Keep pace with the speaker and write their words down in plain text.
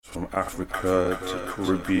from Africa to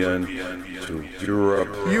Caribbean to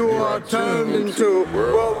Europe. You are turned into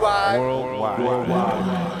worldwide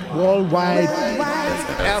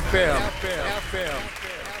FM.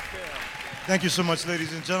 Thank you so much,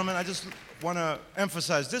 ladies and gentlemen. I just want to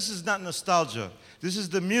emphasize, this is not nostalgia. This is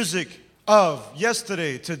the music of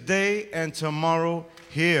yesterday, today, and tomorrow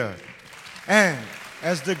here. And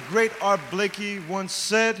as the great Art Blakey once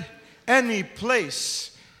said, any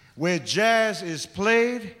place where jazz is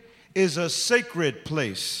played is a sacred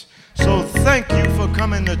place. So thank you for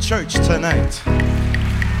coming to church tonight.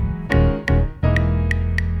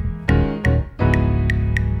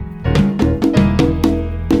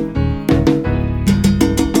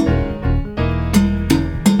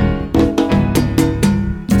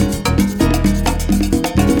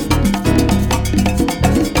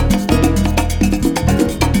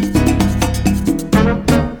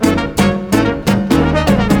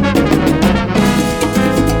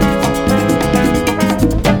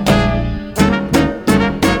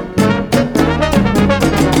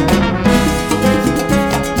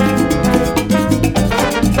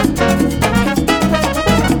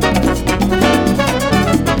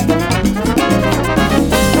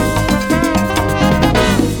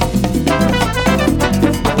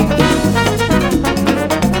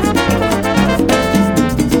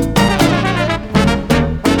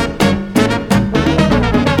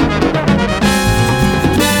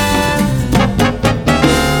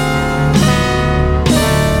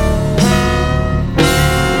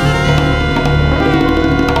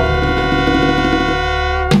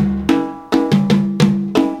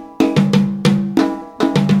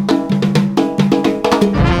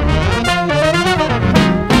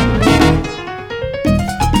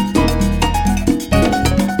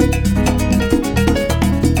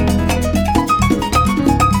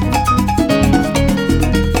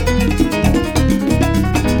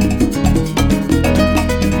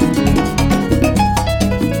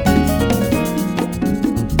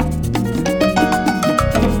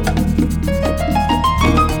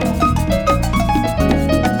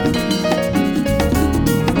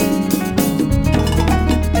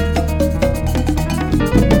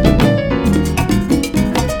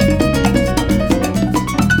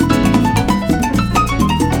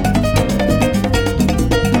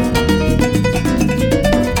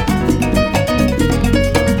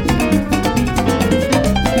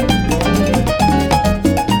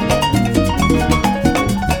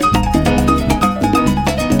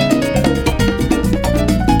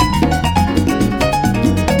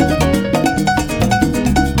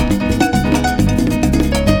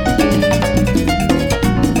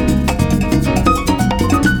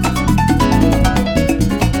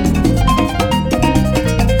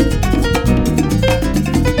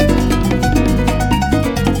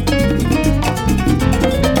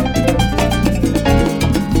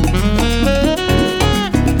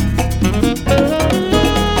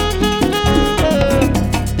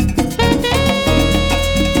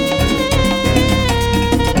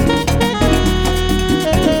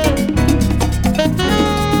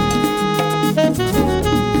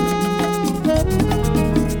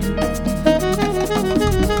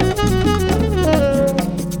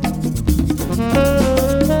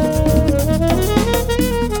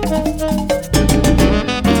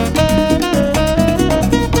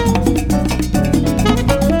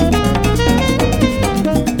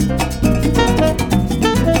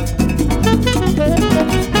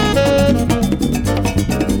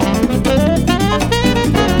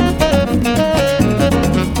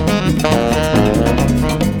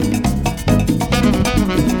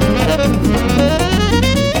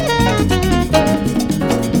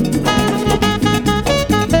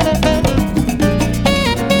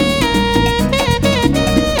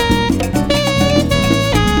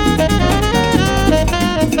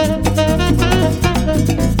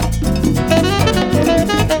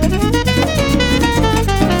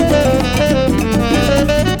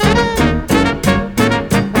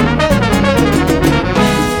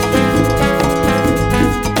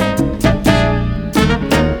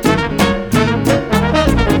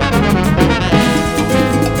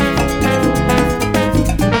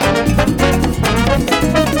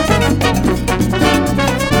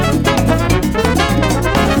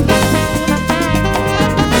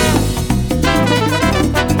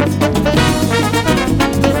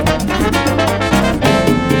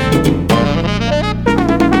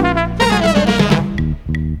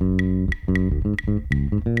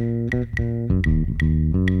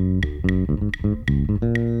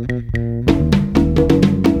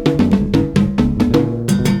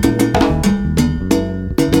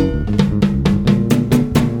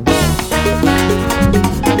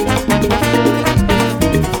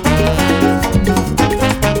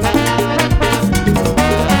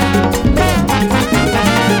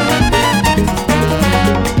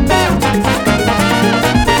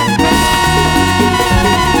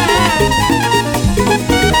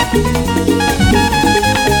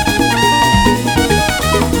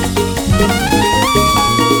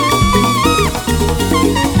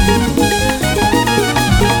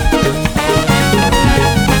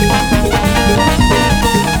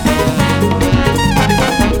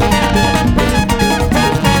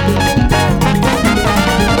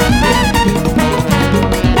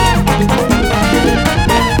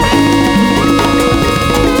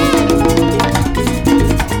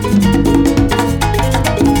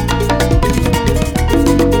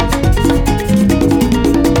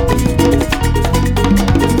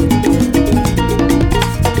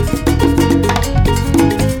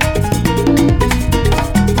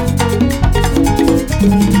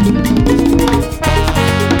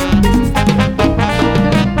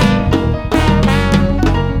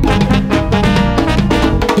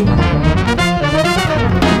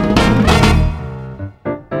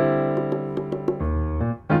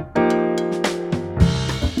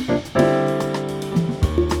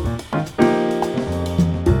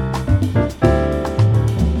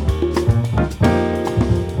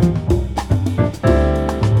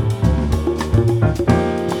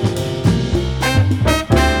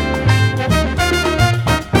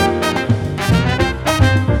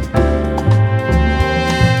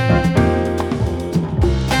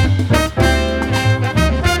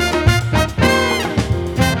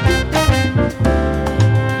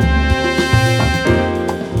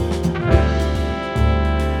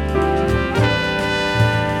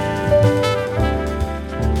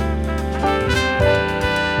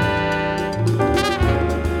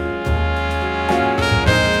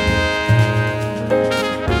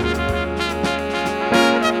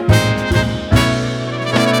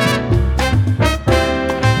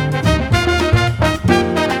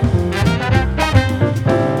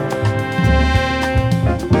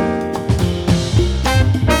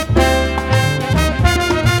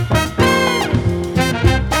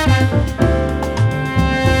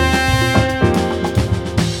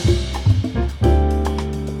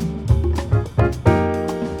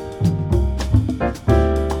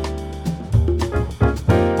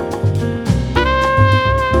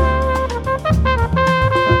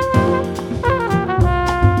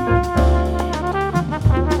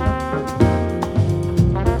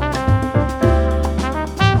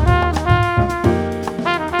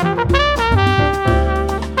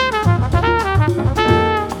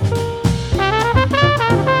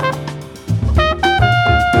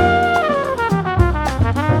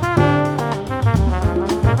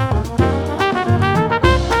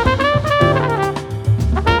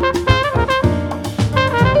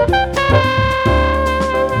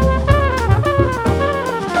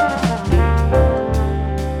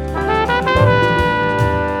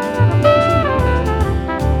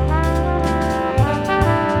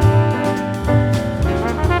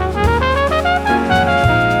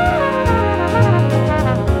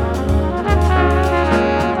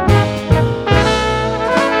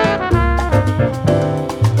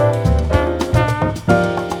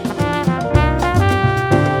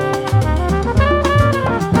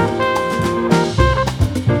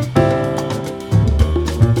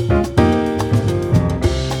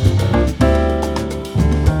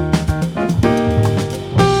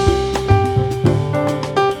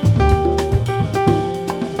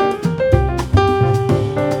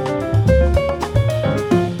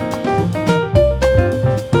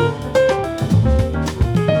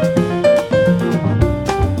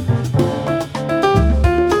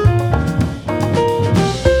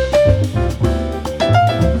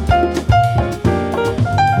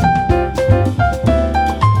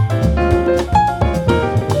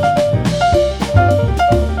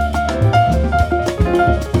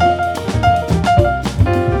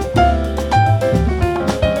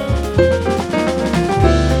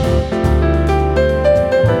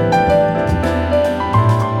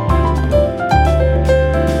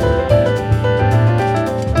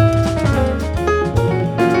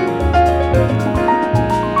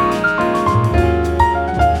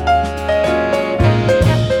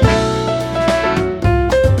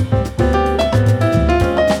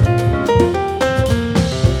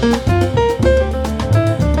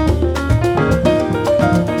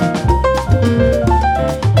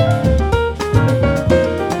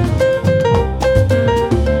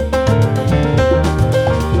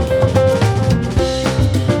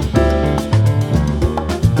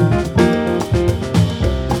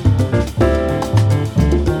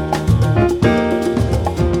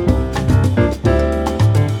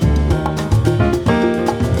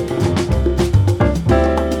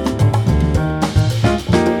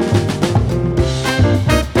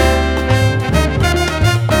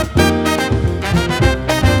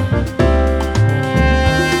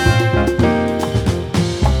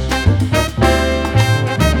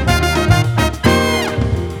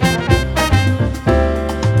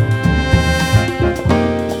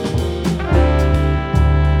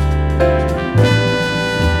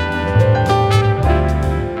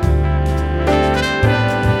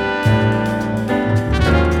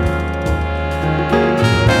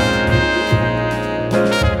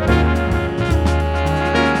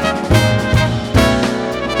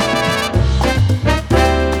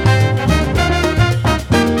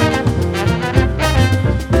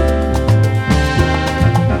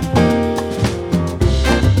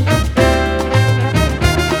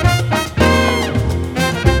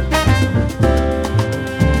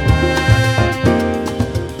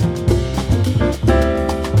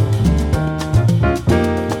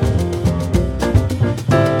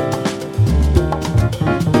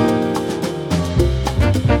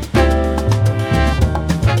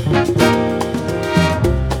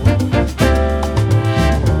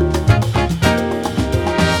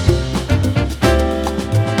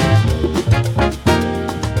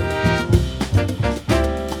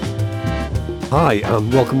 Hi,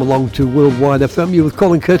 and welcome along to Worldwide FM. You're with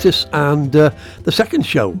Colin Curtis, and the second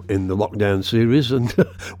show in the lockdown series. And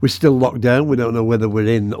we're still locked down. We don't know whether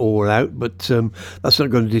we're in or out, but that's not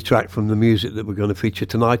going to detract from the music that we're going to feature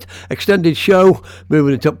tonight. Extended show,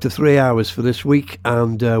 moving it up to 3 hours for this week,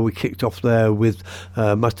 and we kicked off there with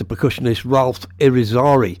master percussionist Ralph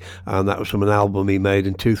Irizarry, and that was from an album he made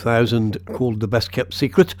in 2000 called The Best Kept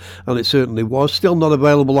Secret, and it certainly was. Still not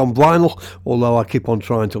available on vinyl, although I keep on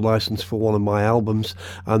trying to license for one of my albums.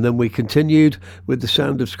 And then we continued with the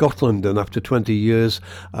Sound of Scotland, and after 20 years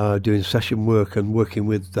doing session work and working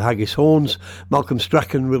with the Haggis Horns, Malcolm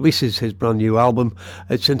Strachan releases his brand new album.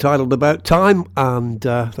 It's entitled About Time, and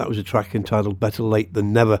that was a track entitled Better Late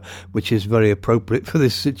Than Never, which is very appropriate for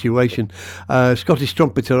this situation. Scottish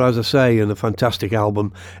trumpeter, as I say, and a fantastic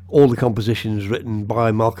album. All the compositions written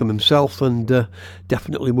by Malcolm himself, and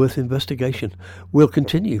definitely worth investigation. We'll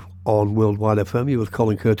continue on Worldwide FM. You're with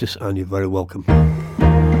Colin Curtis, and you're very welcome.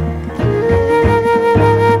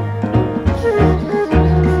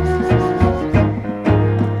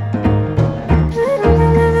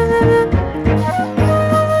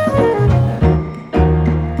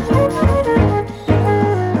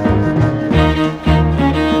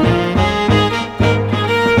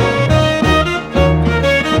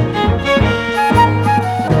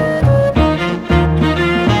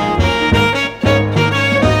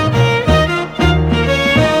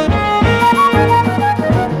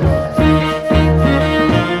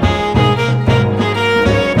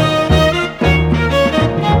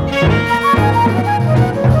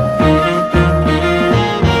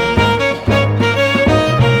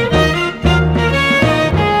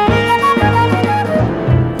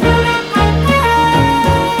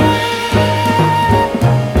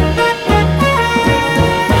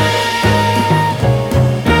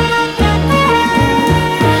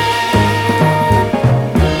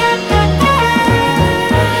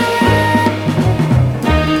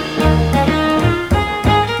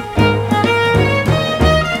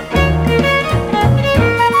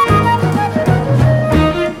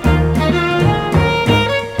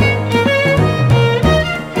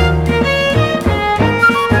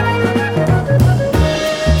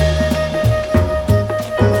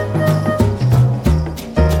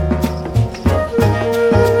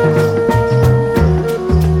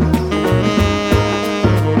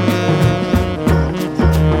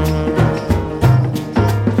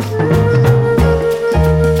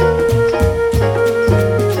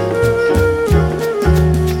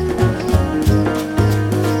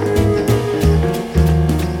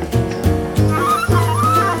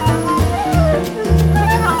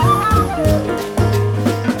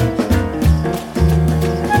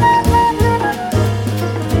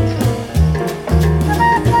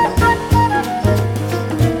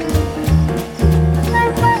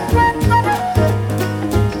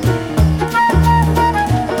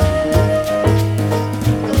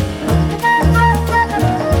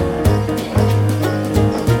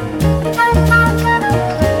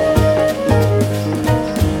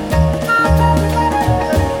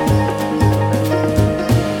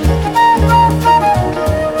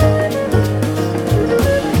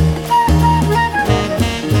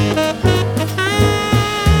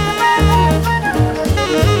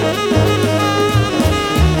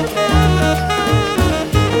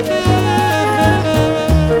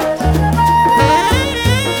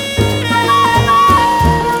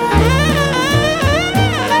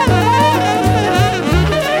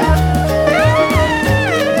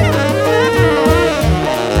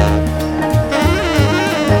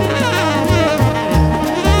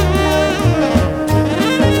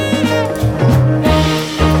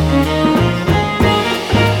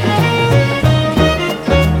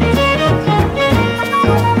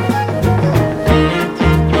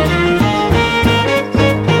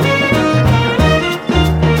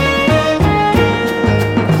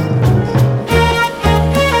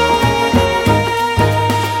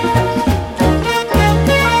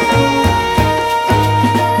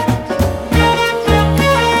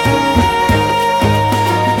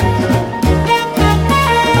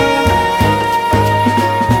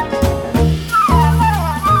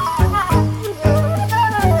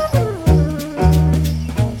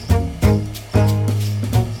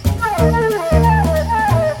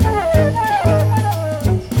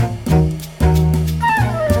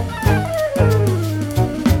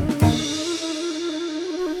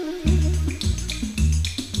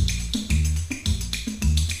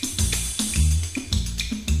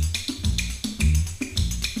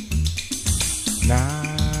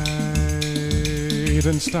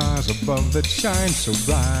 And stars above that shine so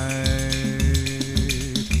bright,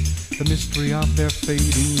 the mystery of their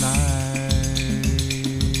fading light.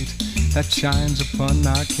 that shines upon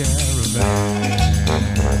our caravan.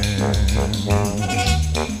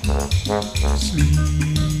 Sleep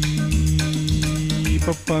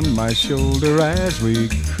upon my shoulder as we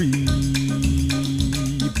creep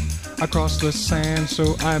across the sand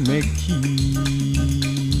so I may keep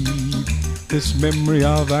this memory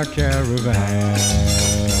of our caravan.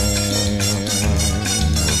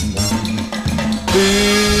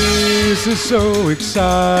 This is so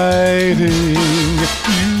exciting.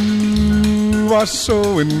 You are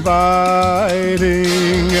so inviting,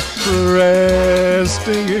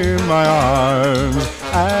 resting in my arms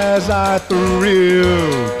as I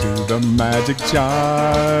thrill to the magic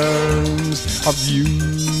charms of you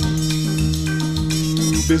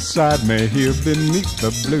beside me here beneath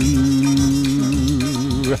the blue.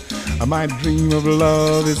 My dream of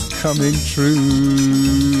love is coming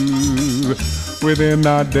true within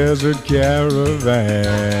our desert caravan.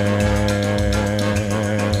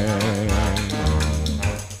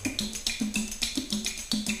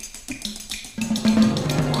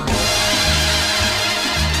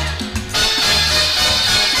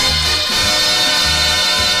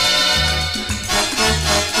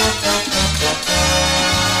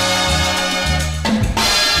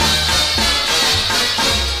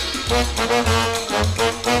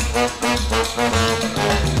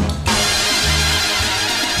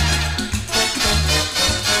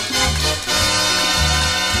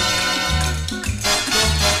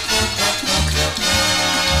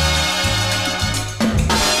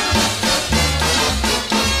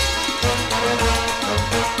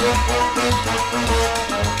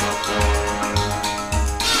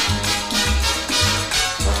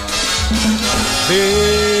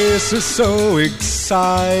 This is so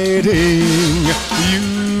exciting.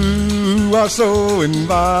 You are so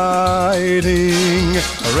inviting,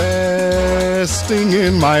 resting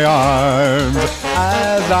in my arms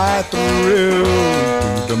as I thrill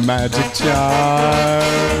to the magic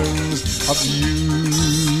charms of you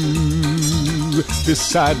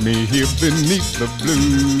beside me here beneath the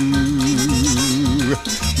blue.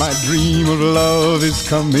 My dream of love is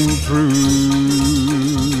coming true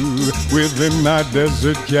within our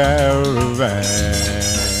desert caravan,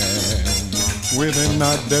 within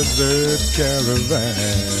our desert caravan.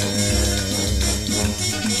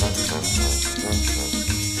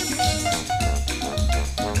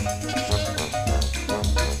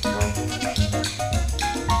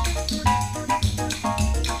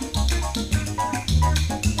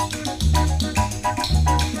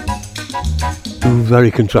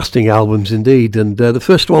 Very contrasting albums indeed, and the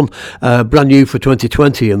first one brand new for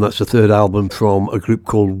 2020, and that's the third album from a group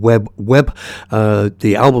called Web.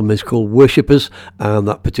 The album is called Worshippers, and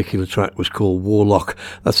that particular track was called Warlock.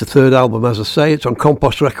 That's the third album, as I say. It's on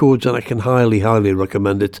Compost Records, and I can highly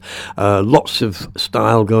recommend it. Lots of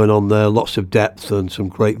style going on there, lots of depth, and some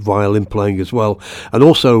great violin playing as well. And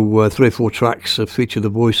also 3 or 4 tracks feature the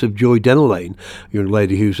voice of Joy Dennerlane, a young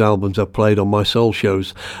lady whose albums I've played on my soul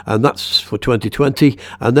shows, and that's for 2020.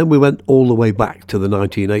 And then we went all the way back to the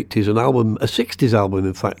 1980s, a 60s album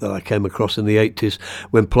in fact, that I came across in the 80s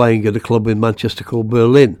when playing at a club in Manchester called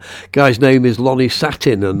Berlin. Guy's name is Lonnie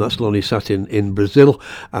Satin, and that's Lonnie Satin in Brazil,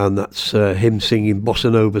 and that's him singing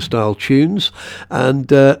bossa nova style tunes.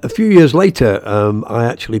 And a few years later I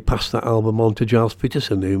actually passed that album on to Giles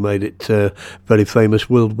Peterson, who made it very famous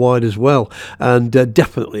worldwide as well, and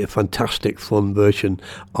definitely a fantastic fun version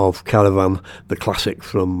of Caravan, the classic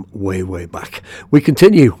from way back. We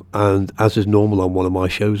continue, and as is normal on one of my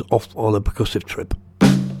shows, off on a percussive trip.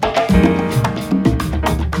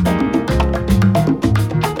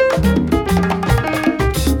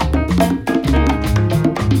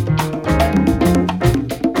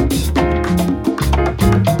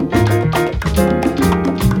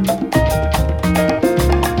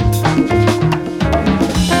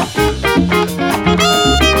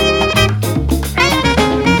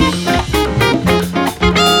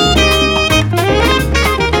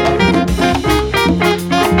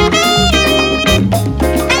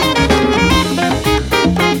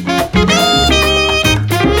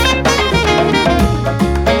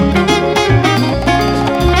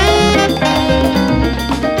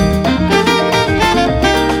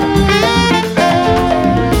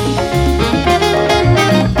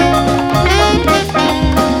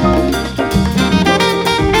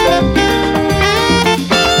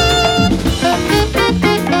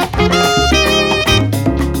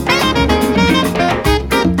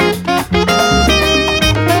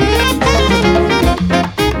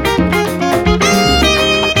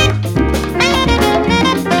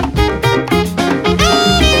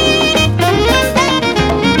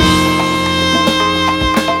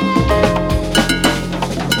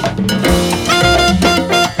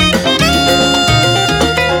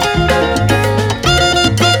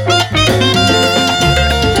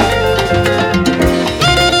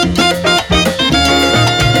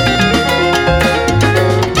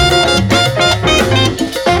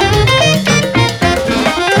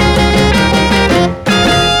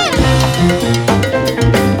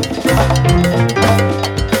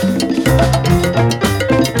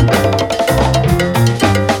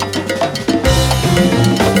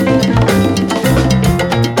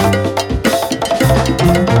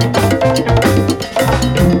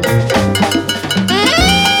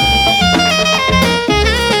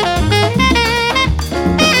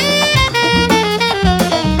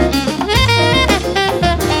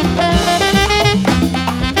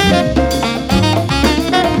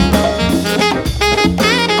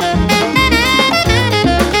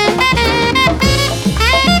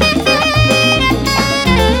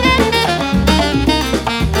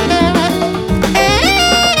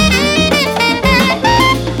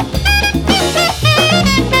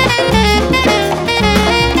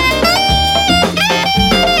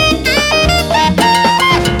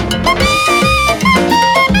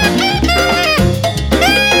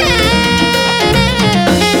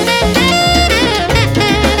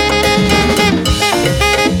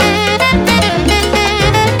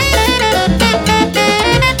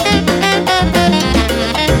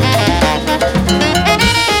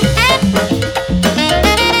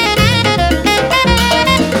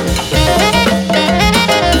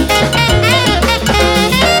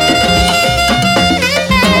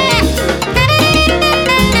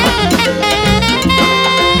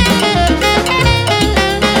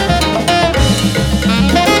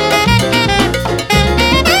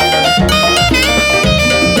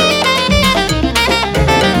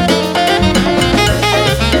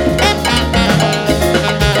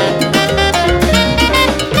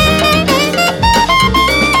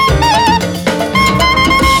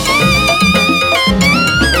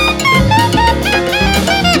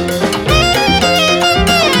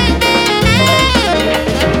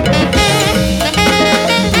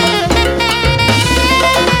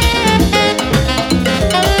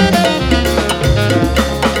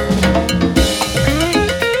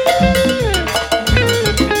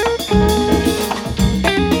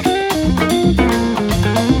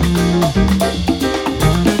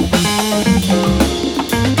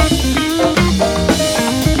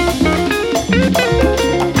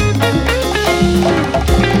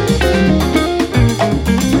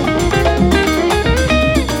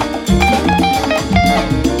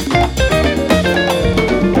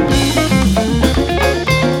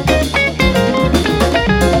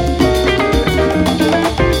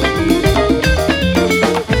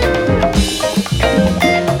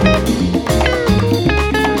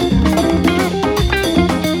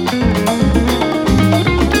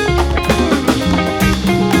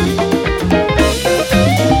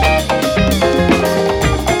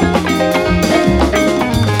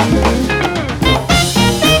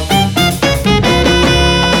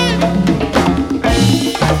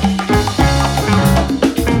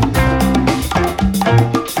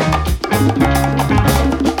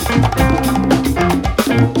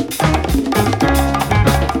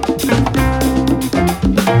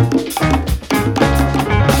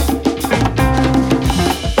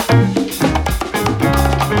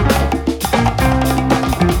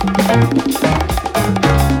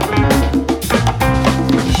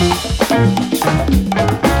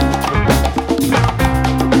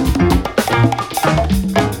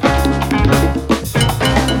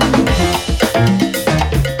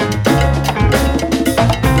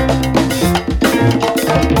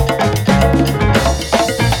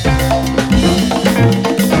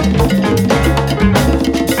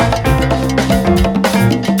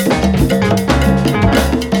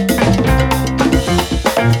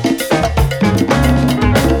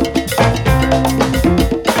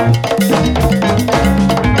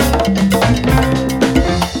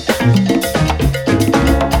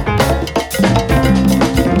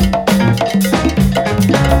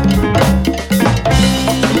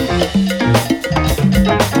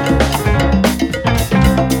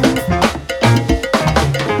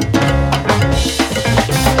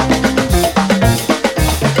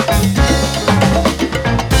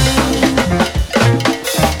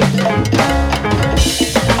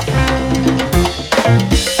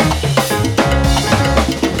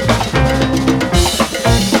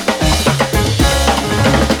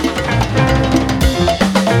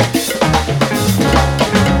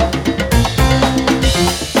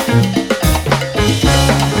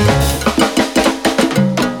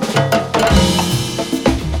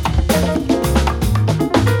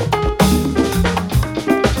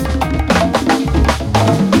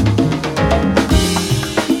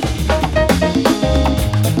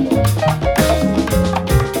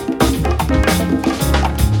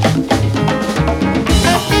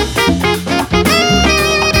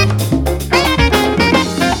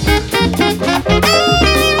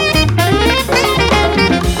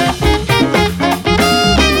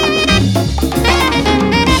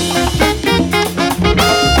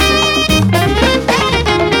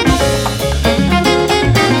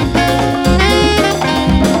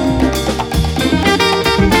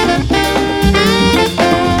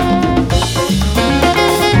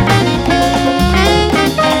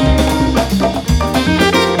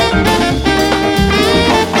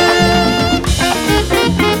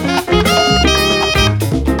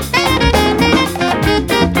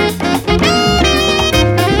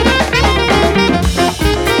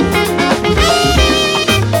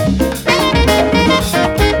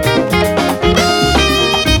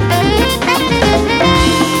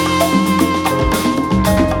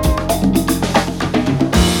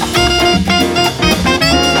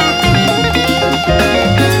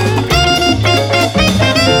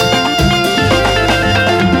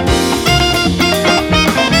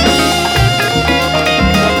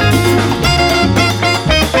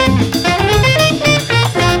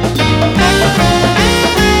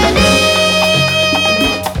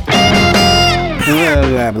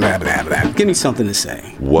 blah, blah, blah. Give me something to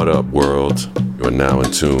say. What up, world? You're now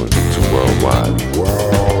in tune to Worldwide.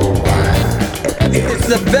 It's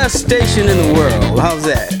the best station in the world. How's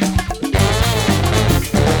that?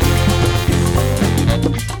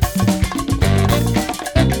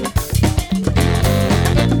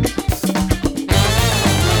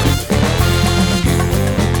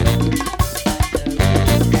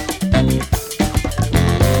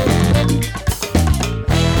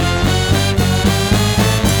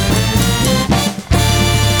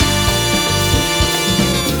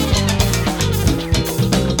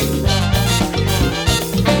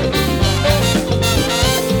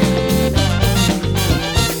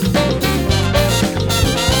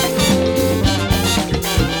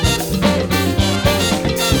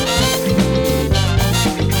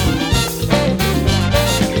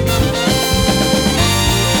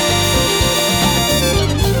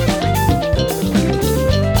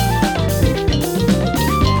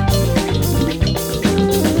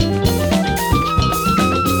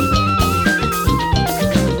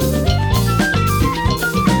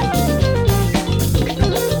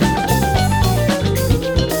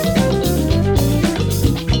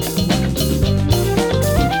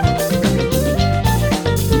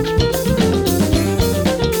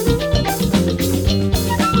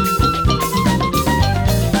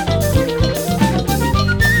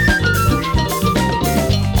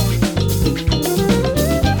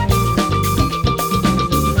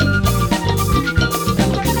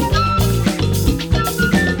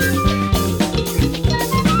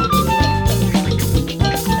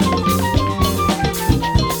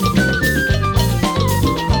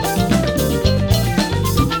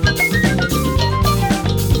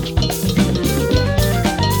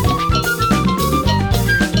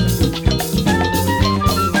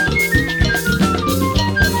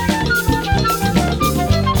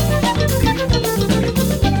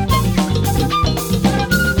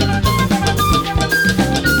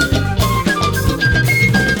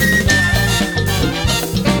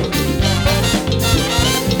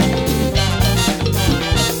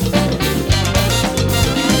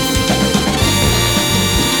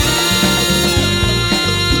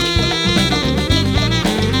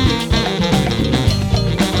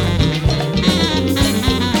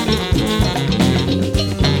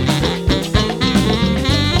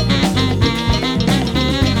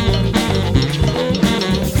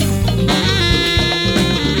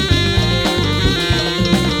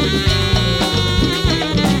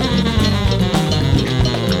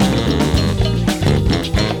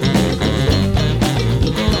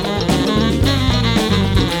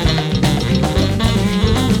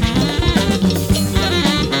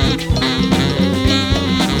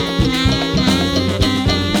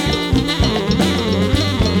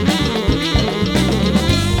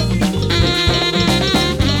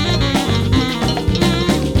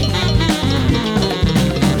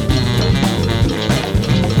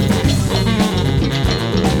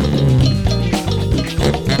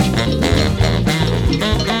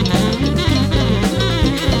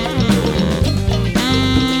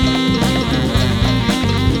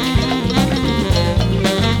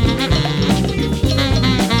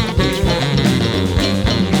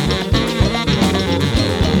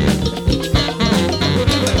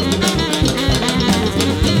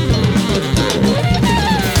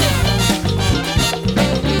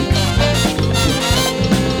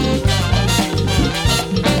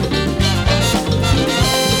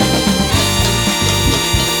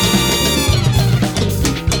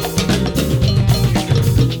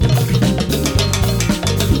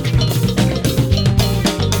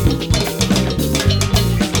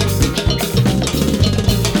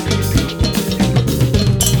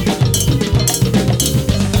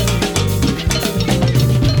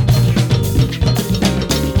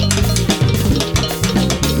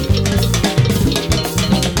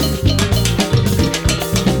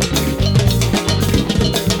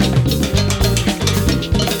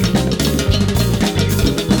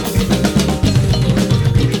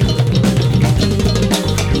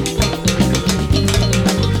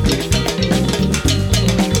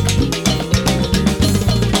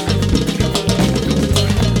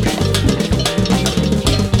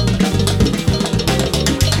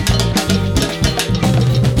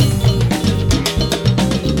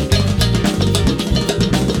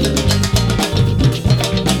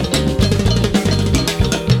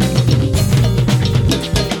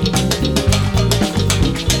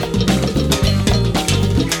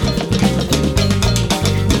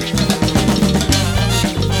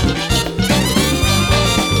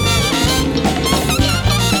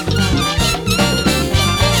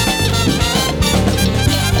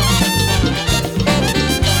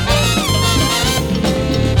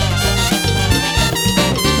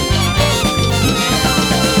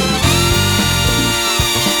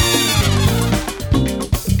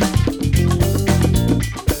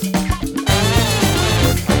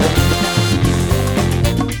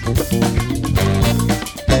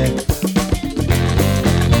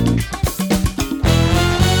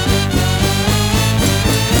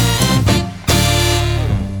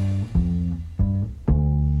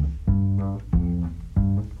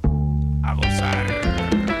 a gozar.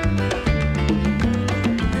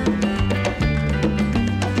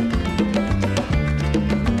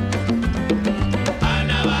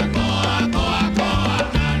 Anabacoa,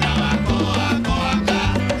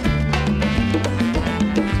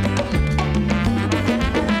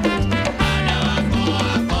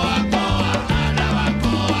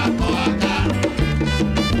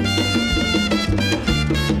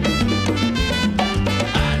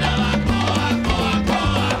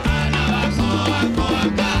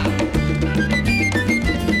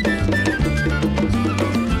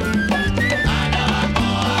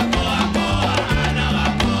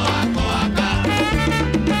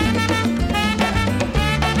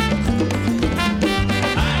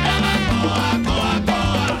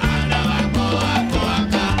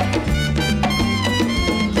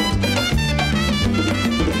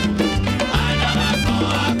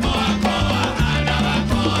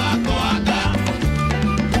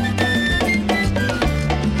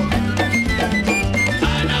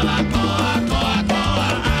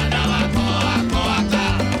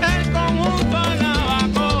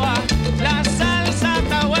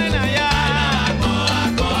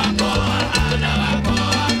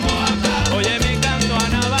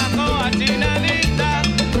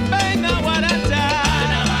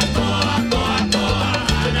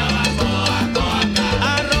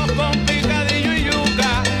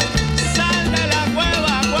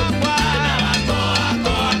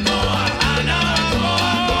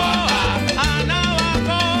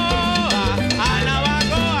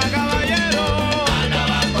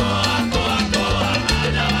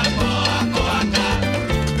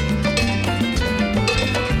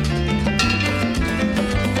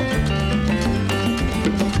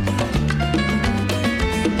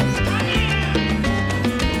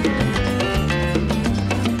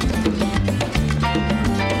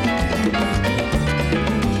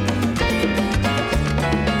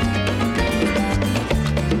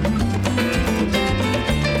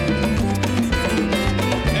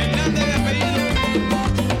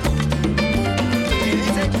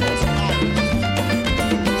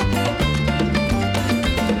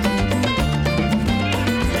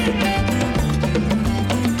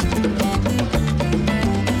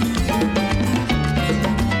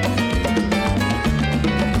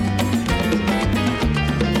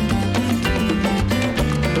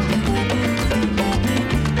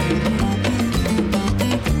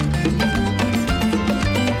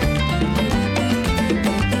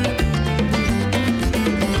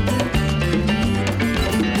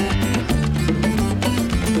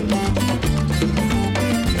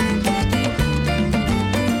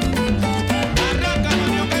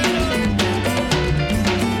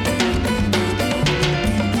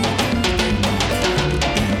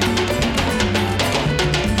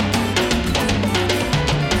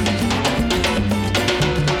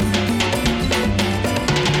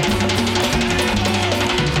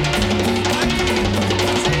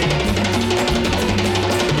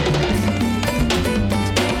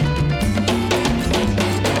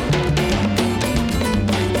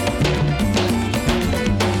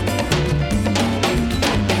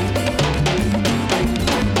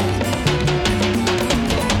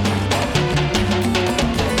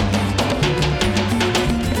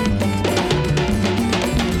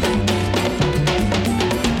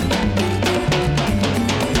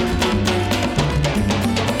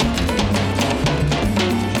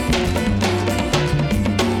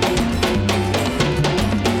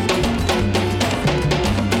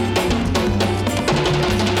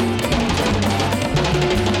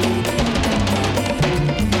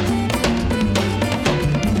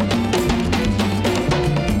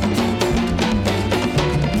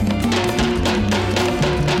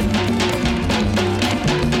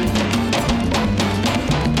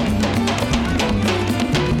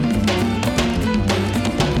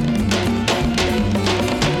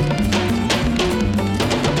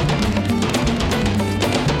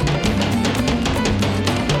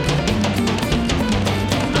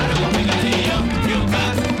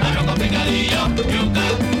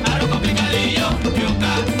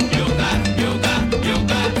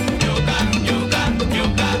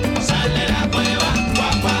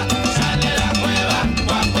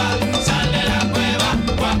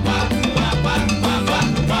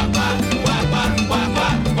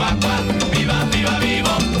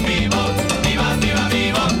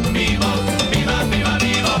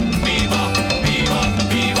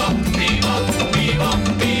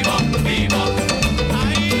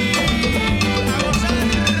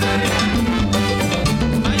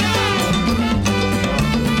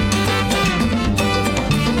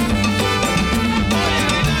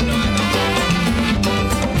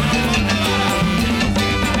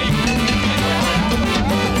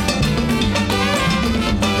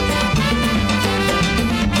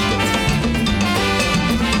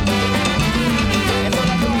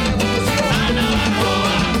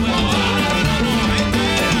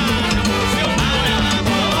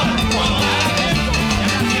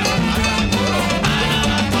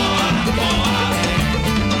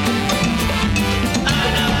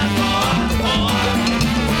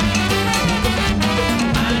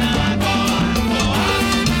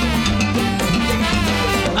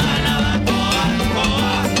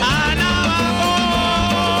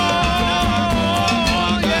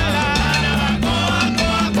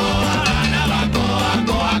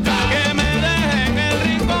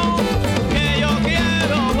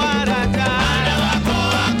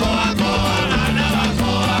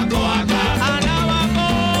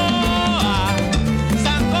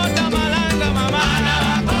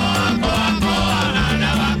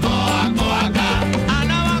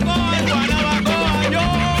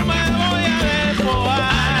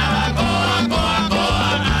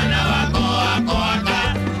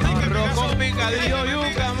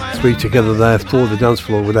 three together there for the dance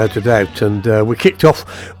floor, without a doubt. And we kicked off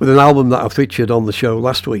with an album that I featured on the show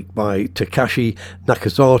last week by Takashi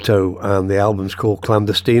Nakazato, and the album's called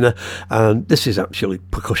Clandestina. And this is actually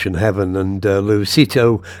percussion heaven. And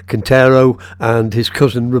Luisito Quintero and his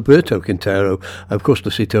cousin Roberto Quintero, of course,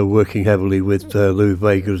 Luisito working heavily with Lou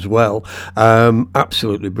Vega as well.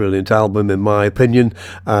 Absolutely brilliant album, in my opinion.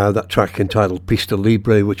 That track entitled Pista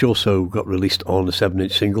Libre, which also got released on a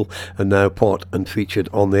 7-inch single and now part and featured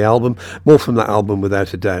on the album. More from that album,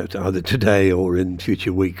 without a doubt, either today or in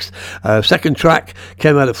future weeks. Second track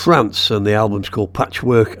came out of France, and the album's called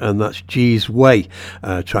Patchwork, and that's G's Way,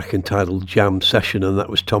 a track entitled Jam Session, and that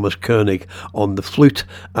was Thomas Koenig on the flute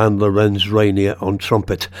and Lorenz Rainier on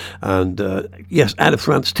trumpet. And yes, out of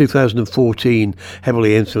France, 2014,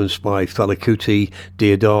 heavily influenced by Fela Kuti,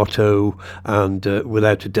 Diodato, and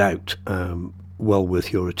without a doubt, well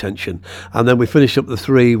worth your attention. And then we finished up the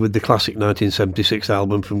three with the classic 1976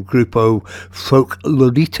 album from Grupo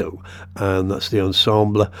Folklorito, and that's the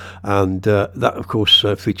Ensemble. And that, of course,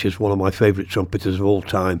 features one of my favourite trumpeters of all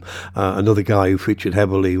time, another guy who featured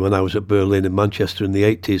heavily when I was at Berlin and Manchester in the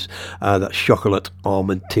 80s, that's Chocolate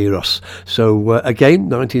Armenteros. So again,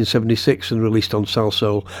 1976 and released on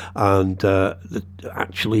Salsoul, and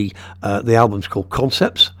actually the album's called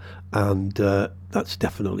Concepts, and that's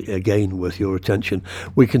definitely, again, worth your attention.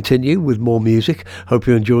 We continue with more music. Hope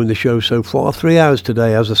you're enjoying the show so far. 3 hours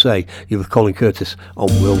today, as I say. You're with Colin Curtis on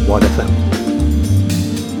Worldwide FM.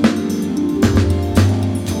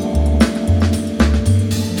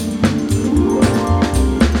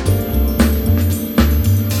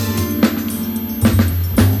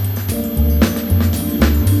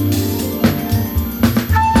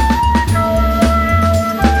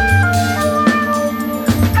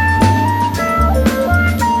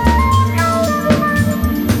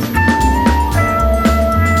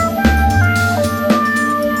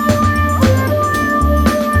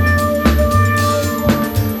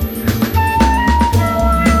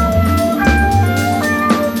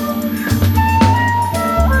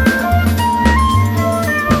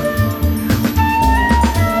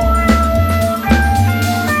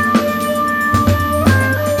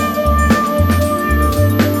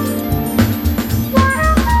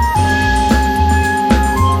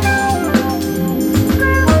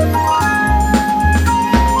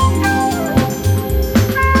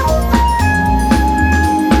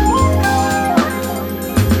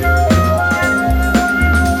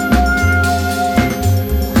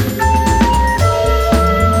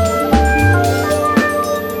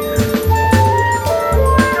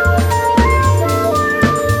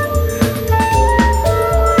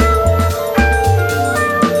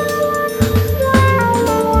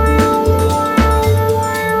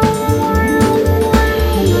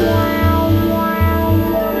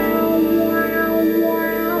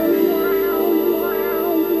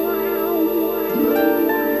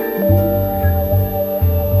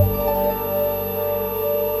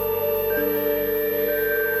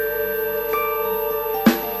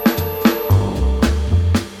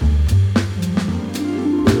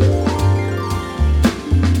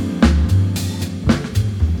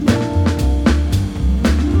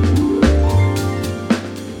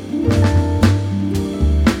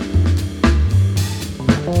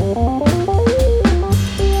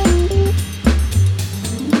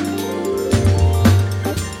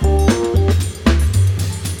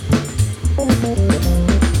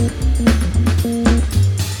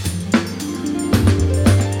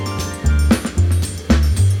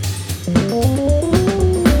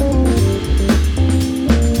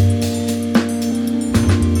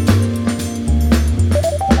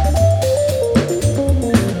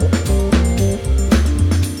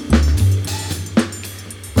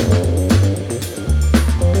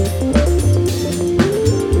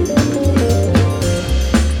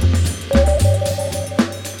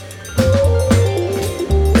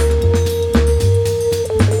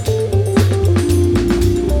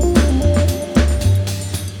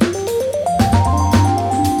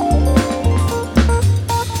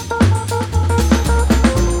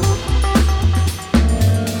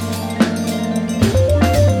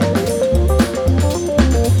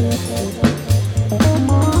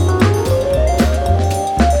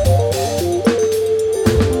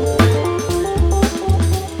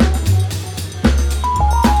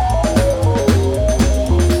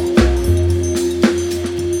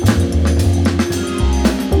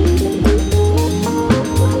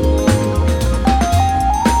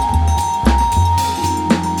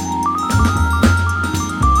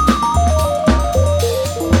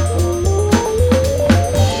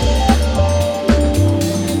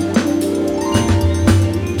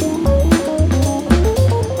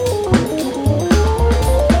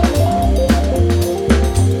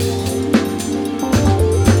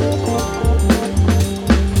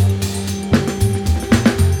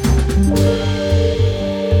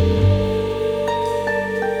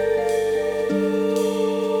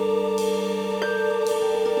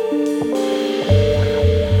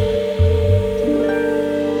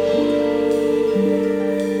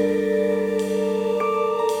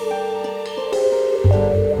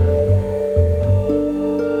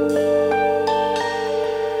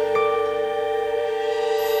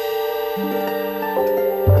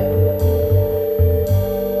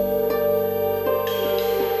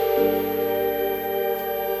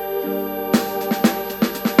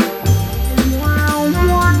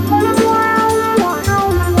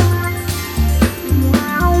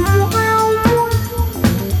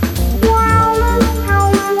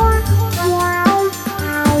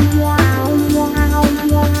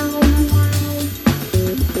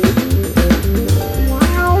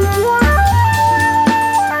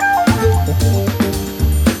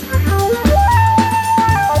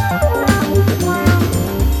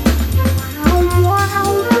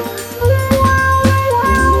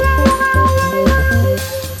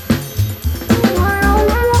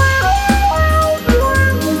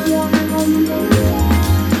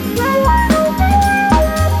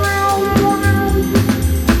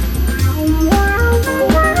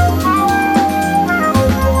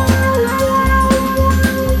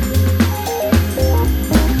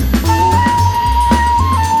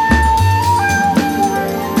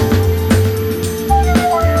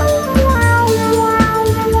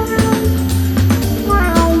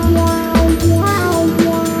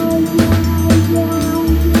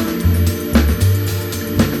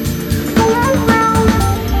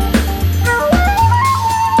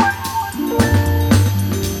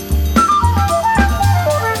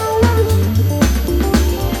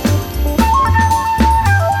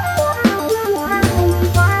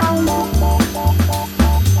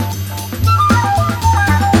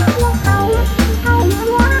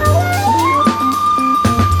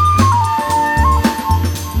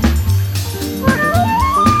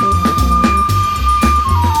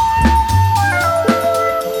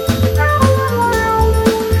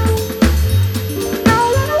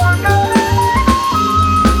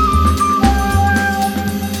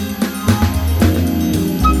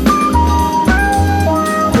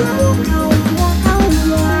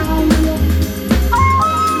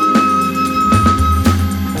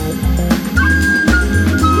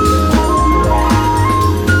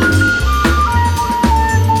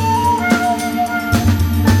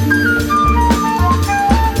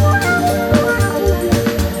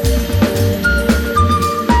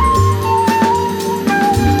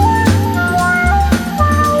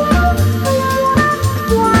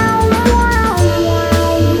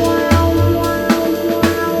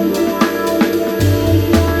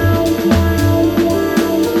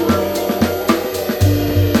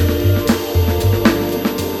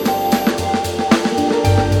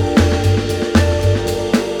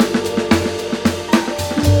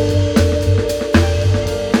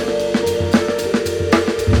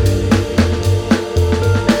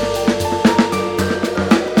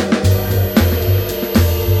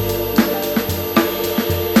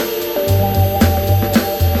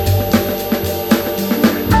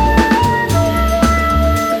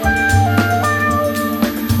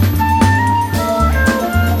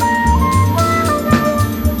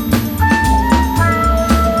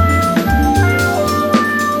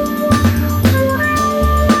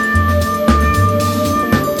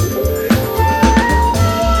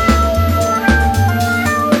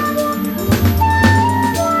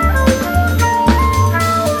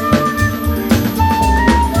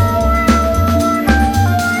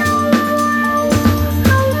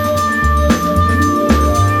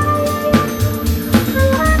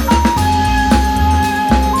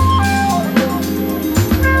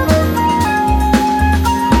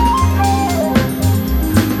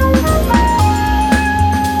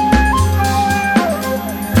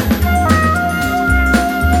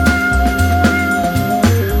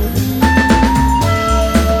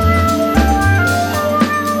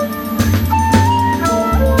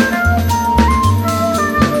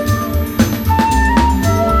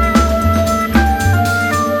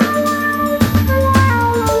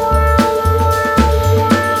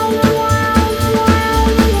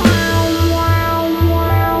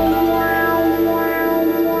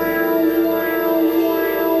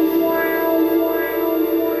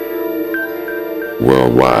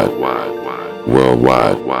 worldwide,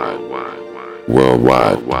 worldwide,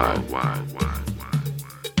 worldwide.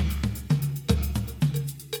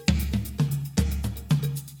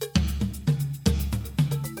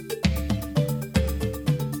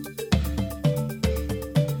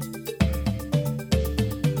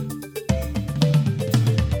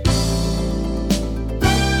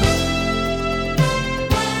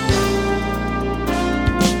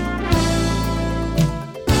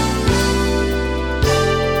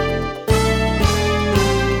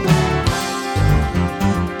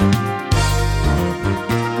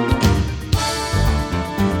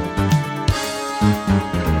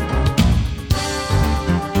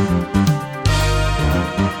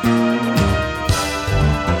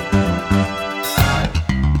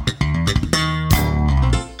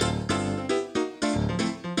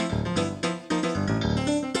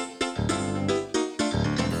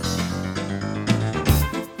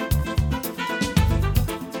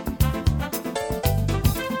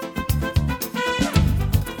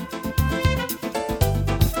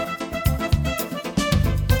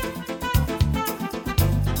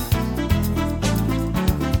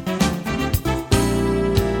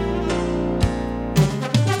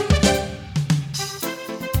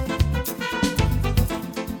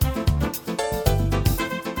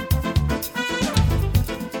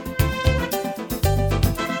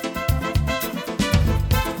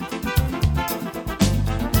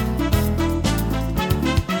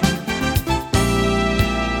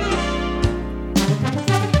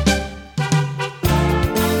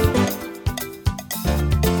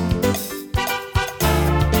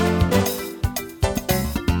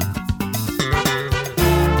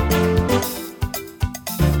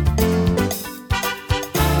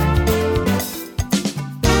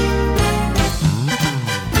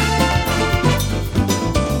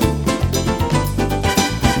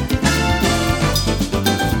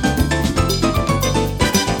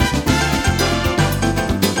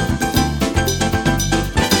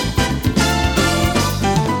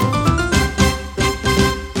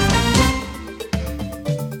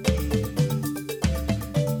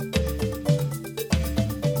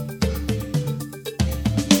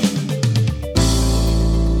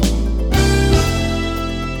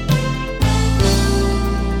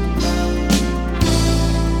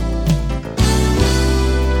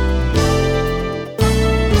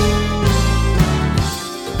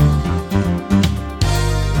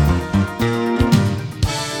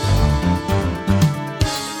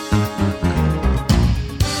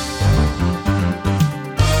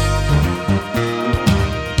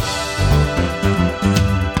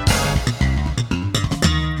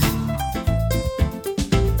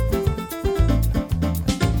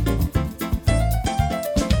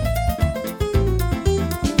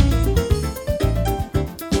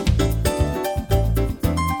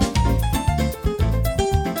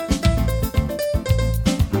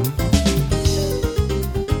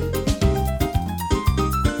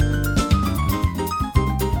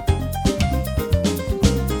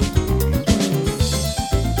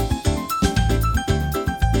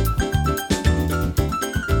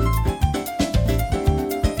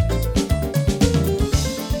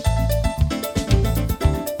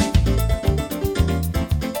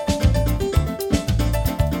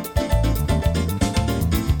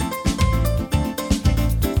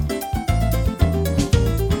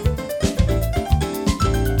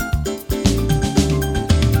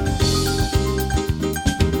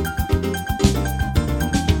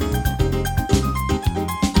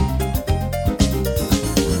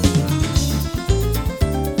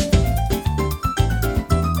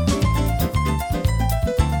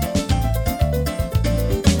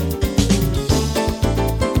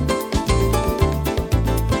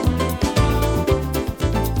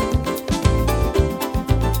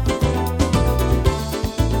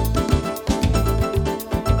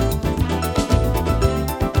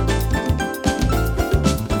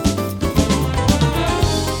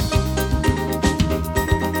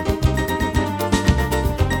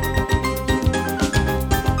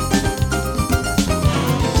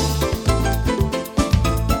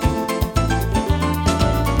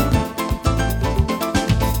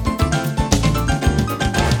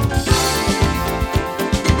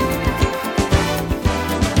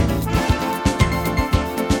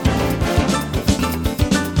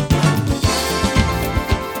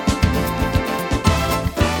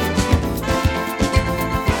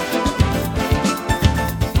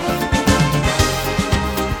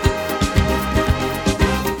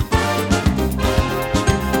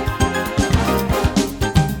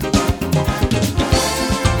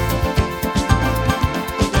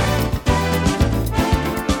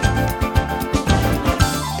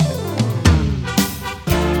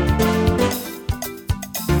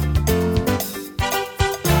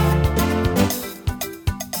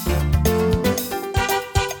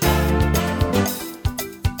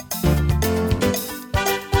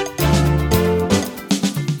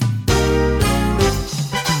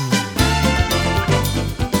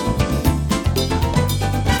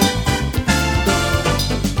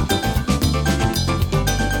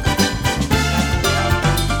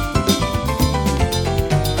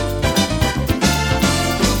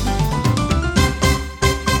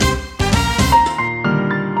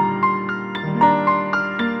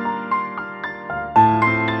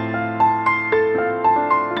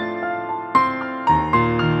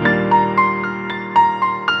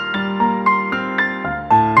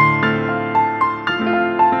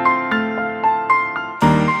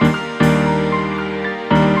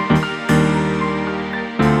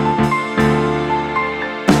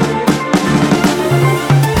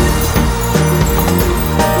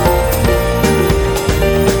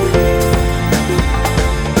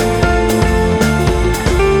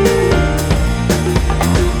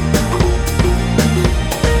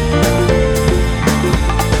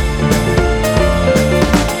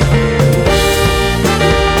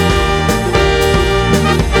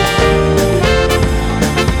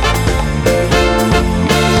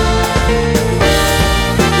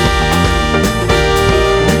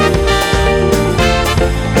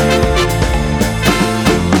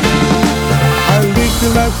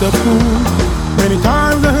 life's a fool. Many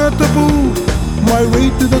times I had to pull my way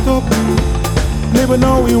to the top, never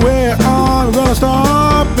knowing where I'm gonna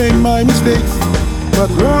stop, make my mistakes. But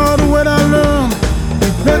rather when I learned,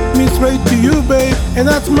 it led me straight to you, babe, and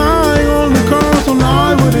that's my only cause. And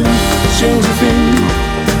I wouldn't change a thing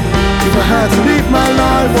if I had to live my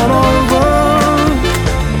life all over.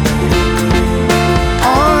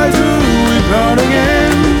 I'd do it all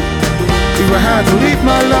again if I had to live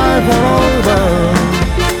my life all over.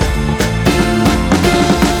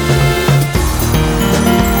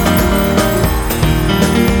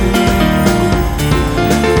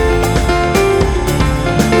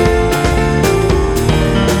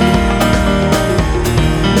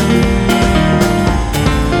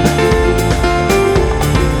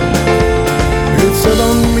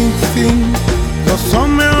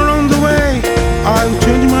 Somewhere along the way, I'll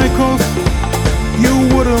change my course. You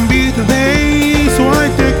wouldn't be today, so I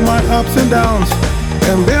take my ups and downs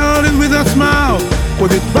and bear it with a smile.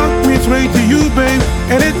 Would it brought me straight to you, babe,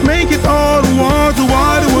 and it make it all worth the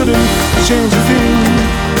while. I wouldn't change a thing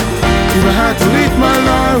if I had to live my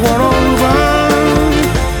life all over.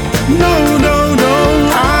 No, no, no,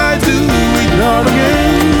 I'd do it all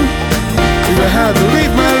again if I had to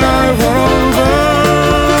live my life all over.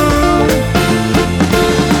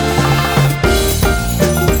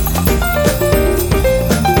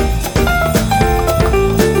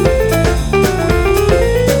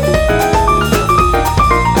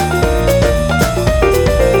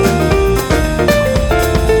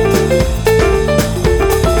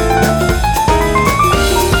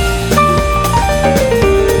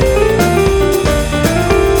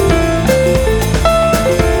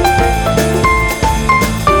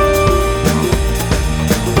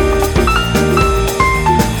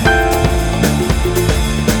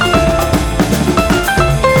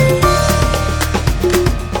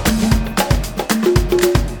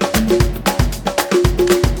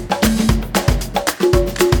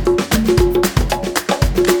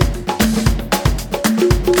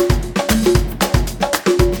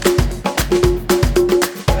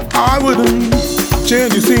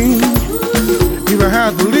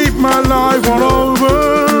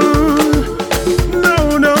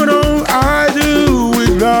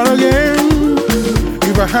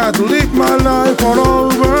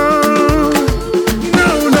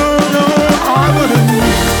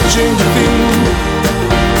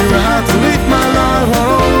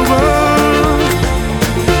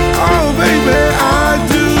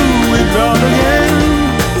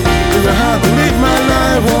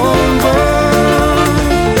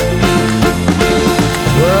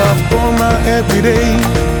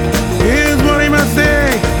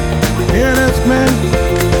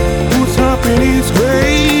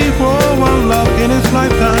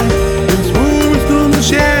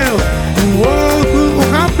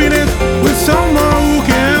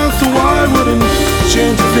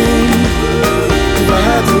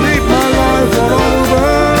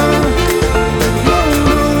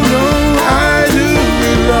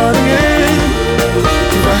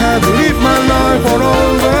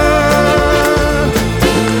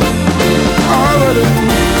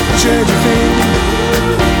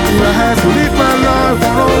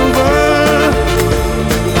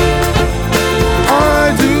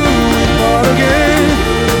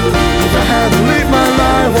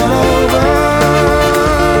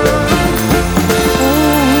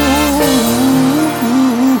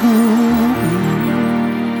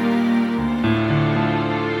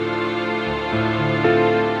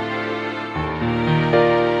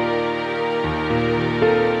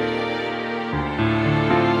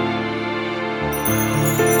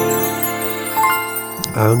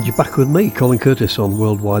 And you're back with me, Colin Curtis, on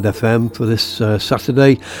Worldwide FM for this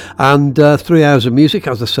Saturday. And 3 hours of music,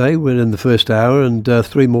 as I say. We're in the first hour and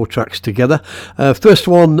 3 more tracks together. First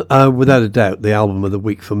one, without a doubt, the album of the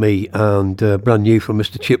week for me, and brand new from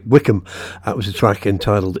Mr. Chip Wickham. That was a track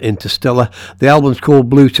entitled Interstellar. The album's called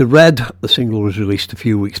Blue to Red. The single was released a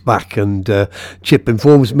few weeks back, and Chip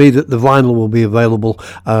informs me that the vinyl will be available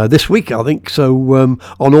this week, I think. So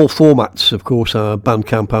on all formats, of course,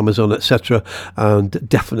 Bandcamp, Amazon, etc. And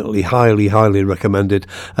definitely highly recommended.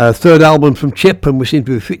 Third album from Chip, and we seem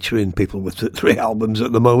to be featuring people with 3 albums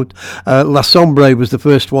at the moment. La Sombre was the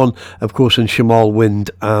first one, of course, and Shamal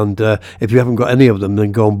Wind, and if you haven't got any of them,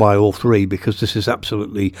 then go and buy all 3, because this is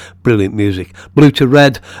absolutely brilliant music. Blue to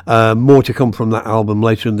Red, more to come from that album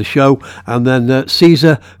later in the show, and then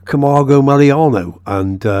Cesar Camargo Mariano,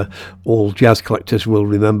 and all jazz collectors will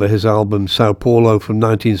remember his album Sao Paulo from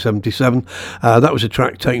 1977. That was a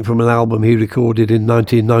track taken from an album he recorded in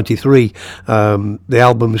 19 1993. The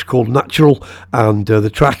album is called Natural, and the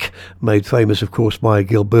track, made famous, of course, by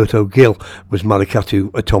Gilberto Gil, was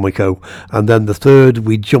Maracatu Atomico. And then the third,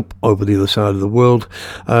 we jump over the other side of the world.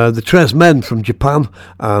 The Tres Men from Japan,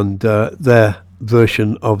 and their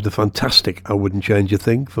version of the fantastic I Wouldn't Change a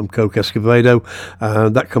Thing from Coke Escovedo.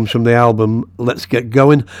 That comes from the album Let's Get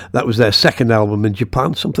Going. That was their second album in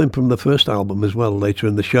Japan, something from the first album as well later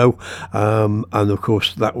in the show. And of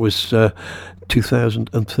course that was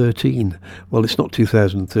 2013. Well, it's not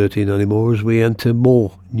 2013 anymore, as we enter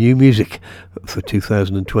more new music for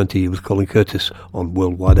 2020 with Colin Curtis on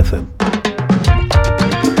Worldwide FM.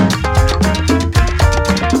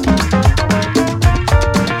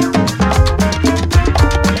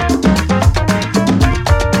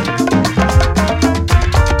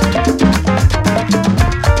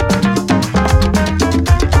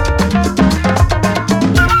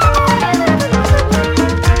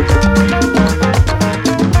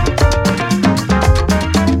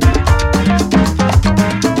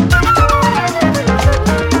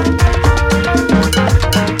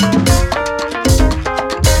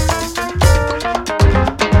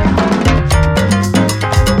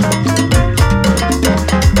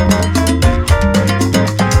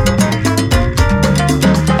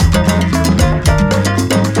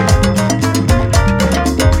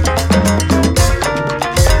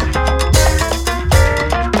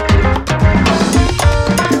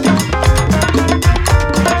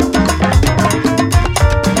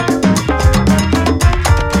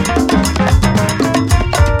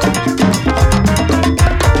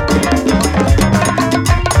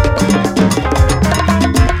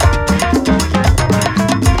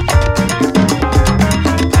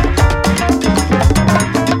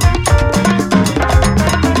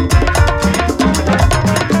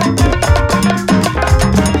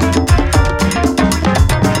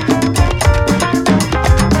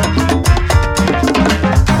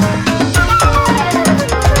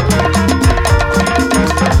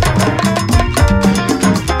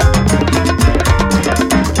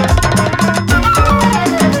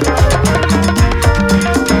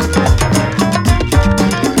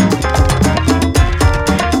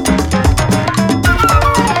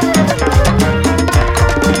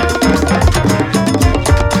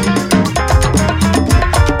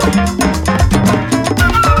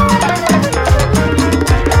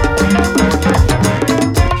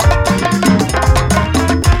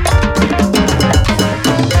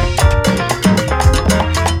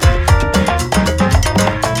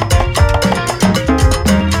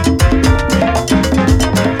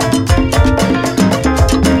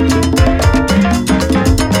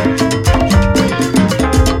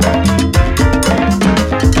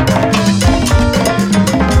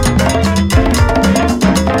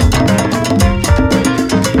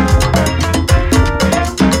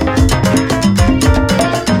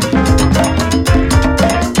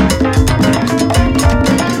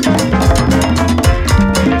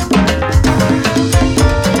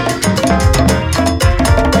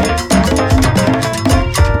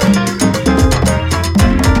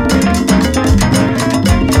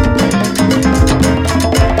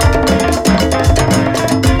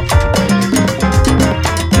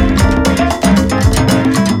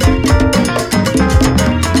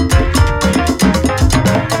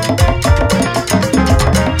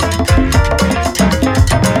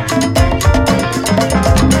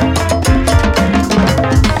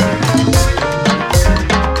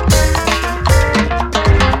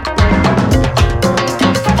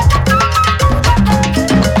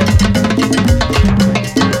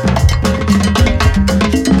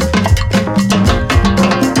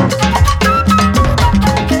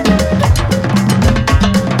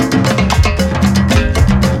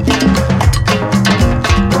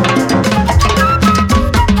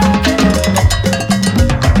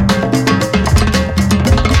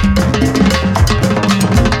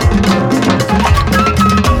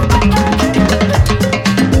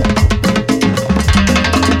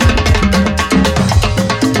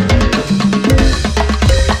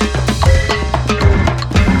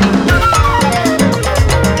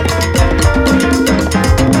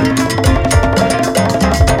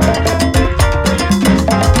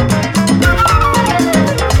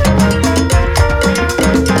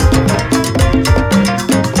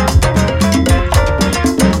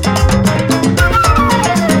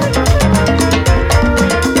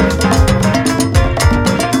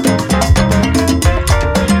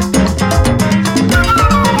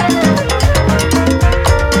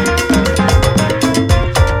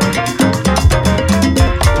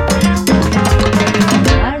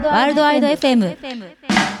 FM。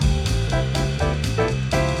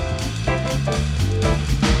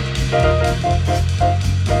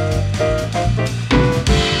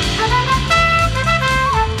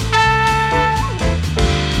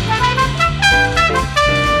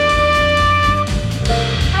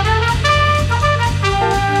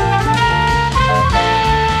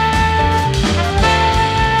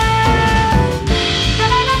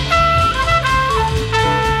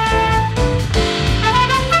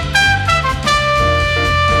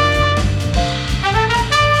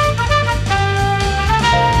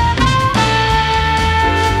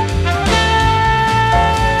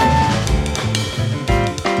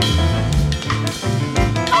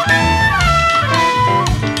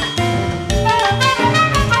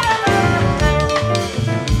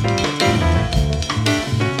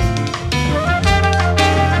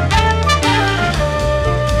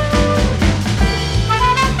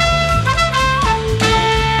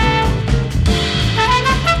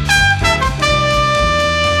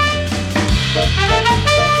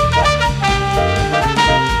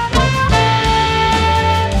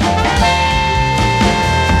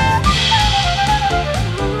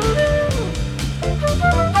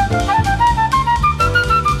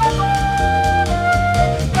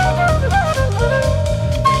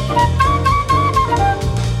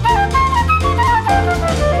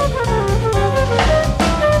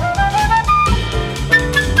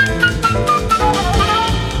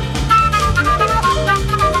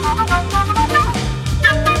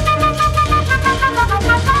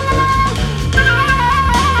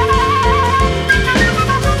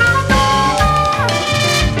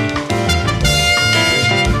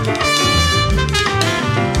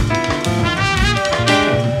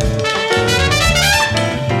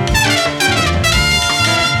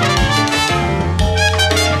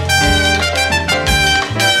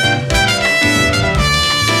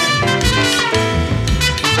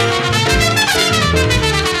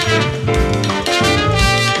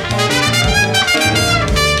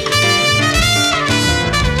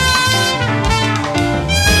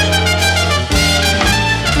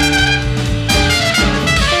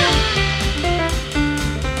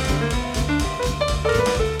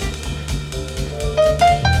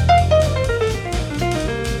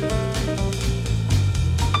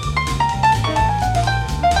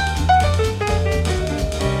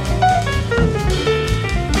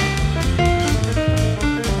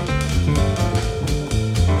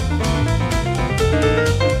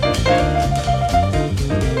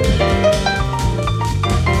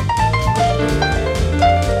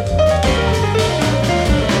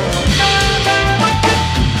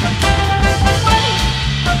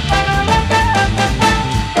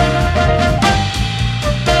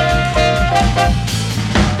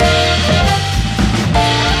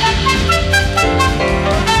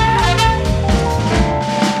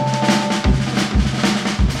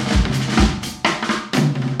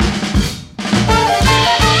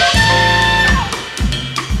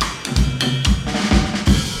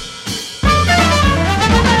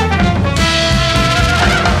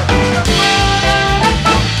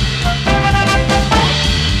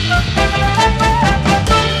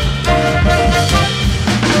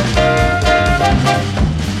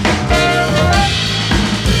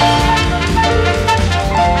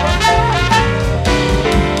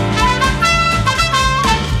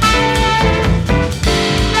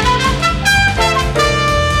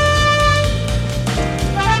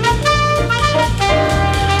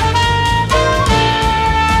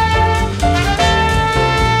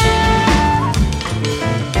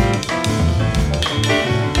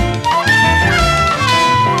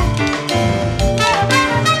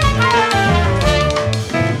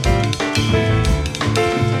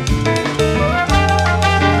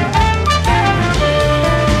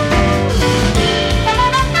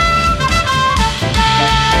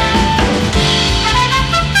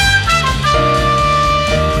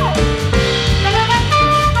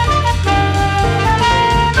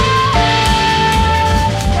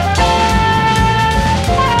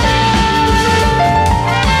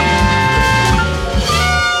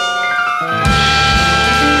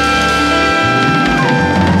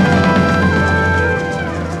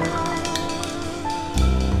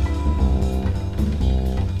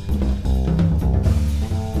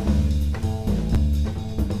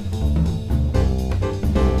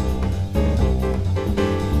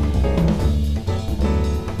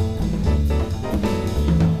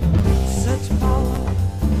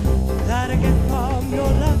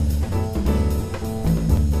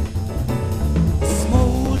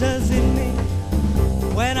does it mean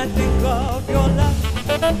when I think of your love?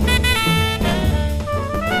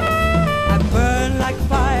 I burn like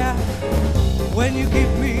fire when you give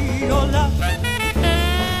me your love.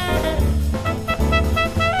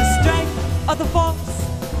 The strength of the force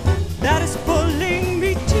that is pulling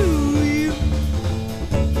me to you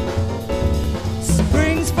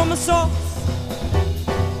springs from a source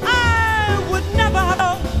I would never have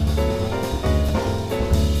known.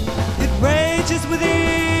 It rages within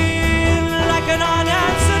like an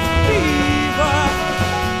unanswered fever.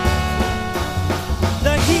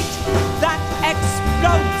 The heat that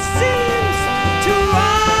explodes seems to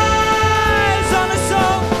rise on its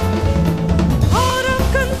own. Out of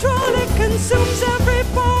control, it consumes every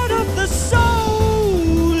part of the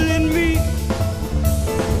soul in me.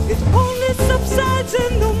 It only subsides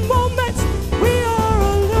in the moments we are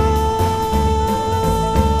alone.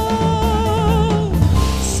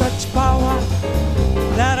 Such power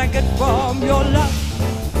that I get from your love.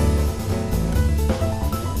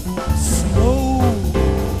 Slow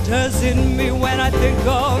does in me when I think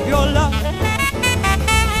of your love.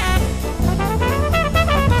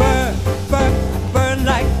 Burn, burn, burn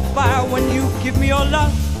like fire when you give me your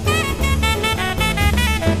love.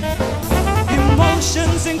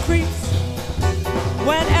 Emotions increase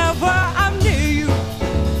whenever I'm near you.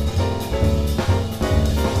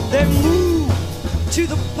 They move to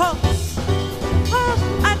the pulse of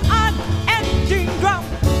an unending drum.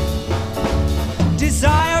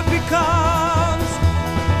 Desire becomes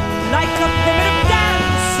like a primitive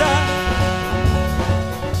dancer,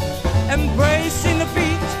 embracing the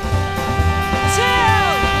beat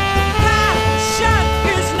till passion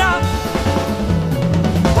is numb.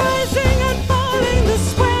 Rising and falling, the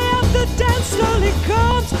sway of the dance slowly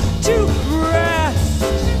comes to rest.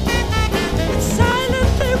 It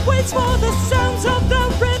silently waits for the sounds of the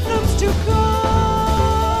rhythms to come.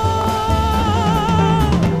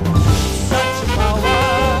 Such power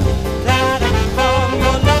that I get from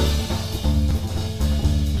your love.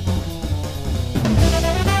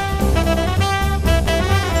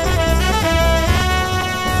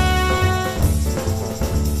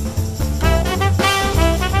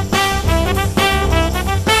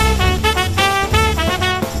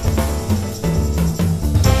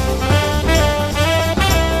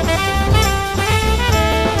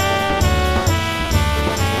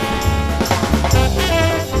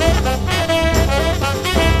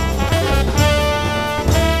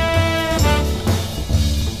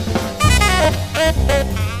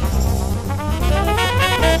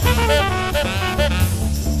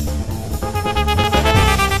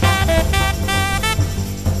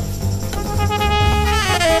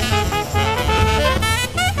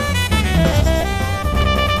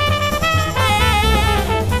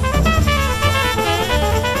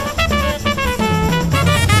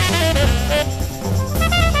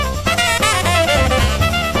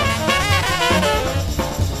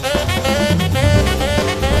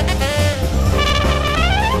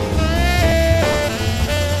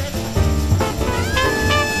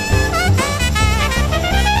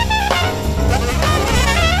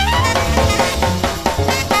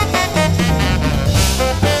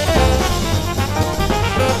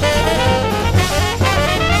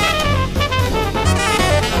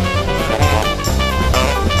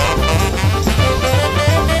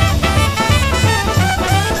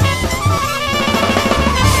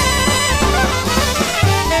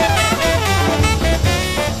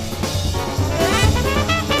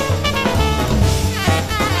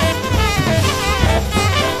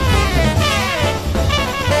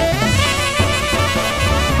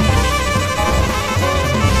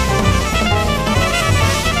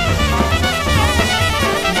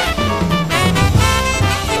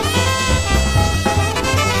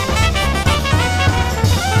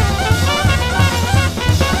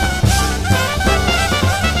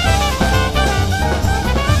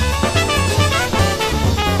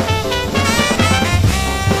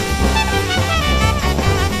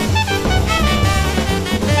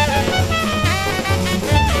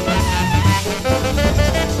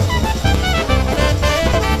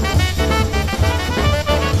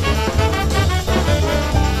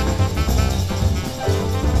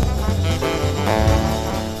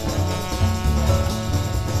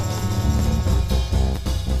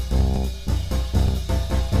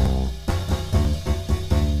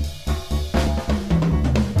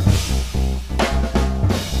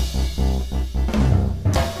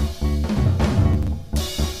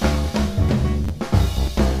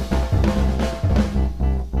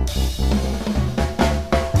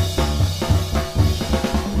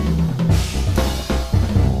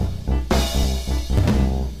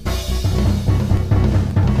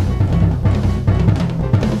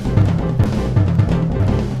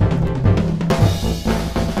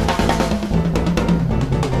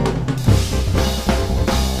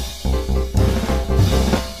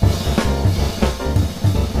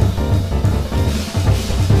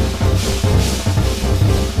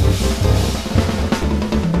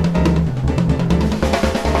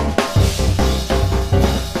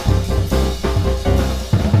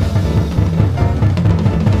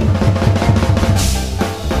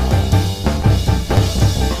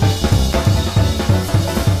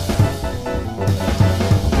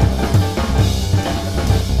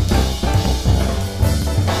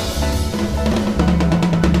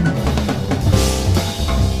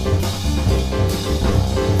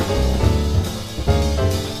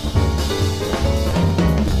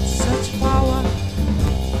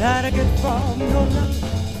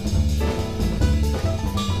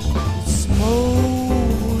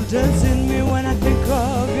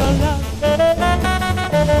 your love.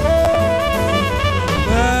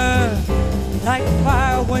 Burn like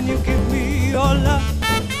fire when you give me your love.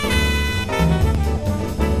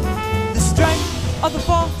 The strength of the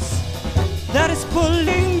force that is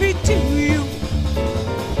pulling me to you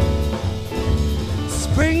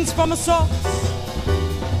springs from a source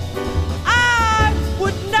I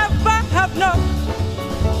would never have known.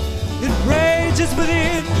 It rages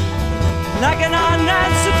within like an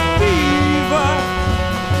unanswered fever.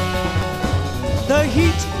 The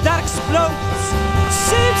heat that explodes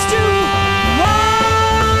seems to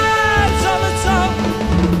rise on its own.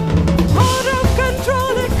 Out of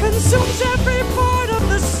control, it consumes every part of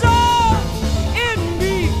the soul in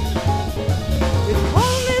me. It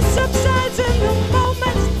only subsides in the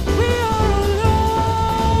moments we are alone.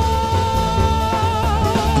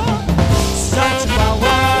 Such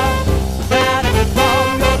power that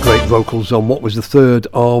from your Great vocals on what was the third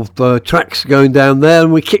of tracks going down there,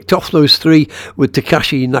 and we kicked off those three with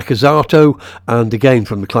Takashi Nakazato, and again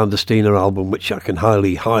from the Clandestina album, which I can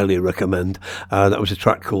highly recommend. That was a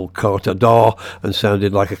track called Carter Dar, and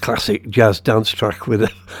sounded like a classic jazz dance track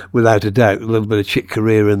without a doubt. A little bit of Chick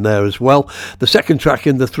Corea in there as well. The second track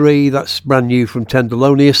in the three, that's brand new from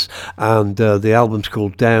Tenderlonious, and the album's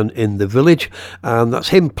called Down in the Village, and that's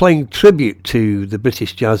him playing tribute to the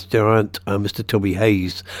British jazz giant Mr. Tubby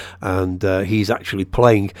Hayes, and he's actually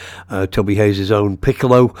playing Tubby Hayes' own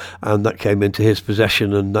piccolo, and that came into his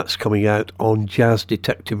possession, and that's coming out on Jazz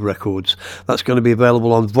Detective Records. That's going to be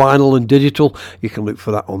available on vinyl and digital. You can look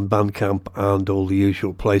for that on Bandcamp and all the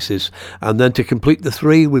usual places. And then to complete the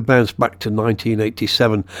three, we bounce back to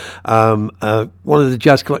 1987. One of the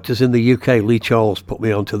jazz collectors in the UK, Lee Charles, put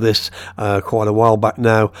me onto this quite a while back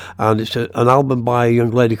now, and it's an album by a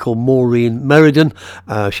young lady called Maureen Meriden.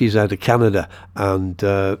 She's out of Canada,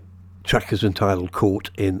 and track is entitled Caught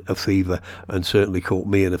in a Fever, and certainly caught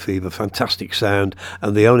me in a fever. Fantastic sound,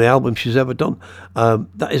 and the only album she's ever done.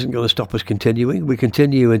 That isn't going to stop us continuing. We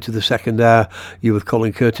continue into the second hour. You with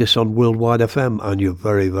Colin Curtis on Worldwide FM, and you're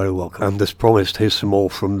very welcome. And as promised, here's some more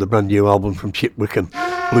from the brand new album from Chip Wickham,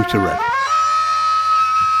 Blue to Red.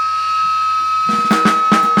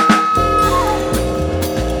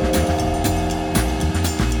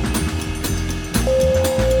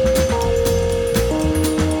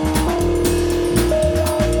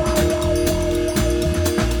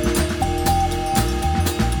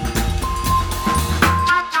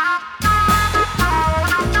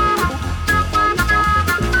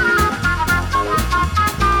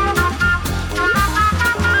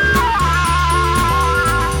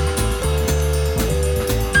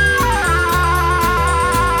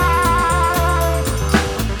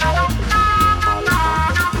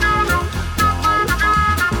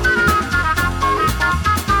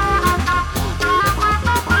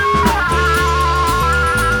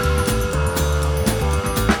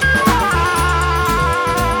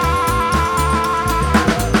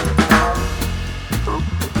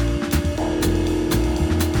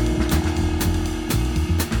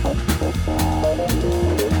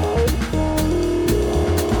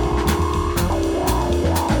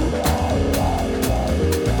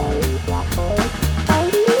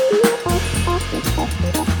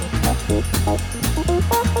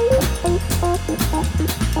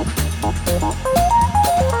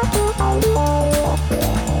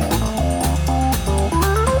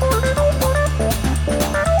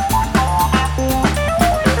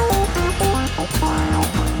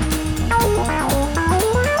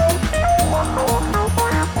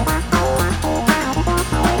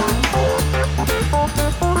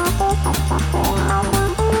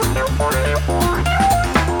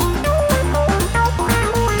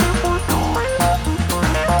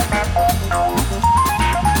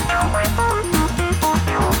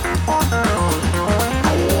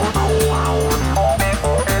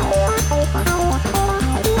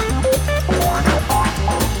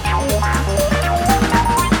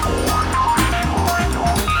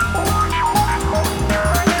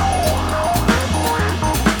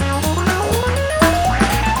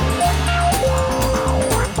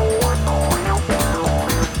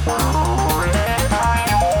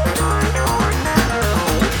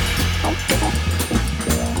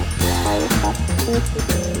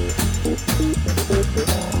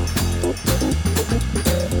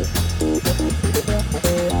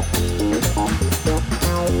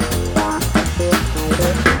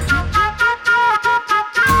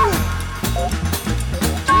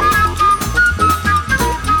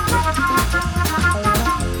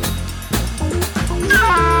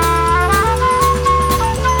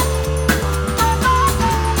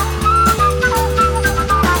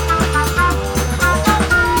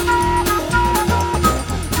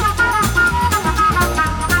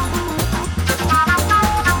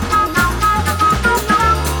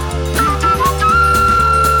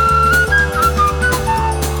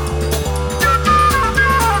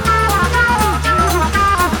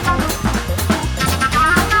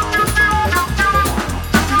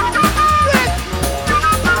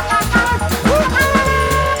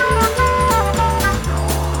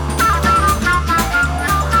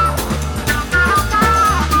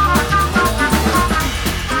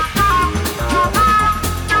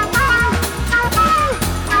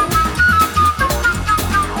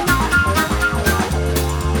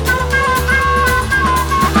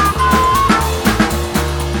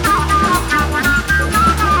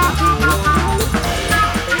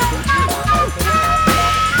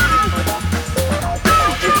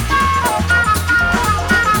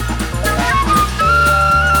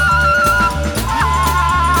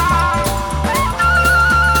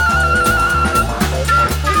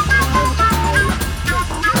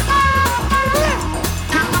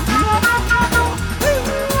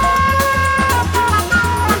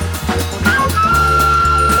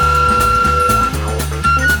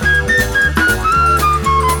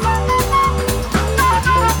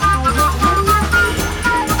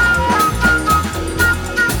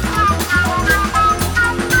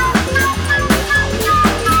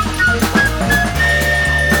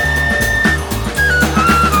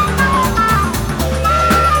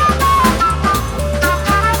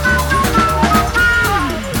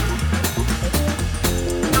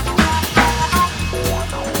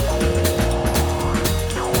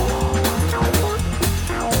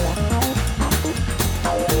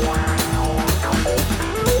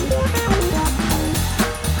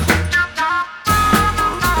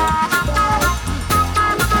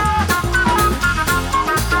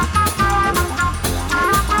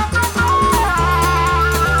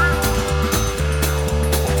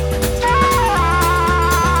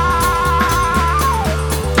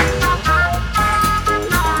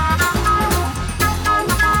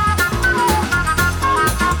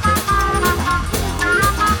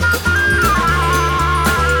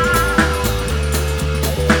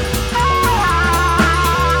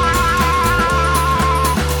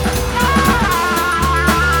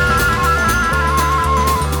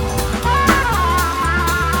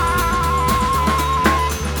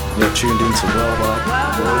 tuned into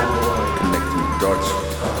Worldwide. Connecting the dots.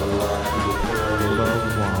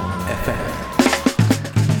 FM.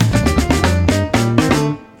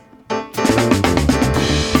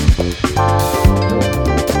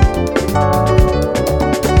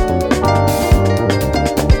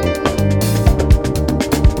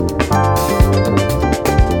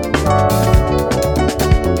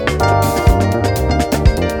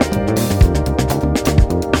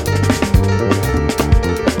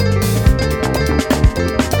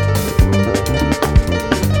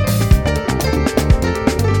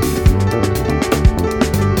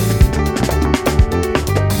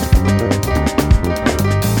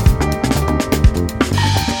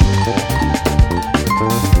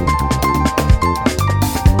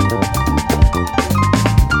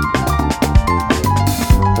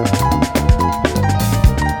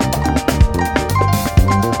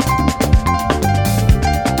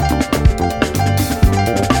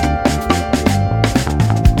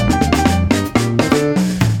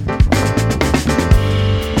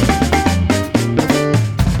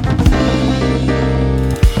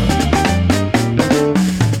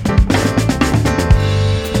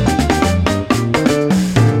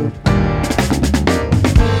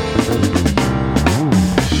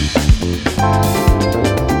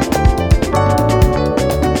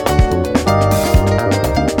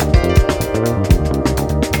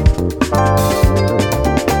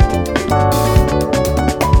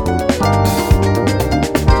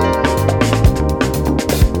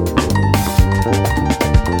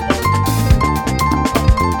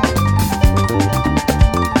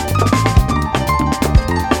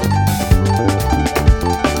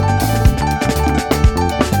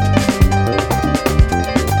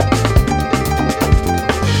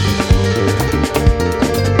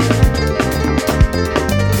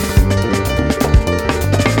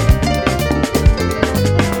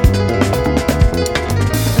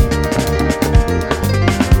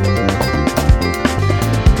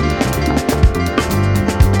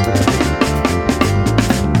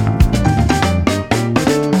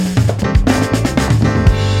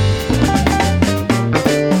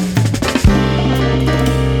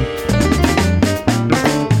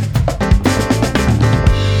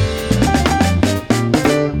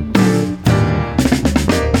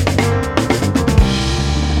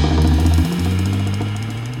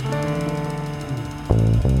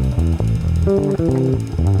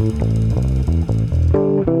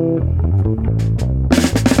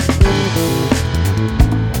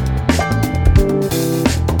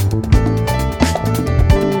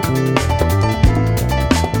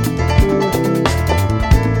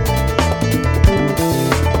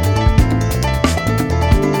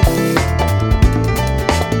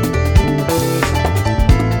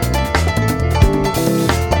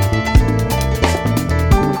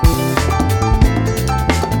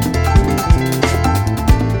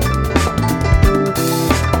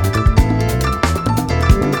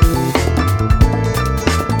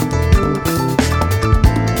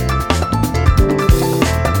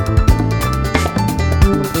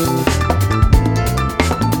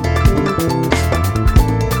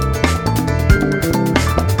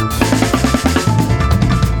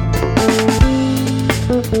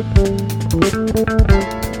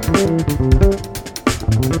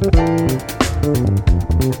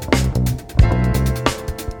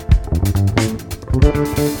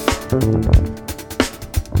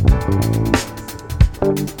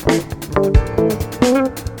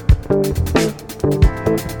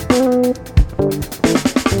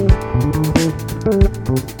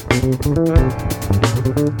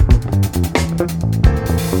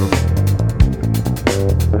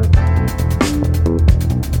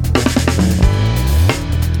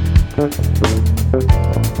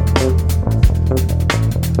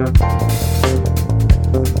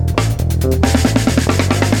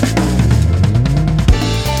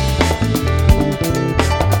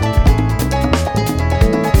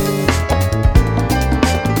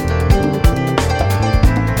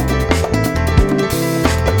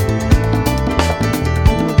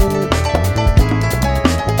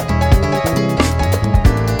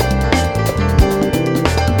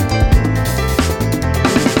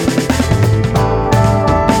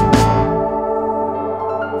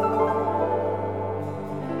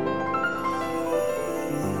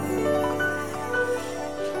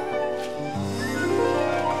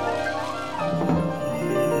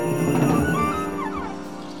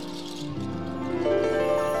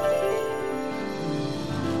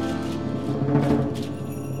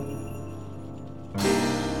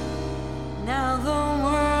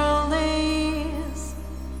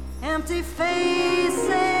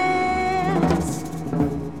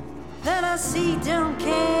 'cause he don't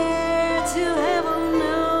care to heaven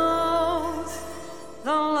knows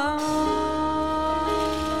the love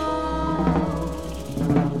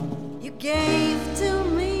you gave to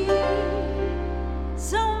me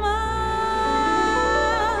so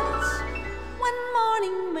much when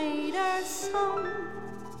morning made our song,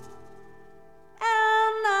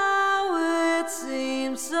 and now it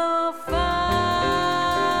seems so far.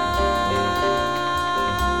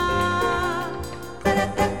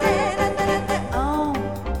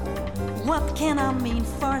 What can I mean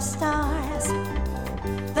for stars?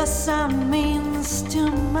 The sun means too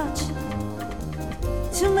much,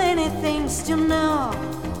 too many things to know.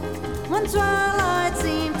 When twilight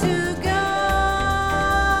seemed to go,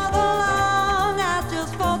 the long I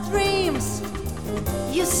just for dreams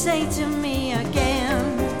you say to me again.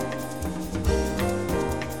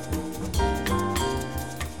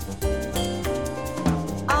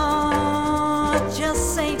 Oh,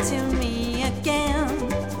 just say to me again.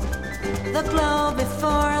 The glow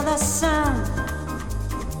before the sun,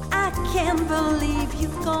 I can't believe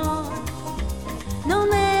you've gone. No,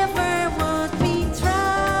 never would we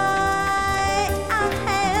try. Our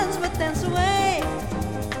hands would dance away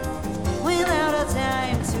without a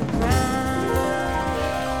time to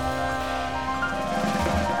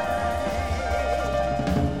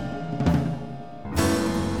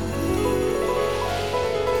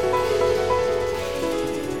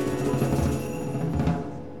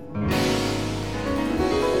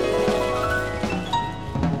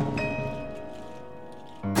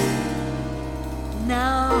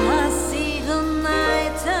now I see the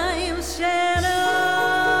nighttime shadows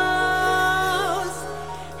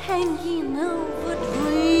hanging over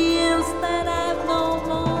dreams that I've no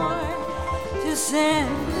more to say.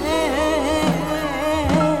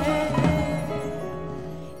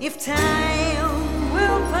 If time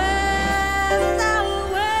will pass, I'll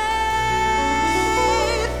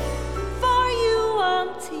wait for you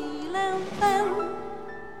until and then.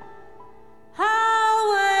 I'll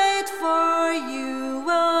wait for you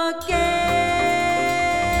again.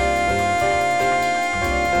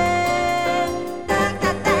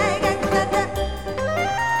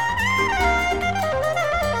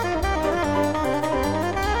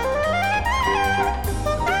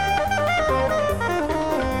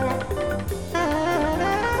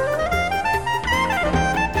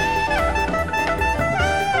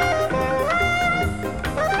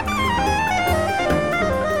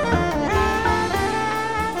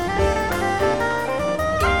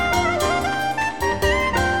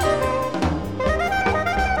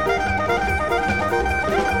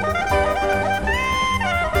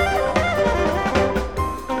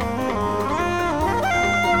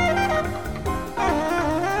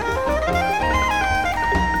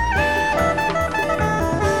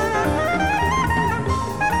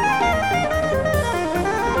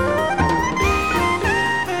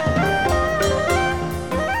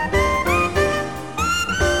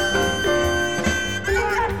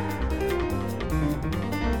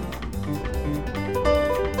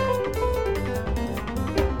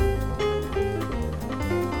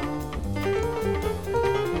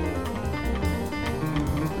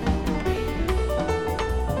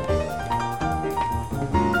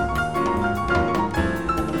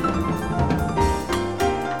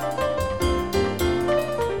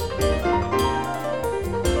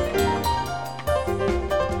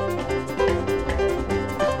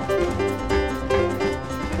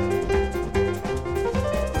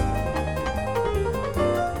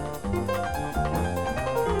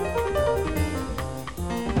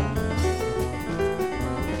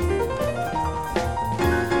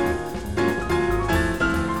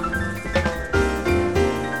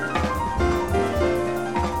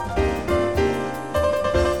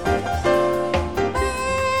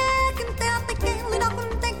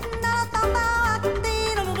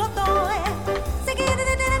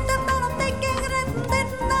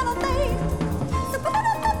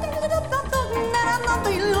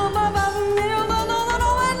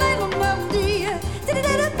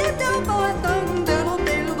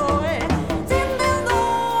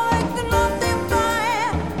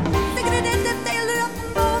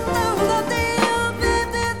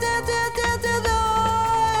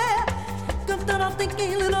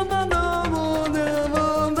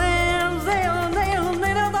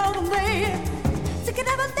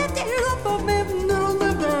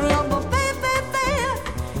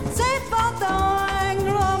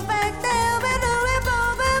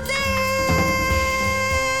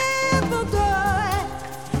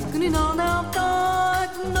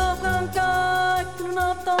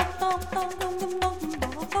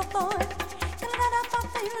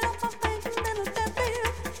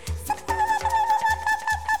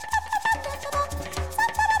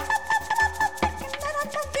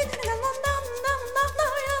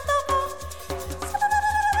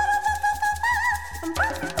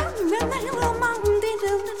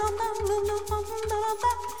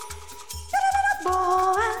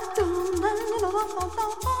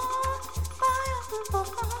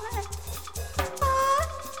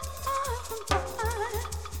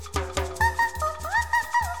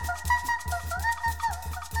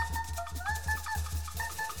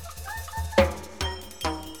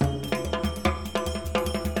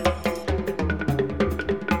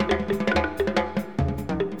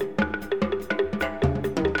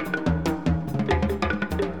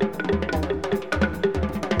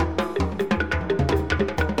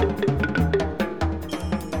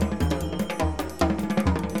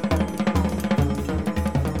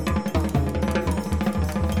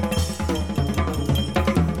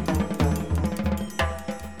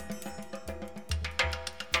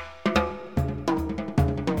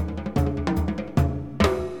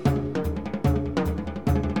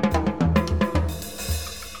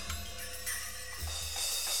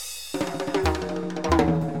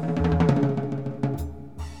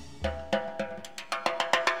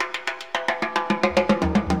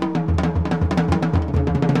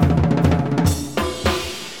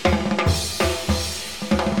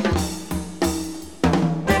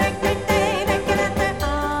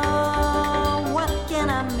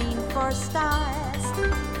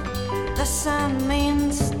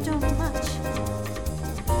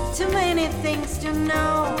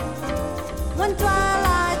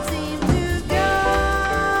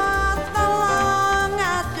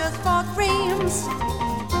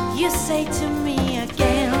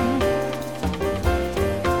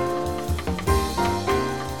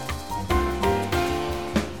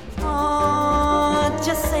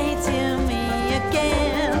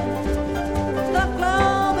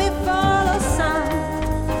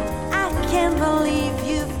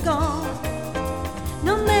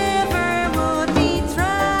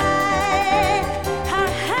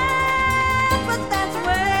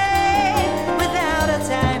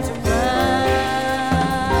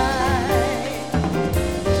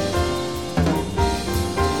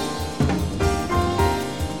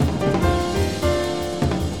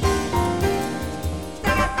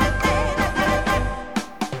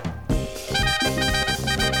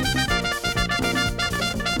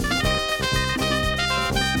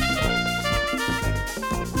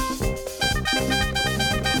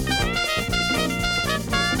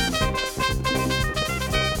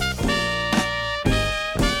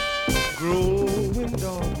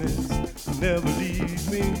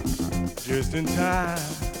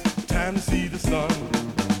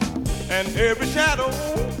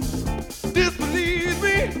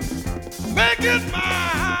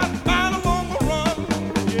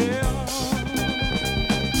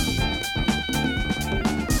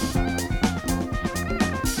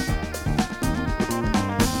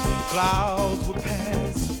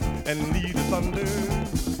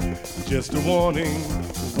 Just a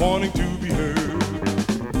warning to be heard.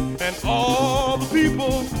 And all the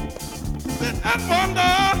people sit and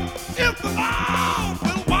wonder if the Lord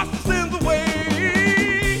will wash the sins away.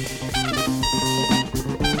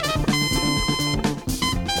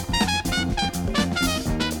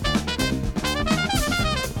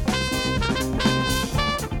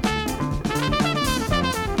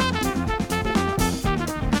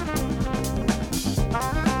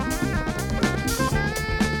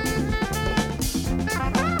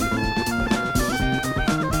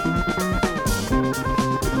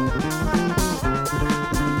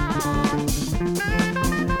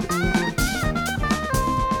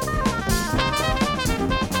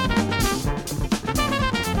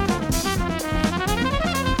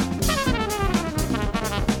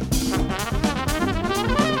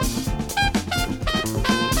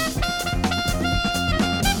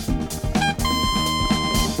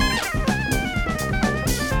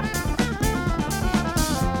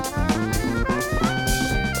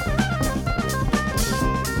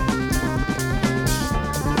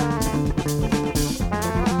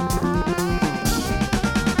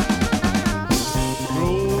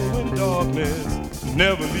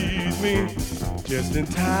 Never leaves me just in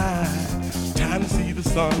time to see the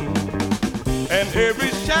sun. And every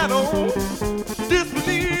shadow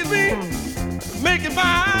disbelieves me, make it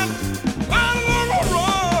mine, I don't wanna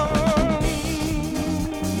run.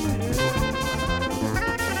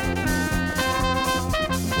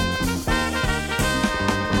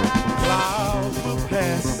 Clouds will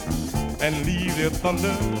pass and leave their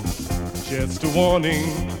thunder, just a warning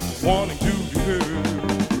to be heard.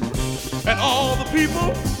 And all the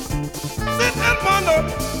people sit and wonder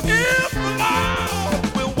if the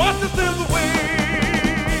Lord will wash the sins away.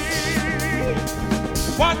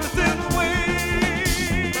 Wash the sins away,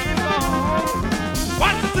 Lord.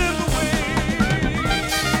 Wash the sins away.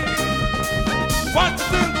 Wash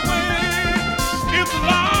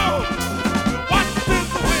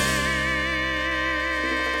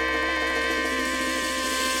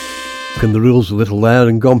broken the rules a little there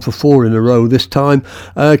and gone for 4 in a row this time.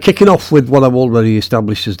 Kicking off with what I've already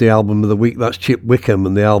established as the album of the week. That's Chip Wickham,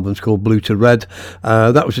 and the album's called Blue to Red.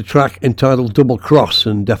 That was a track entitled Double Cross,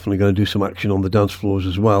 and definitely going to do some action on the dance floors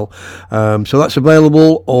as well. So that's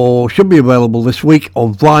available, or should be available this week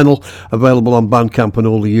on vinyl, available on Bandcamp and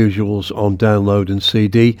all the usuals on download and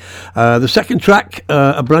CD. The second track,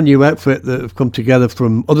 a brand new outfit that have come together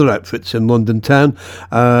from other outfits in London town.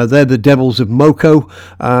 They're the Devils of Moko,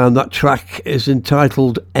 and that track is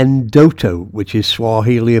entitled Endoto, which is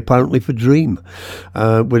Swahili apparently for dream.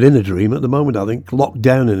 We're in a dream at the moment, I think, locked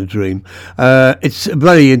down in a dream. It's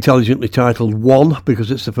very intelligently titled One,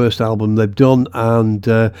 because it's the first album they've done, and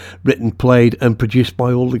written, played and produced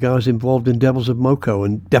by all the guys involved in Devils of Moko,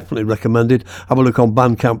 and definitely recommended. Have a look on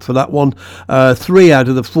Bandcamp for that one. 3 out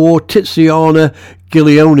of the 4, Tiziana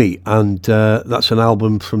Giglione, and that's an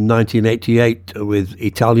album from 1988 with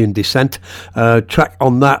Italian descent. Track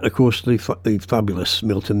on that, of course, the fabulous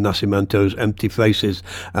Milton Nascimento's Empty Faces,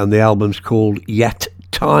 and the album's called Yet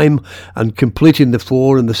Time, and completing the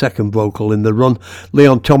 4 and the second vocal in the run,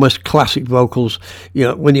 Leon Thomas, classic vocals. You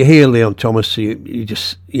know, when you hear Leon Thomas, you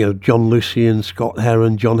just, you know, John Lucian, Scott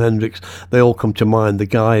Heron, John Hendricks, they all come to mind. The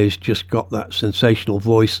guy has just got that sensational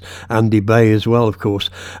voice. Andy Bay as well, of course.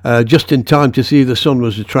 Just in Time to See the Sun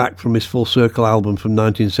was a track from his Full Circle album from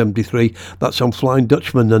 1973. That's on Flying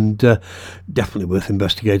Dutchman, and definitely worth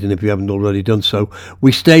investigating if you haven't already done so.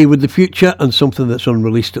 We stay with the future and something that's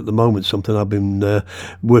unreleased at the moment, something I've been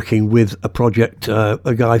working with a project,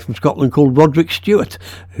 a guy from Scotland called Roderick Stewart,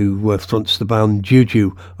 who fronts the band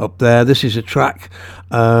Juju up there. This is a track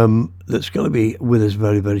that's going to be with us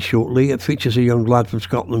very, very shortly. It features a young lad from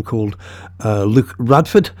Scotland called Luke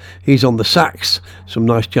Radford. He's on the sax. Some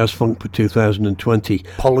nice jazz funk for 2020.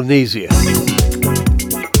 Polynesia.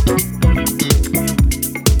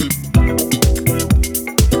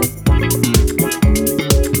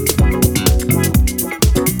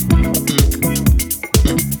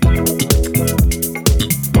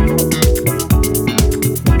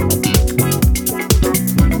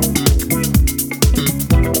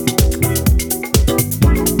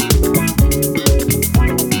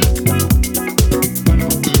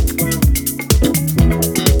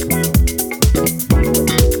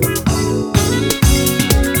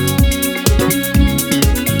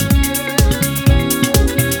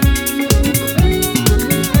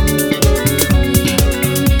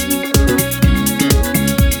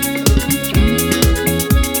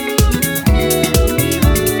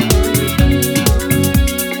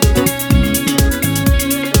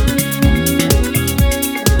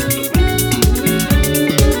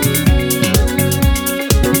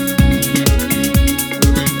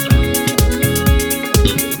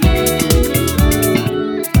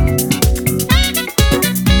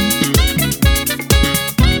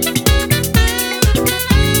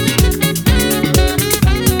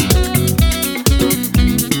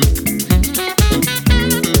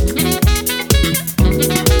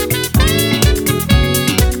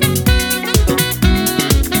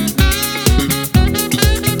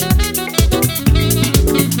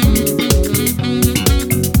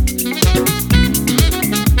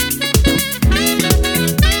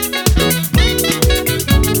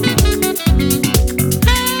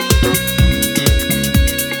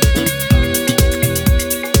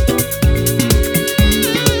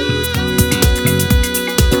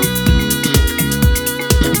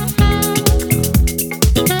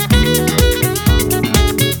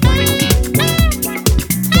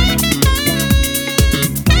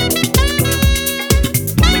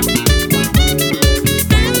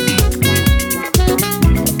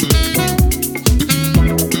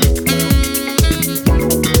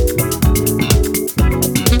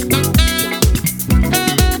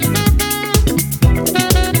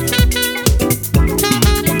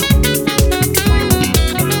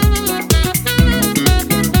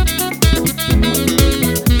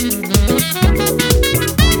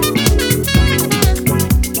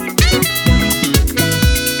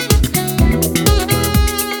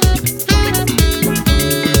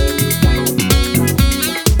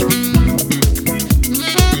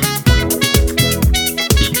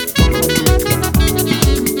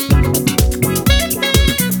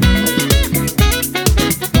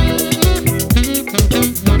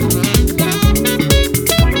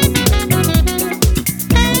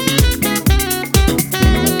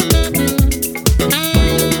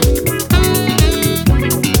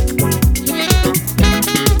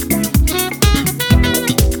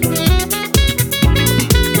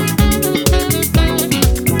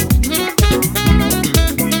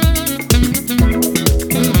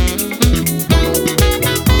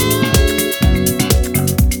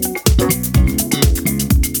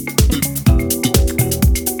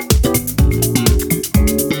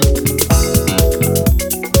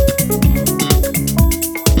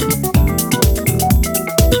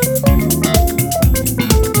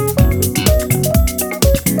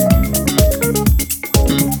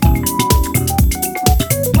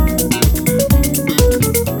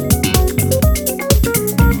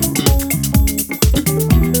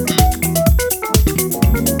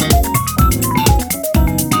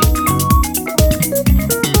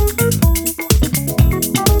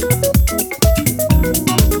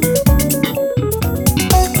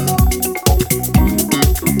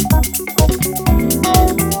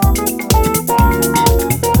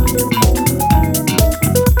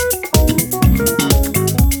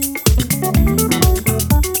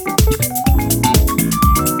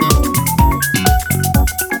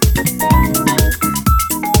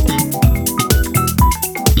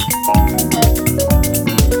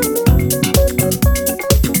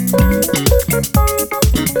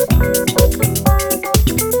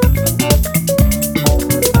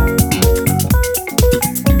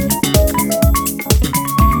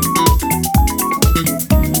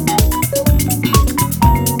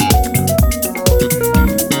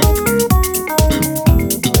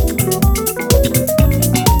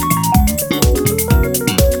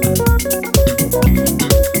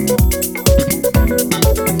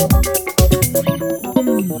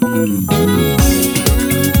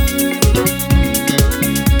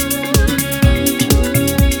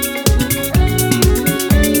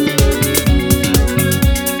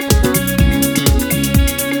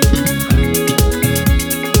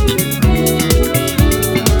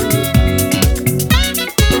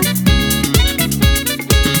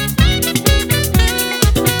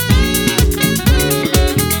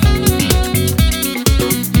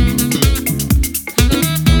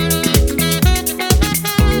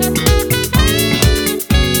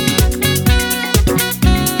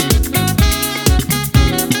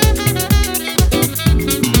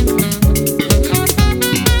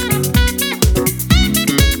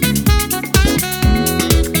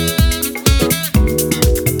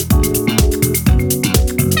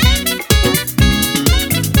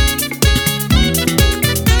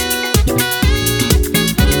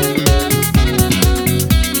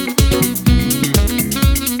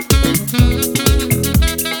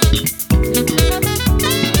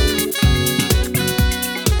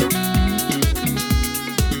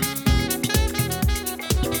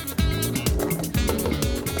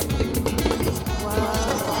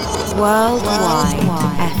 Worldwide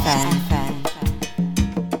FM.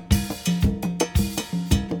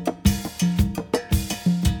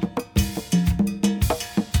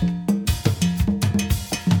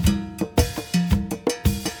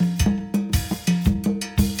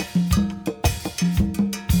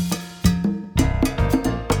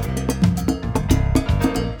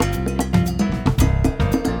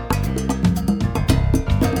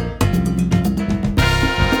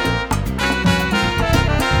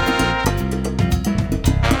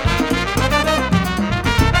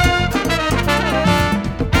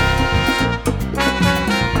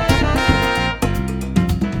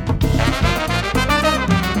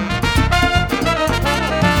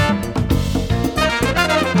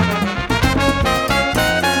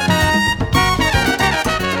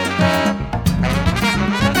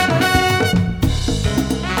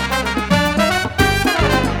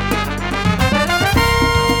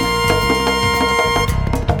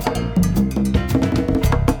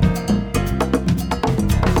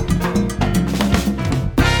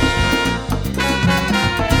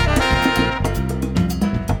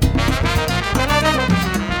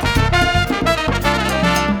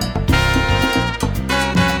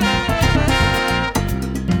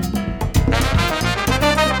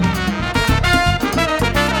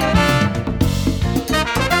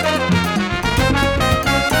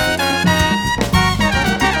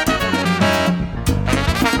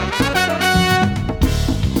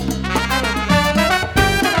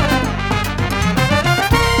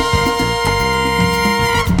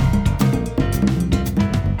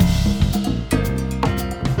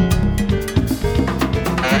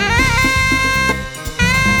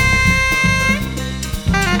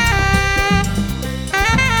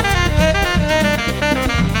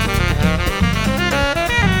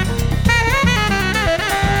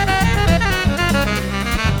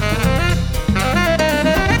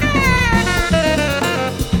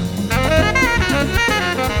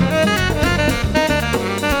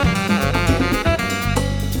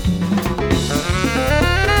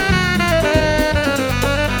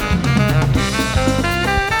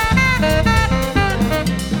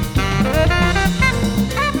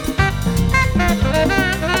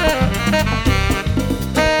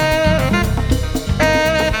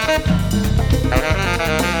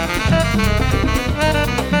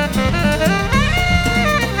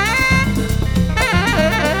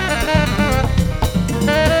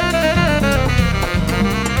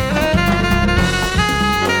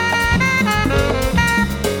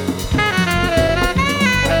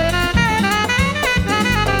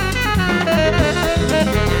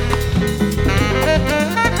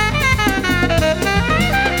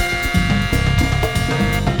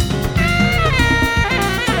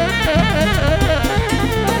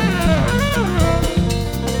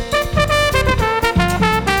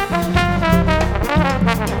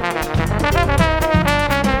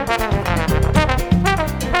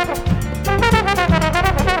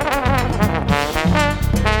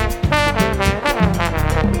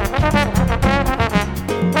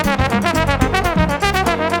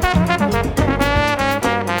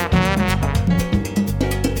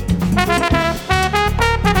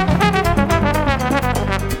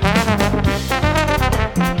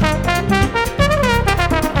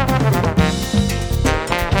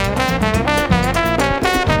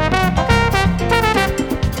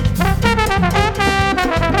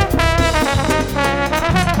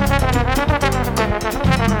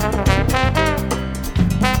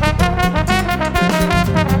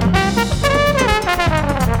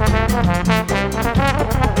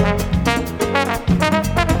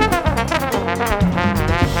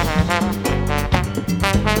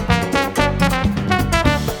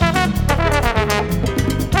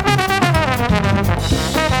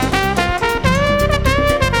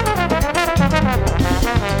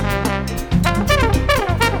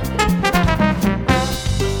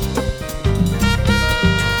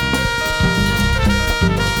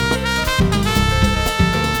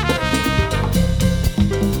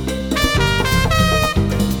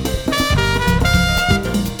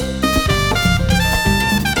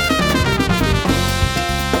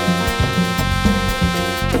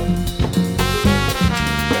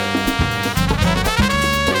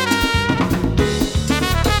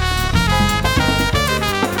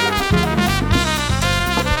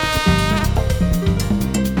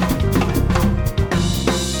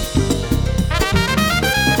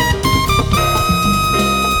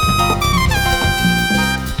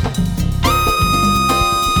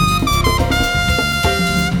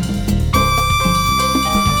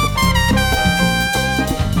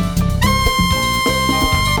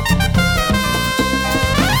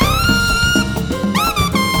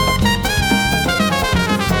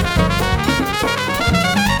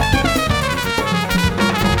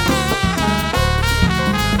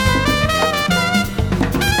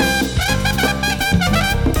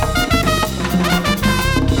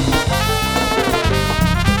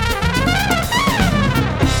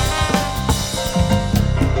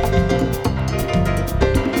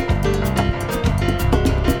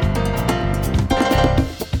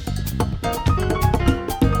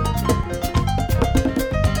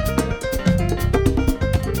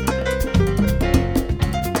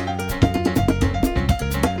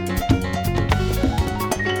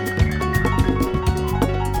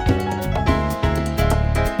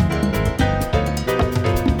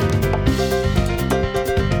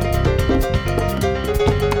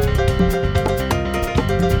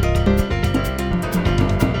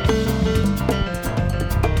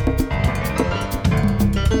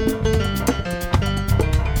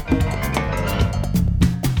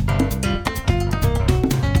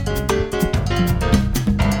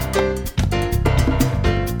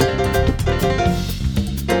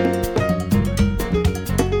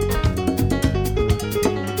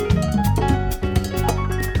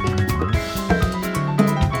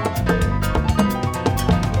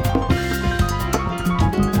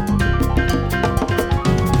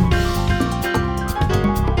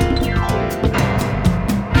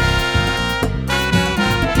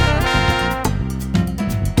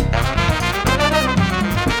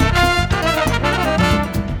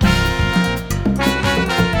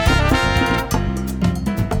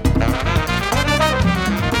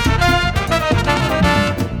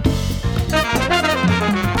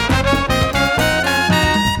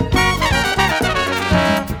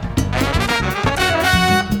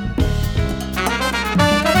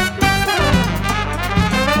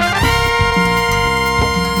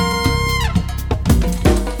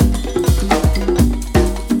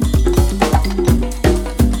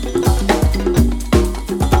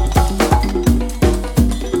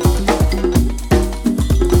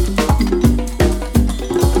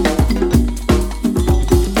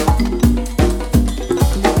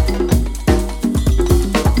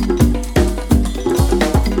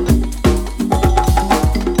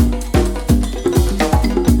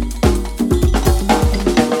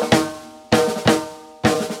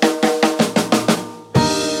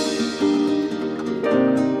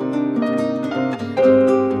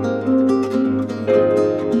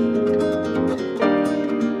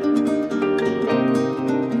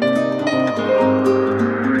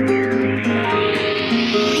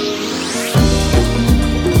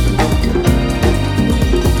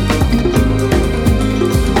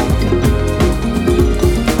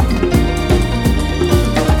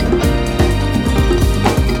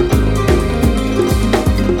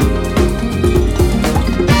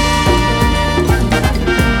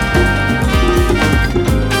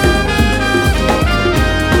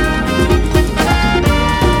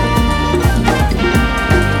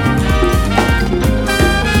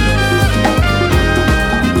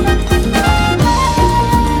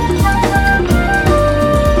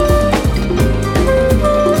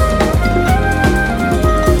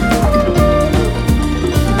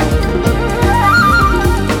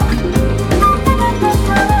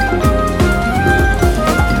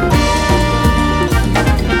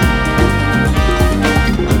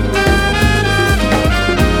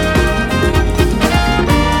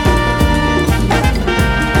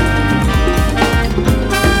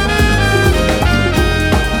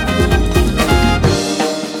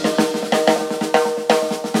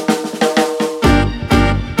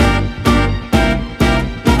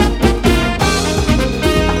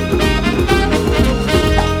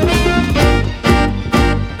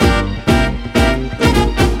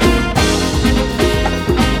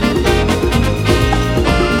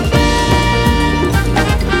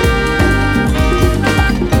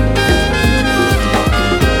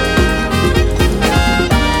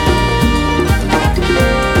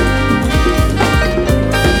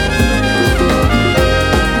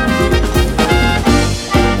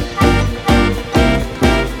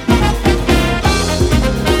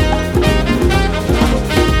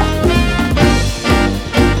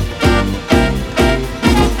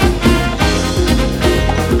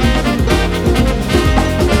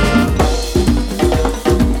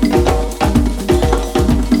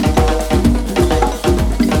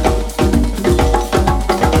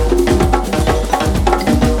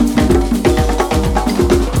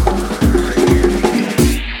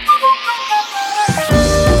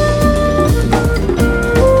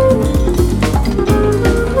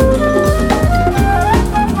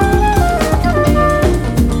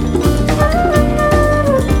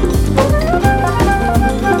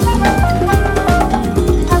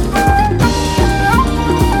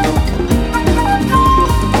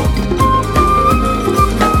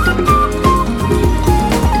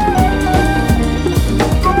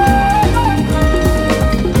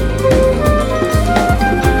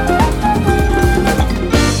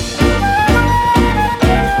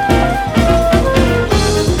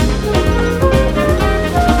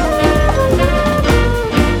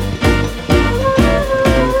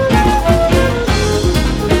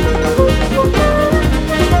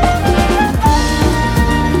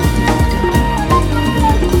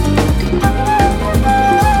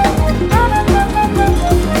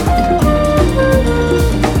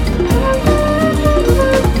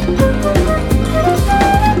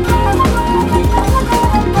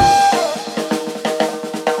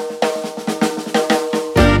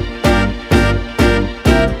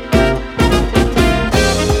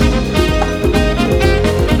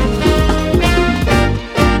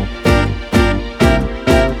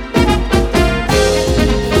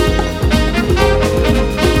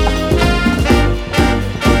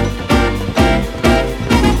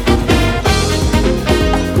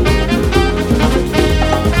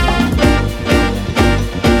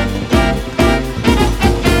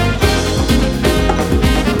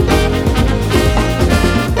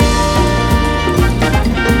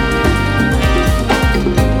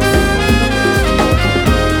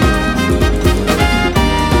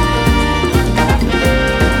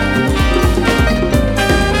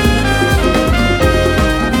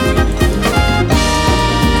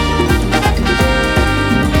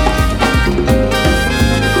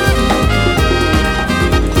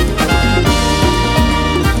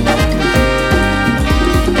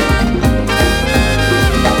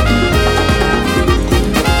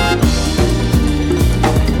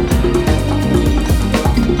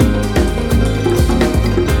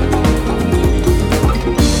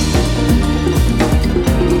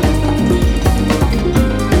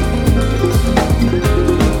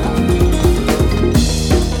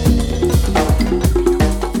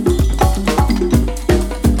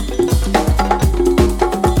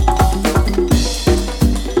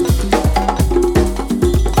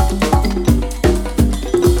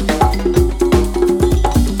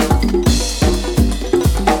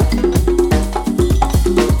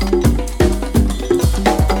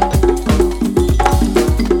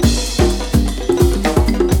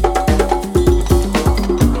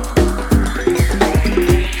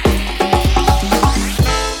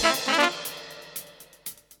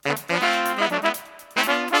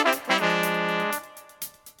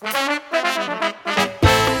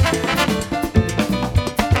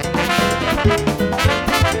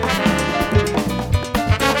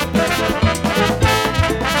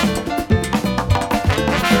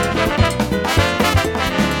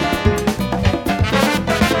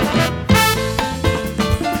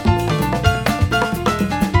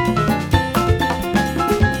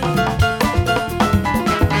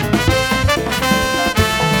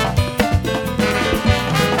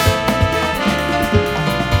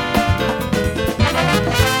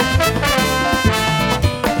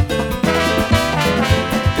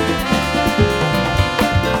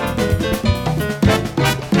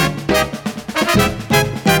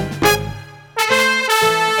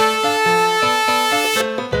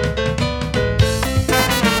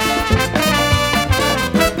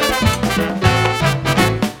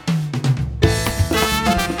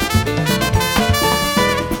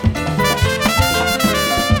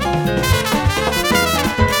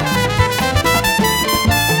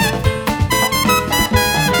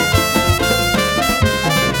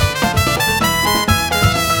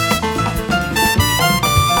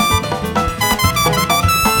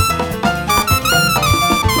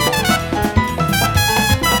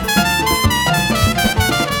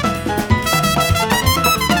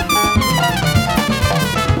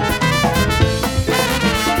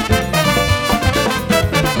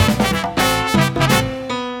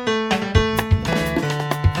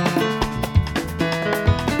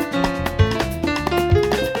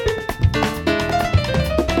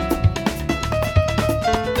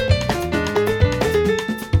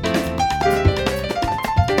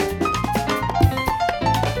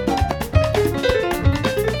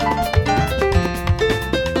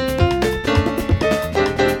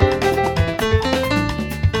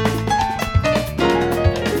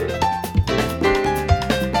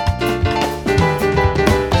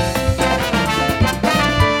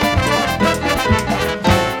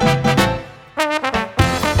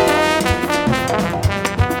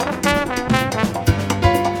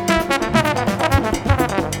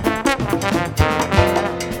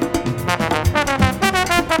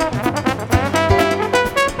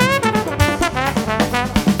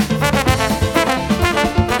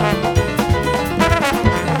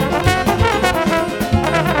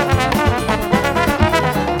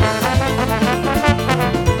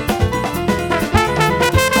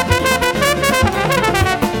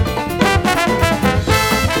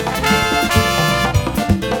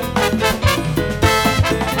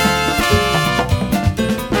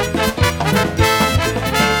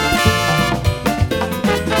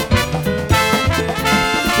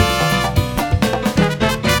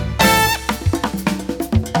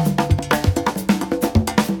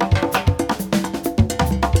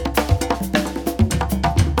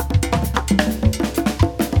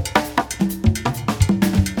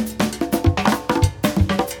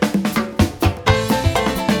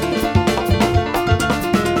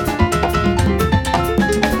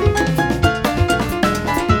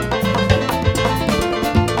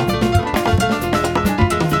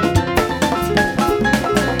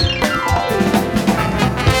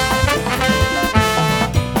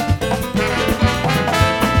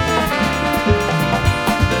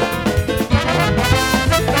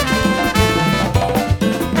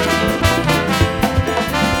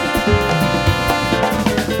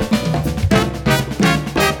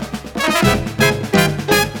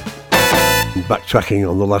 backtracking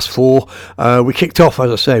on the last four. We kicked off,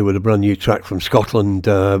 as I say, with a brand new track from Scotland,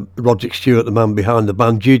 Roderick Stewart, the man behind the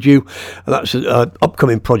band Juju. And that's an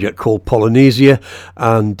upcoming project called Polynesia,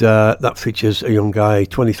 and that features a young guy,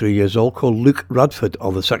 23 years old, called Luke Radford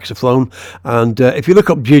on the saxophone. And if you look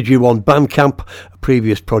up Juju on Bandcamp, a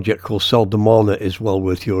previous project called Soldemona is well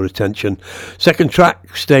worth your attention. Second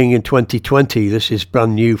track, staying in 2020, this is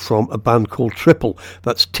brand new from a band called Triple.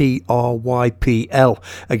 That's Trypl.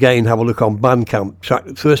 Again, have a look on Bandcamp.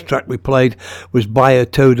 The first track we played was Baia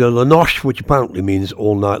Toda La Noche, which apparently means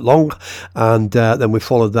all night long, and then we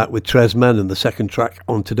followed that with Tresmen, and the second track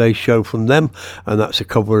on today's show from them, and that's a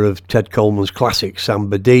cover of Ted Coleman's classic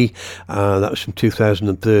Samba D. That was from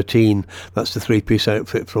 2013. That's the three-piece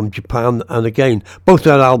outfit from Japan, and again, both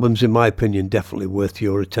their albums, in my opinion, definitely worth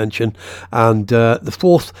your attention. And the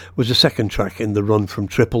fourth was a second track in the run from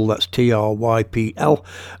Triple. That's Trypl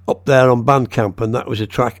up there on Bandcamp, and that was a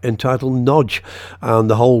track entitled Nodge, and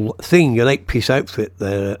the whole thing, an 8-piece outfit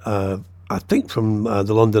there, I think from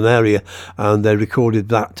the London area, and they recorded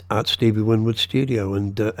that at Stevie Winwood's studio.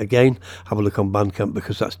 And again, have a look on Bandcamp,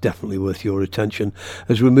 because that's definitely worth your attention.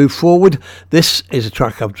 As we move forward, this is a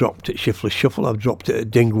track I've dropped at Shiftless Shuffle. I've dropped it at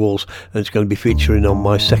Dingwalls, and it's going to be featuring on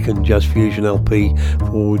my second Jazz Fusion LP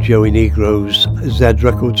for Joey Negro's Z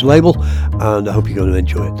Records label, and I hope you're going to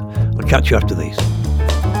enjoy it. I'll catch you after these.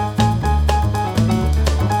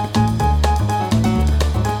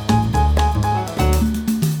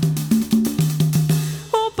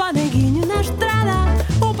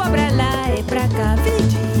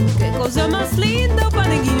 Cosa mais linda, o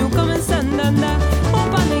paneguinho começando a andar. O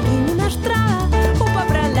paneguinho na estrada, opa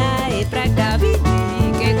pra lá e pra cá, vidi.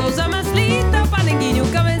 Que coisa mais linda, o paneguinho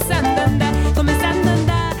começando a andar. Começando a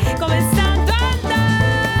andar, começando a andar.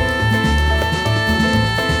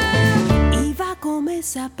 E vai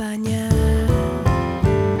começar a apanhar.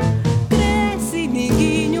 Cresce,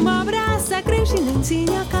 neguinho, uma abraça. Cresce, lhe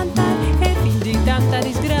ensina a cantar. É fim de tanta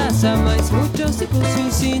desgraça, mas muito se posso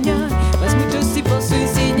ensinar. Mas muito se posso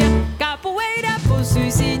ensinar. Capoeira posso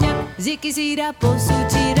ensinar, ziquezira posso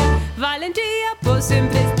tirar, valentia posso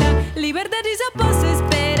emprestar, liberdade já posso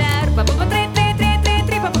esperar. Papapá, tre, tre, tre, tre,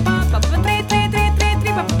 tre, papapá, papapá, tre, tre, tre, tre,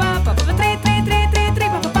 tre, papapá, papapá, tre, tre, tre, tre, tre,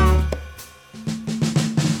 papapá.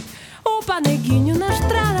 O paneguinho na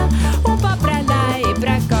estrada, opa pra lá e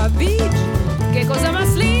pra cá, vide. Que coisa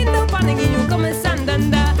mais linda, o paneguinho começando a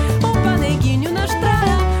andar. O paneguinho na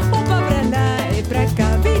estrada, opa pra lá e pra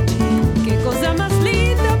cá, vide. Que coisa mais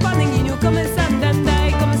linda, o paneguinho começando a andar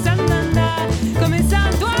e começando a andar,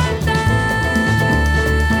 começando a andar.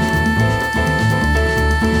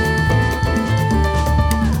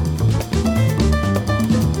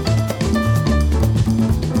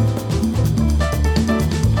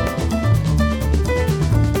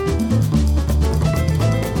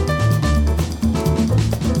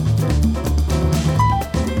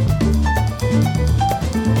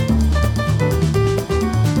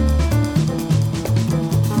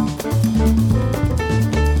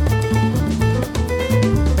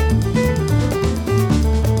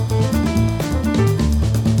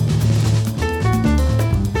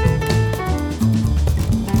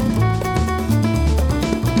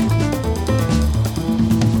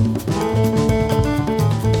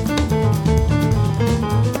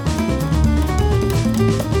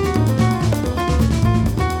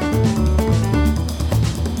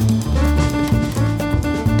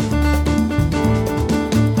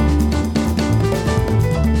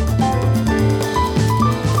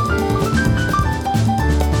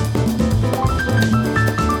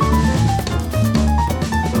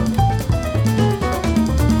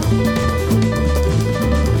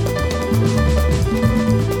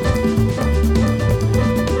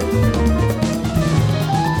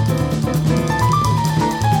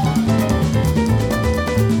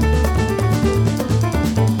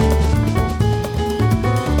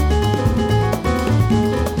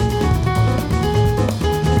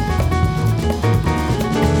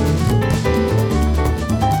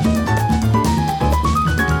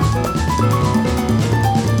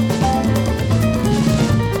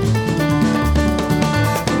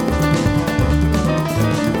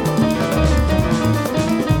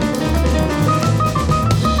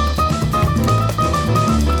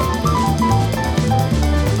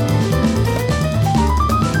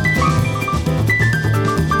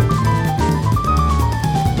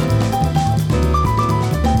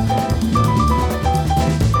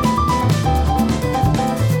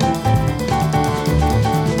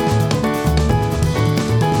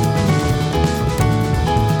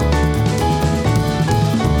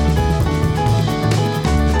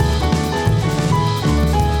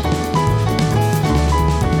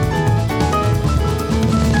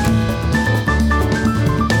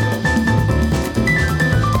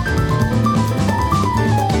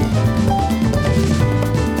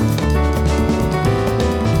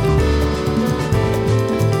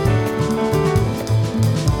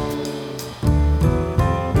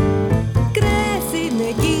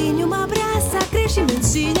 gente me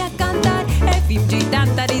ensina a cantar. É filme de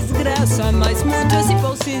tanta desgraça, mas muito se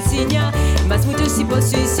posso ensinar. Mas muito se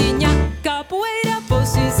posso ensinar. Capoeira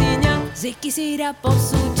posso ensinar. Se quiser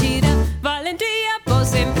posso tirar. Valentia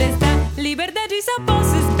posso emprestar. Liberdade só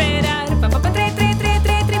posso esperar.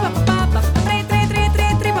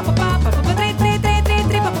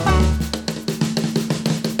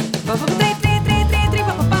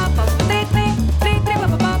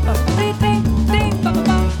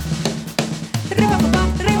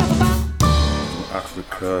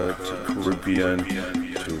 Africa to Caribbean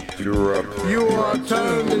to Europe. You are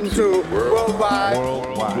turned into worldwide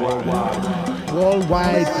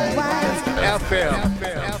FM.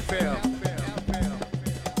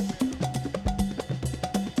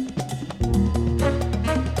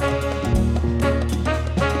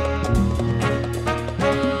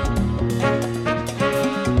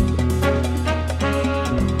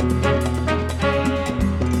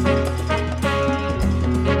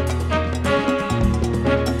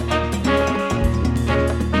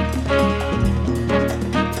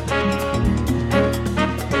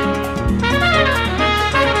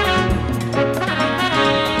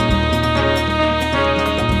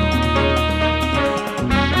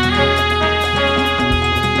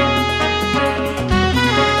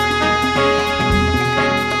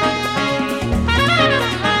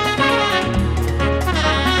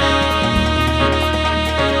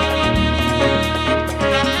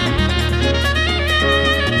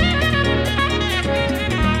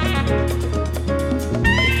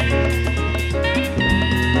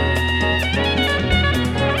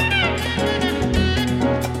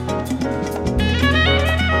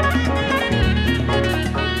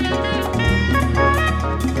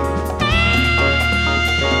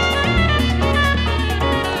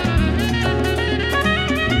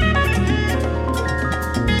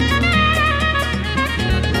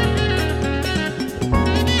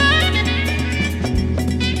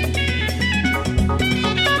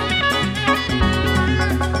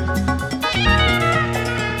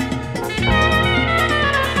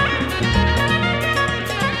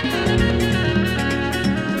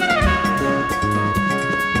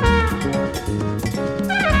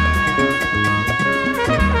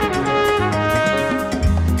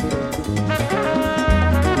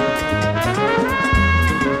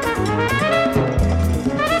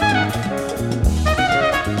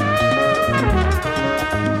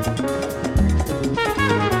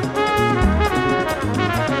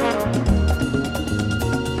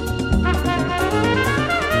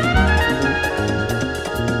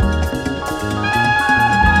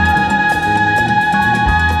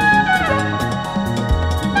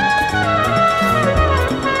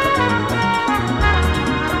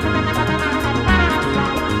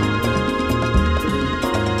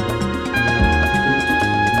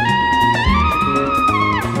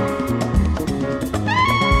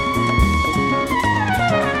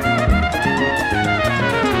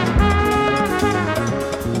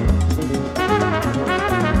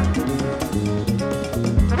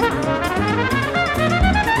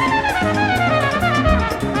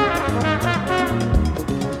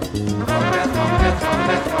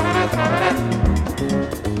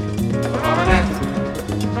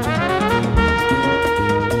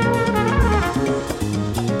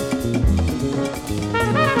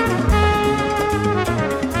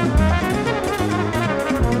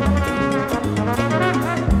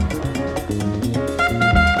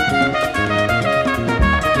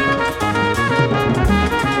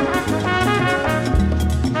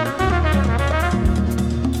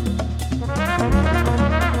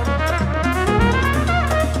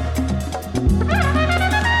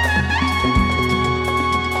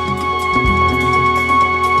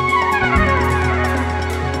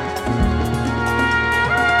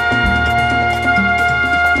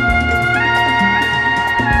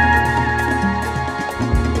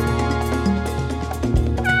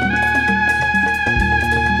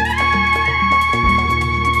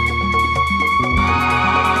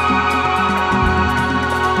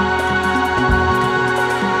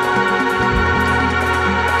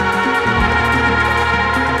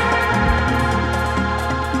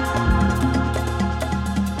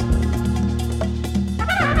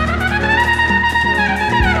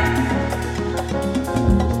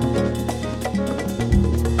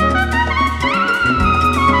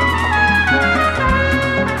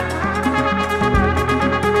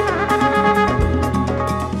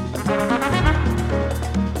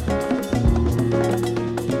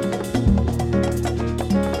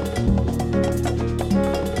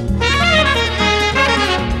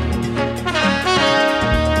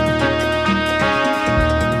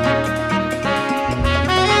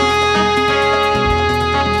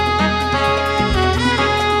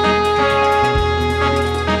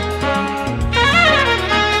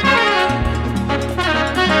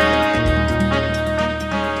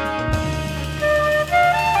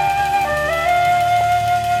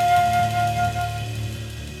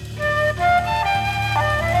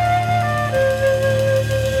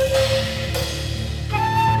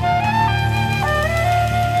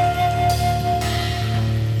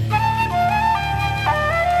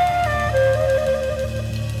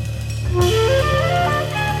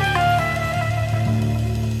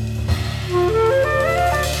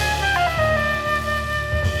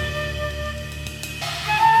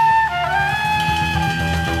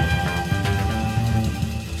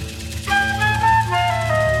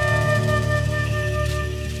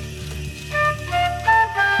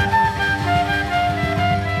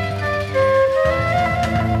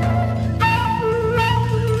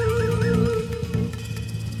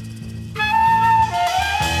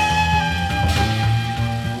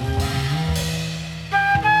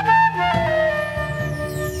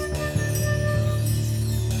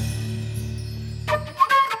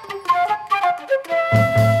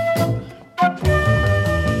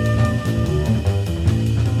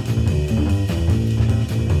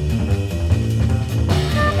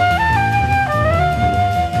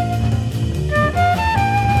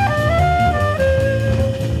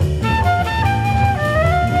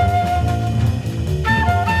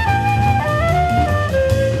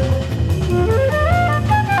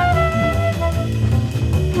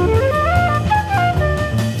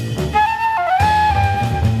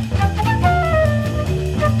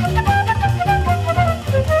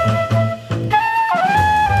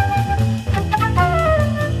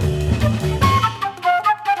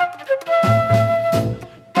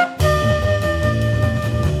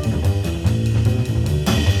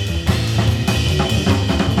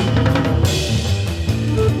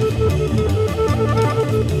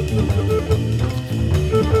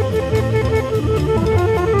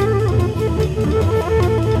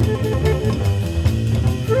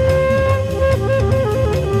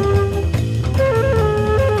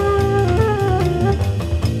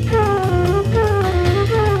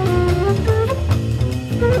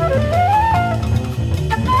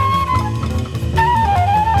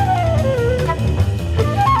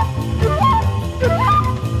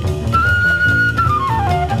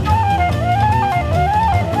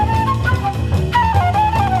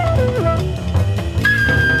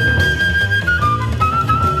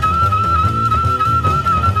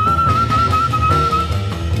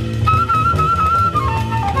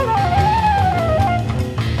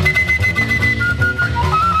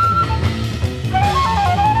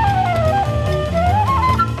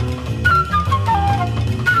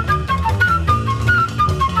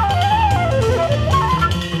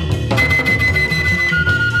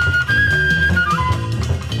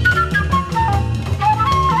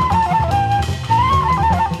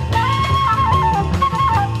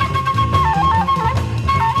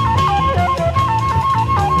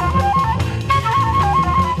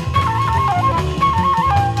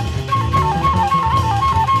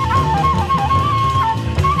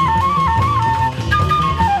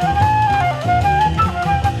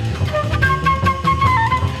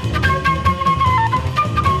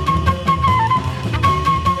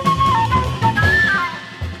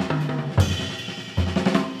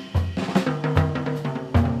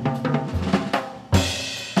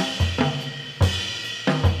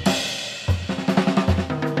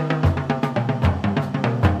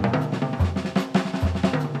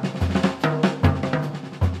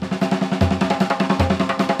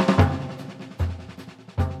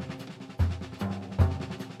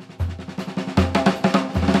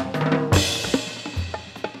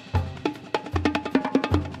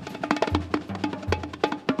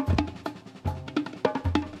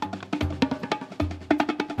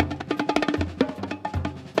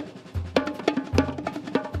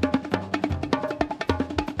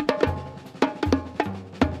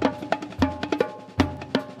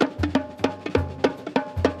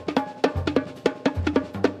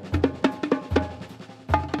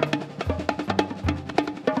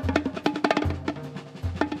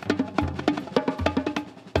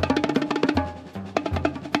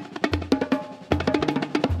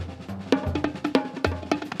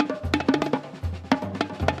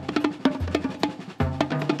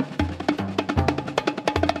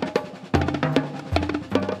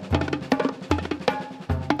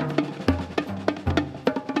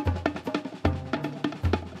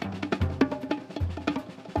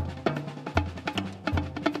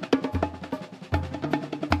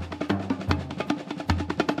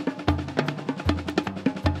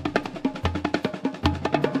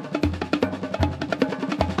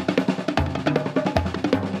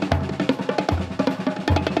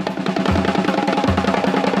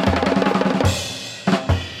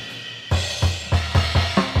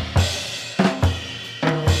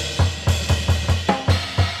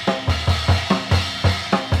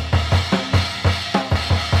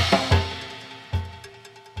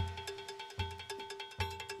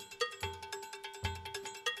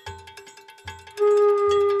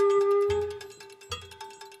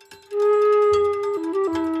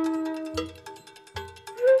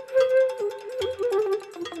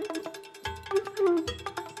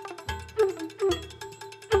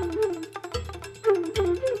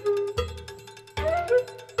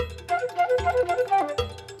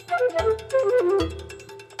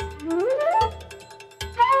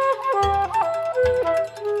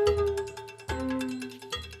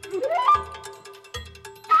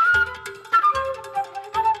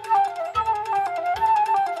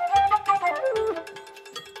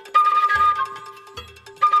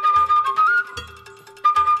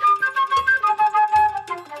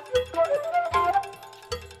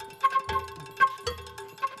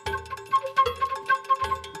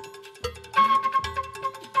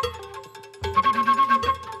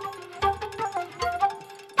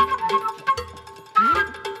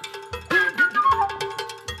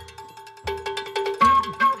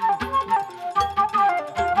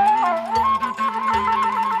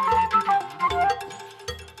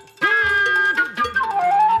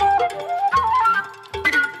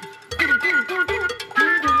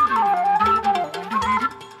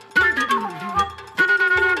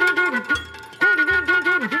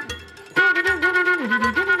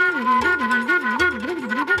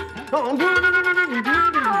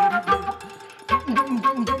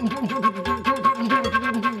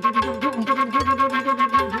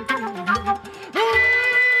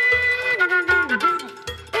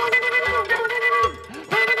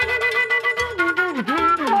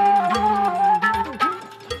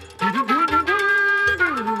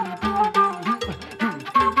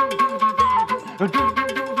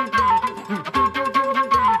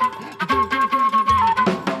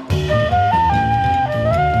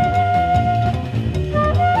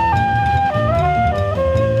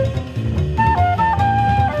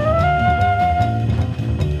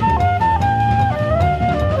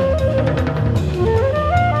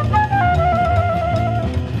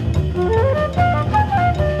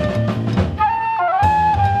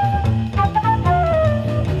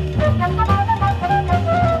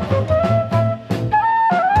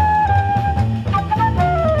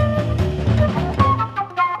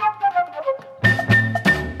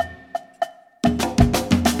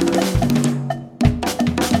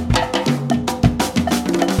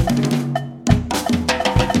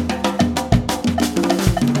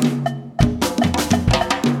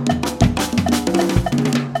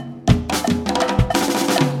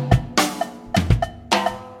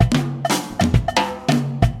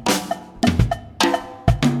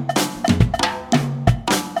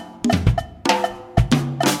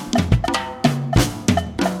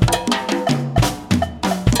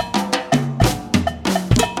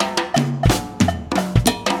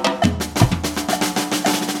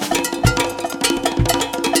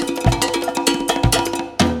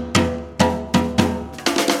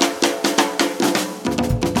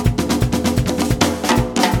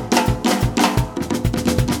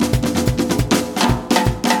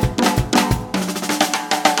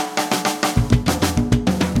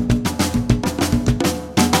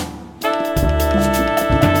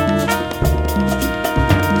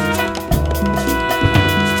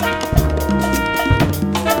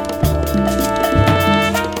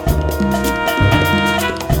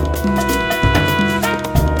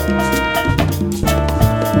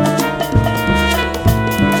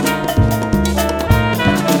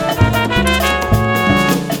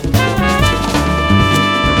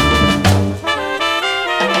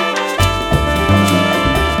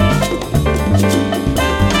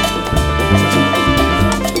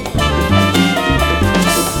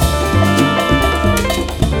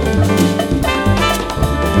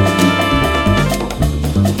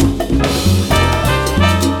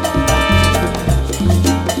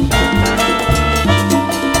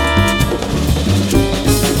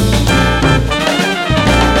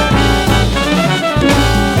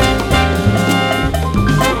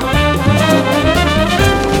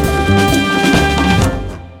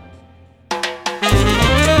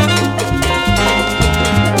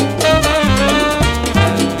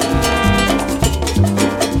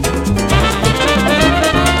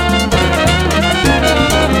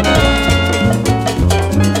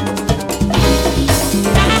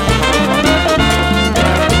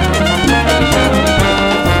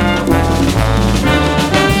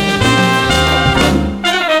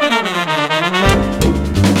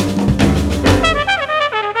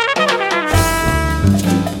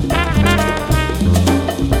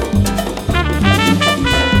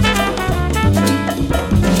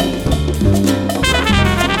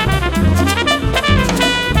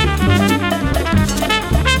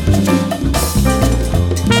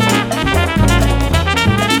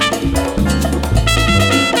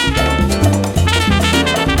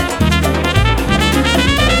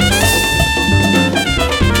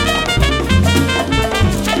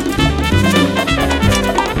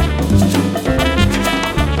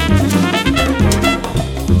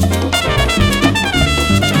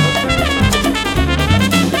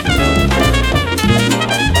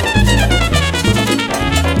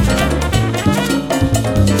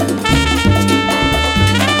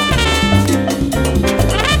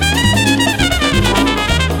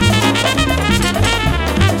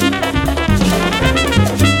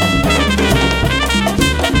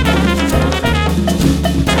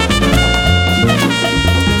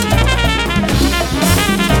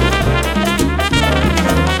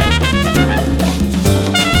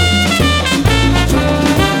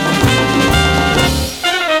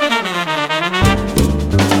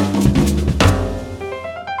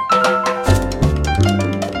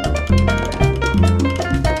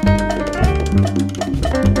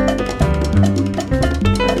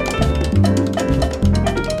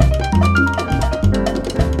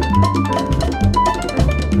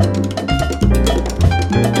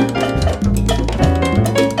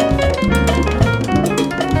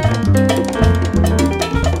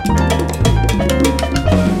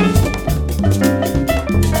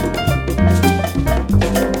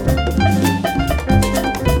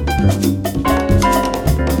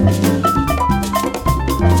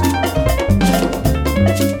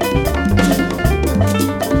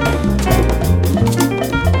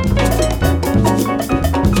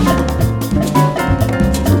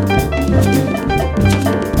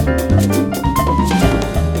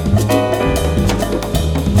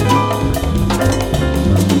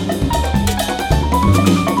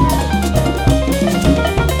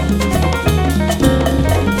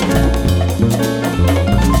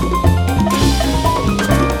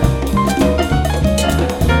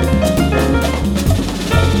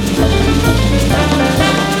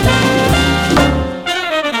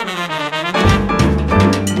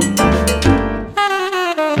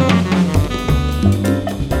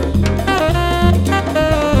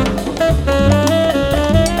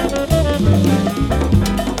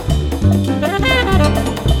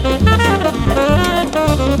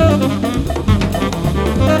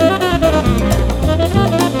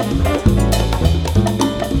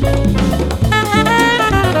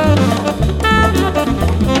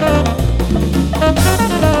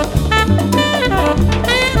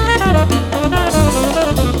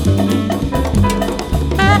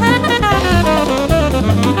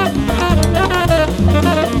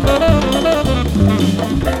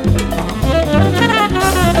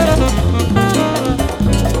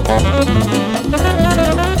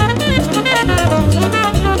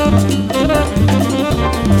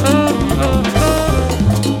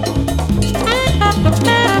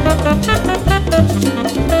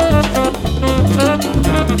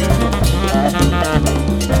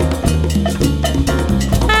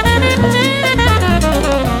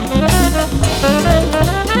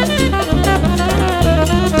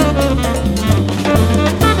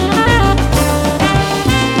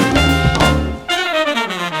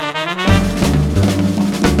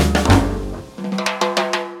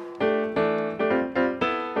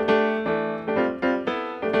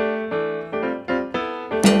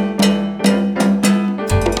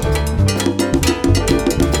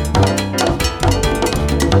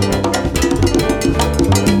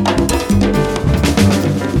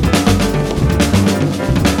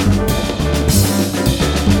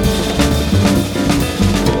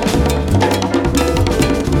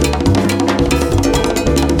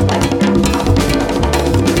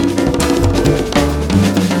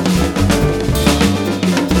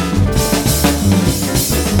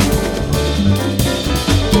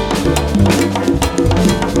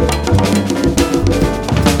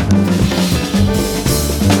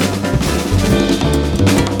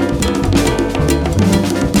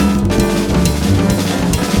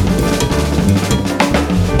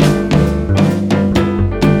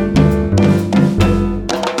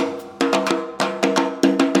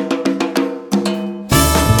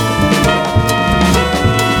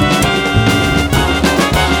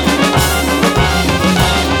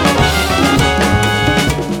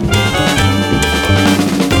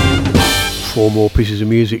 4 more pieces of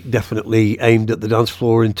music definitely aimed at the dance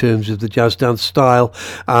floor in terms of the jazz dance style.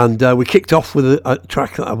 And we kicked off with a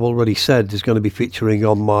track that I've already said is going to be featuring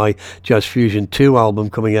on my Jazz Fusion 2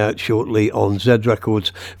 album coming out shortly on Z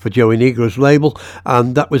Records for Joey Negro's label.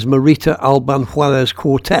 And that was Marita Alban Juarez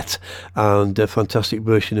Quartet and a fantastic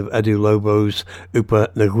version of Edu Lobo's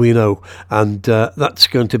Upa Naguino. And that's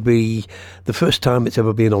going to be the first time it's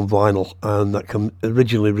ever been on vinyl, and that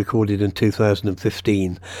originally recorded in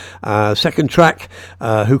 2015. Second track,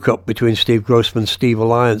 hook up between Steve Grossman, Steve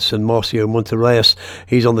Alliance and Marcio Monterreyes.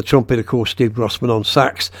 He's on the trumpet, of course, Steve Grossman on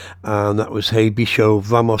sax, and that was Hey Bicho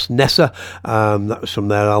Vamos Nessa. That was from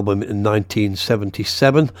their album in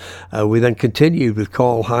 1977. We then continued with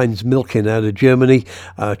Karl-Heinz Milkin out of Germany,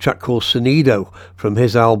 a track called Sonido from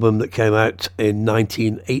his album that came out in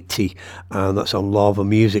 1980, and that's on Lava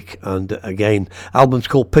Music. And again, album's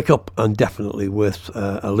called Pickup and definitely worth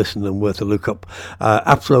a listen and worth a look up.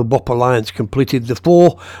 Afro Bop Alliance completed the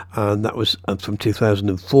 4, and that was from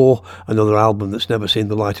 2004, another album that's never seen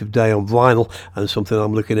the light of day on vinyl and something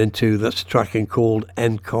I'm looking into. That's a tracking called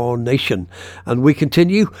Incarnation. And we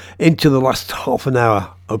continue into the last half an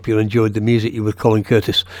hour. Hope you enjoyed the music. You with Colin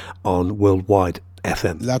Curtis on Worldwide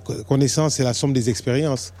FM. La connaissance, c'est la somme des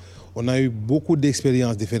expériences. On a eu beaucoup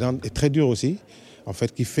d'expériences différentes et très dures aussi, en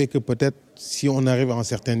fait, qui fait que peut-être si on arrive à un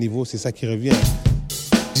certain niveau, c'est ça qui revient.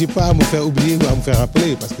 J'ai pas à me faire oublier ou à me faire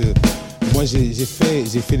rappeler, parce que moi j'ai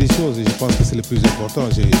fait des choses et je pense que c'est le plus important.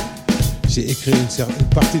 J'ai écrit une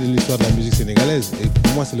partie de l'histoire de la musique sénégalaise et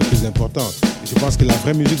pour moi c'est le plus important. Et je pense que la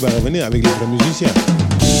vraie musique va revenir avec les vrais musiciens.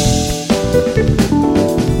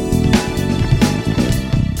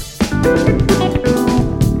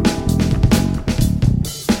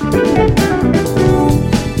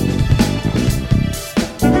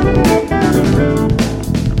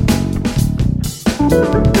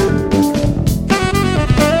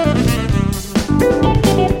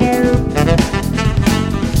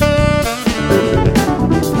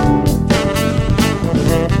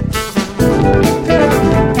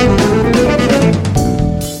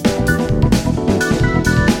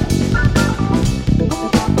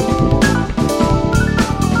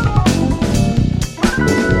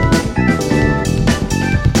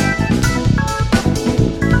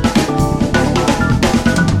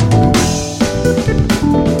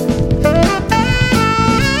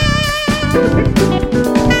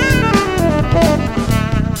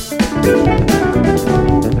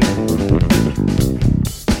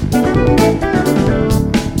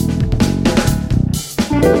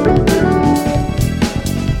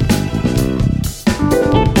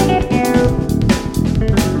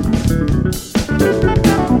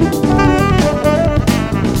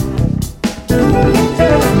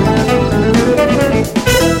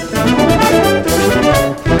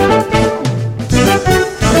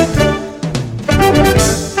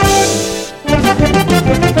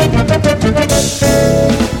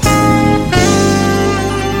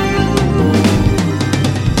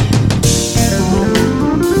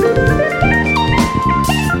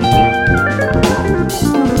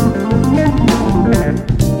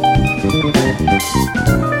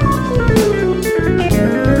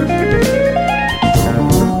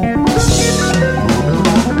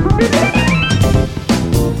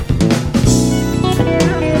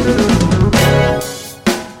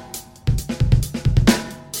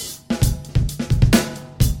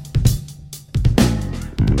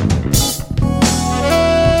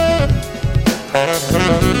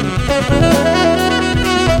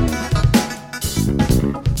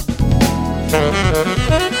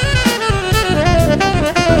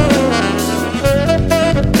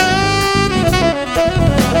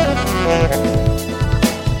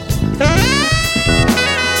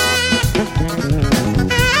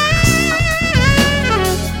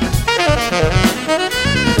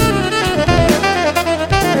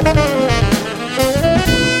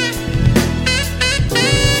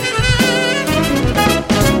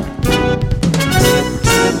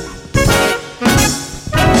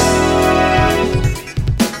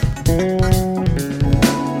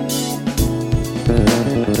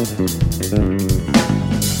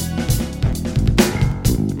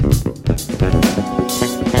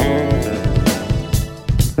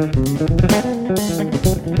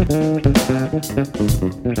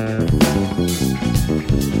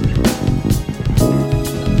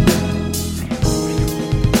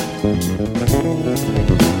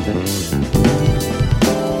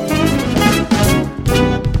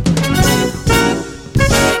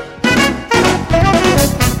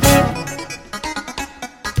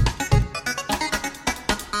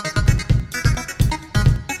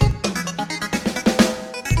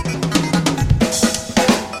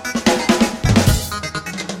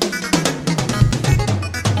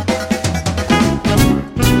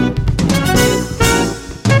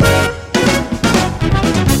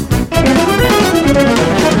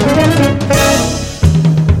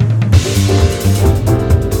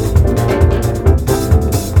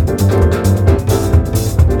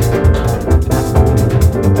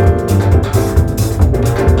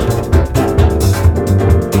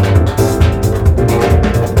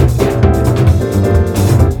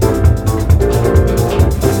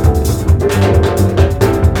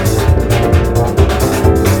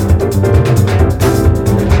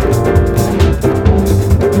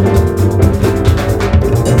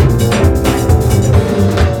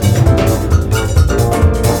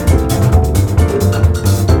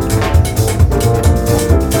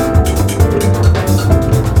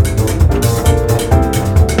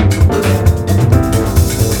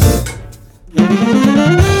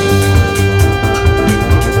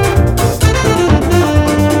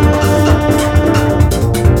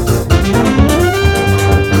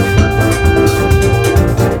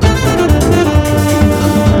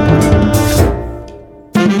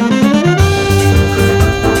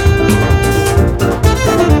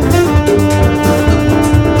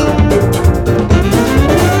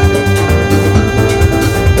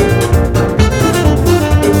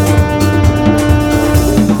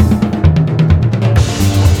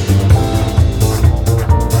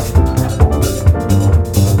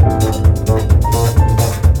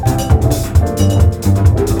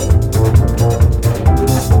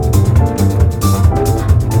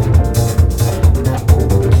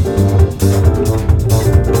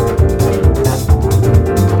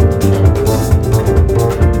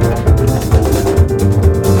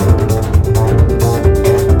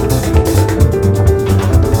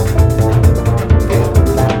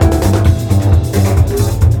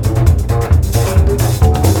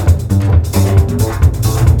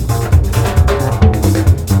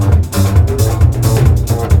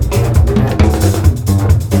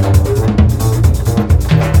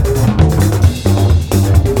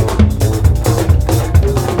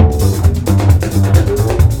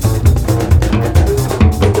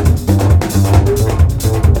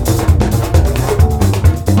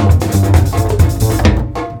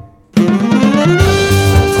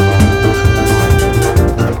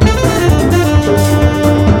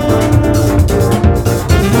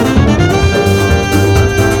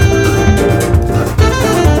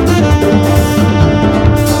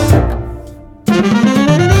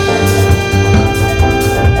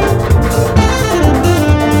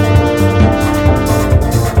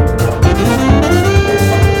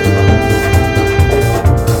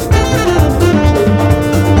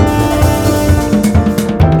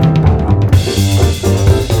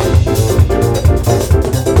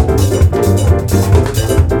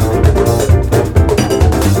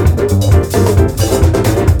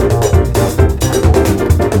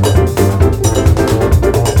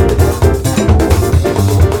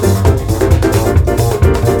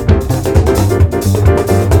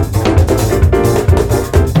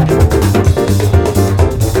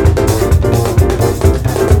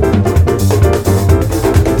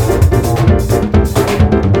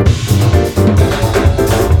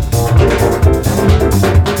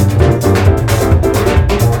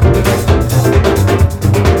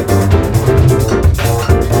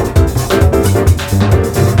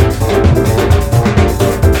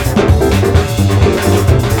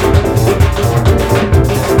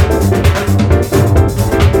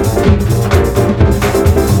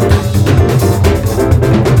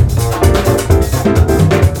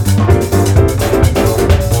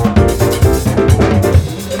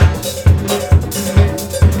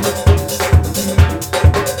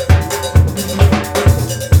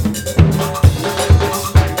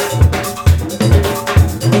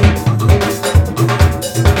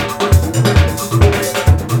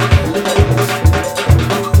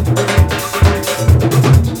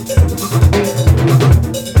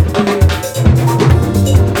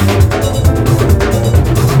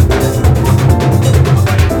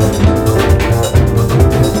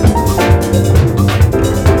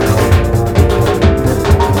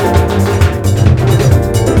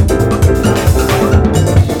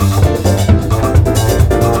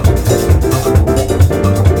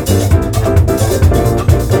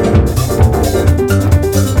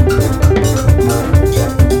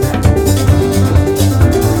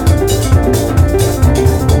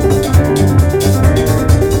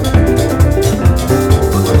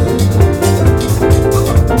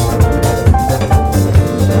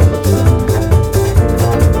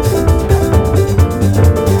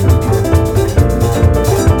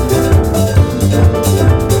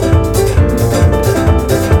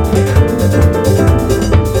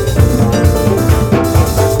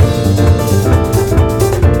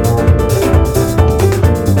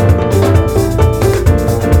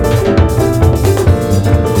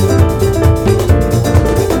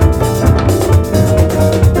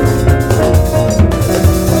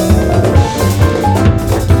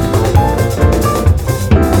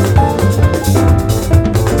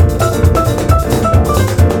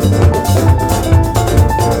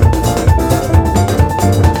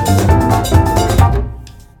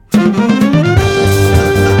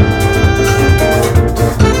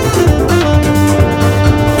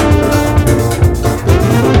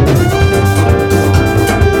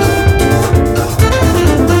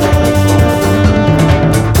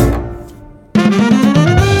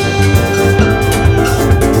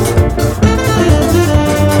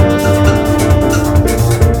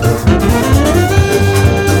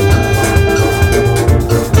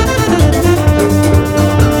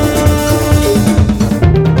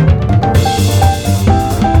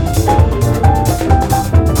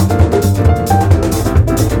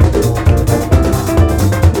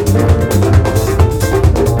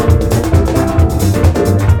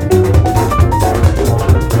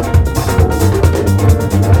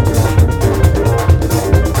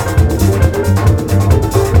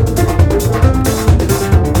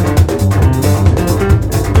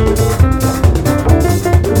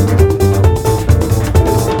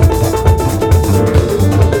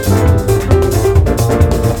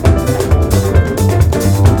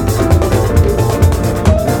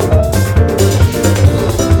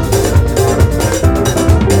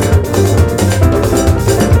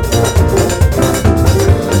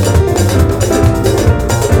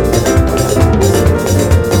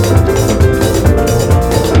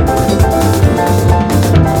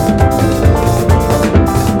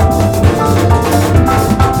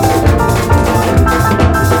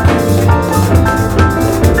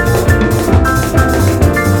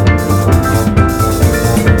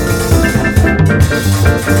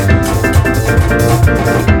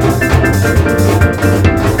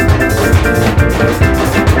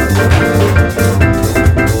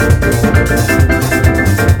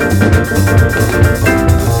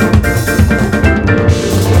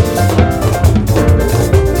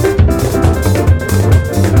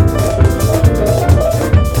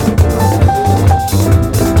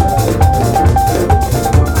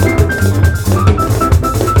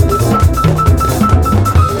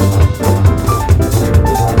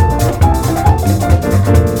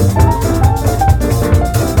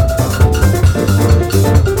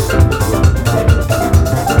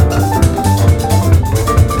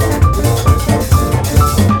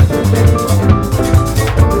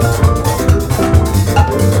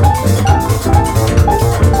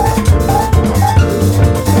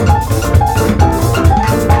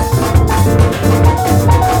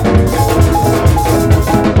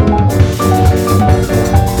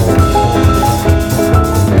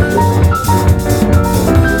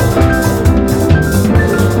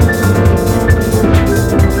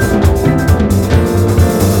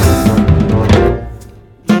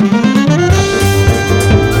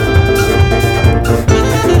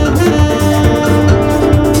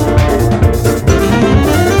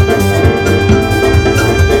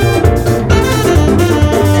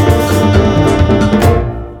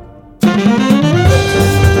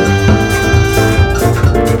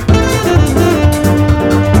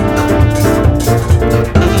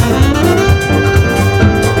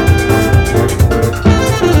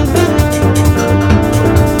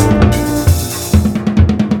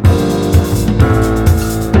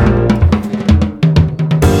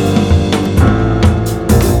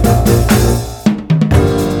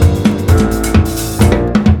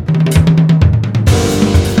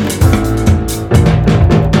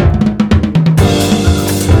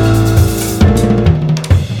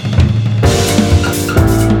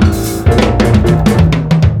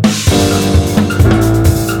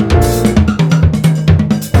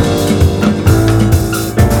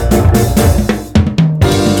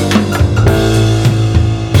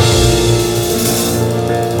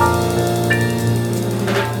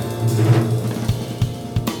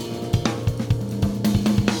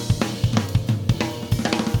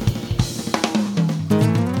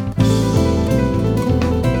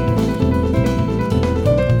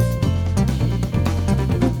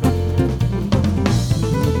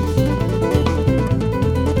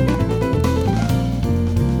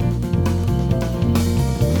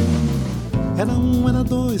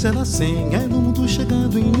 dois era 100. Era o mundo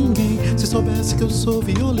chegando em ninguém. Se soubesse que eu sou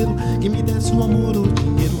violeiro, que me desse o amor ou o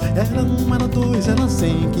dinheiro. Era um, era dois, era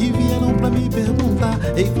 100 que vieram pra me perguntar: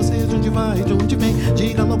 ei, você de onde vai, de onde vem?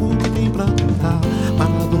 Diga logo o que tem pra contar.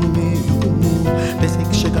 Parado no meio do mundo, pensei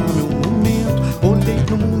que chegava meu momento. Olhei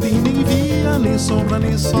pro mundo e nem via nem sombra,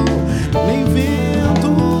 nem sol, nem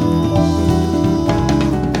vento.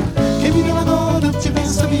 Quem me dera agora eu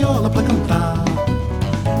tivesse a viola pra cantar.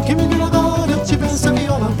 Quem me dera agora eu tivesse a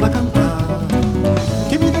viola pra cantar.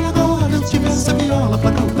 Quem me dera agora eu tivesse a viola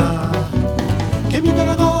pra cantar. Quem me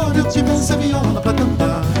dera agora eu tivesse a viola pra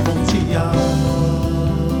cantar. Bom dia.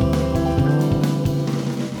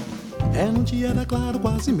 Era um dia, era claro,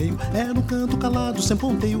 quase meio. Era um canto calado, sem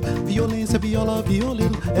ponteio. Violência, viola,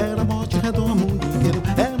 violeiro. Era morte redor mundo inteiro.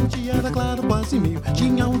 Era um dia, era claro, quase meio.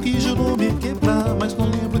 Tinha um que jurou me quebrar, mas não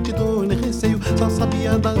lembro de dor nem receio. Só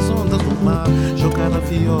sabia das ondas do mar. Jogar a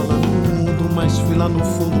viola no mundo, mas fui lá no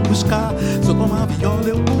fundo buscar. Se eu tomar viola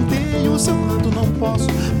eu ponteio, seu canto não posso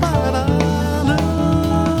parar, não.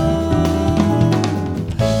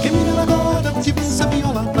 Quem me dera agora eu tivesse a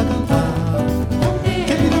viola pra cantar.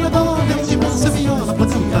 Quem me dera agora eu tivesse a viola pra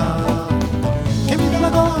cantar. Quem me dera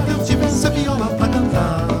agora eu tivesse a viola pra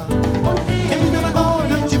cantar. Quem me dera agora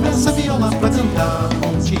eu tivesse a viola pra cantar.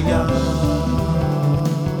 Bom dia.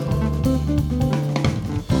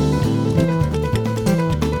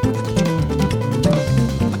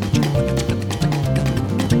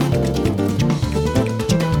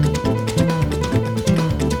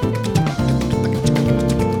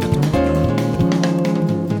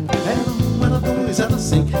 Era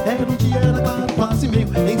 100, era um dia, era claro, quase meio.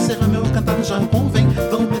 Encerra meu cantar, já convém.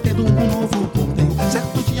 Vão metendo um novo ponteio.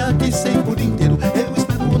 Certo dia que sei por inteiro. Eu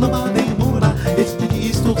espero não vai demorar. Este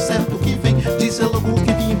dia estou certo que vem. Dizer logo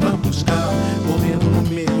que vim pra buscar. Correndo no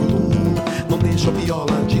meio do mundo, não deixo a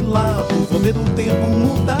viola de lado. Vou ver o tempo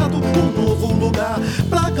mudado, um novo lugar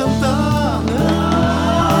pra cantar.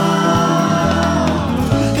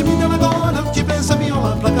 Quem me dera agora eu tivesse a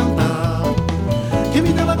viola pra cantar. Quem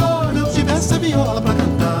me dera agora eu tivesse a viola pra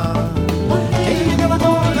cantar. Quem me dera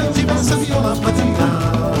agora eu tivesse a viola pra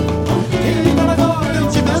cantar. Quem me dera agora eu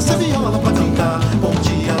tivesse a viola pra cantar. Bom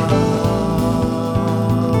dia.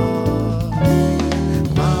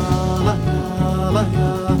 La la la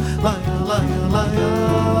la la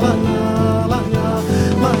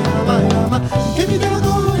la la. Quem me dera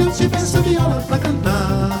agora eu tivesse a viola pra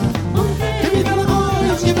cantar. Quem me dera agora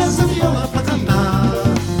eu tivesse a viola pra cantar.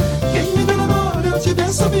 Quem me dera agora eu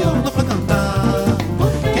tivesse a viola pra cantar.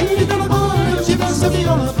 Quem me dera agora eu tivesse a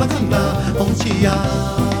viola pra cantar. Bom dia,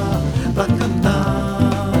 pra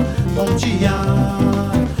cantar. Bom dia,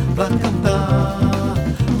 pra cantar.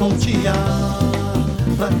 Bom dia,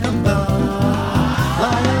 pra cantar.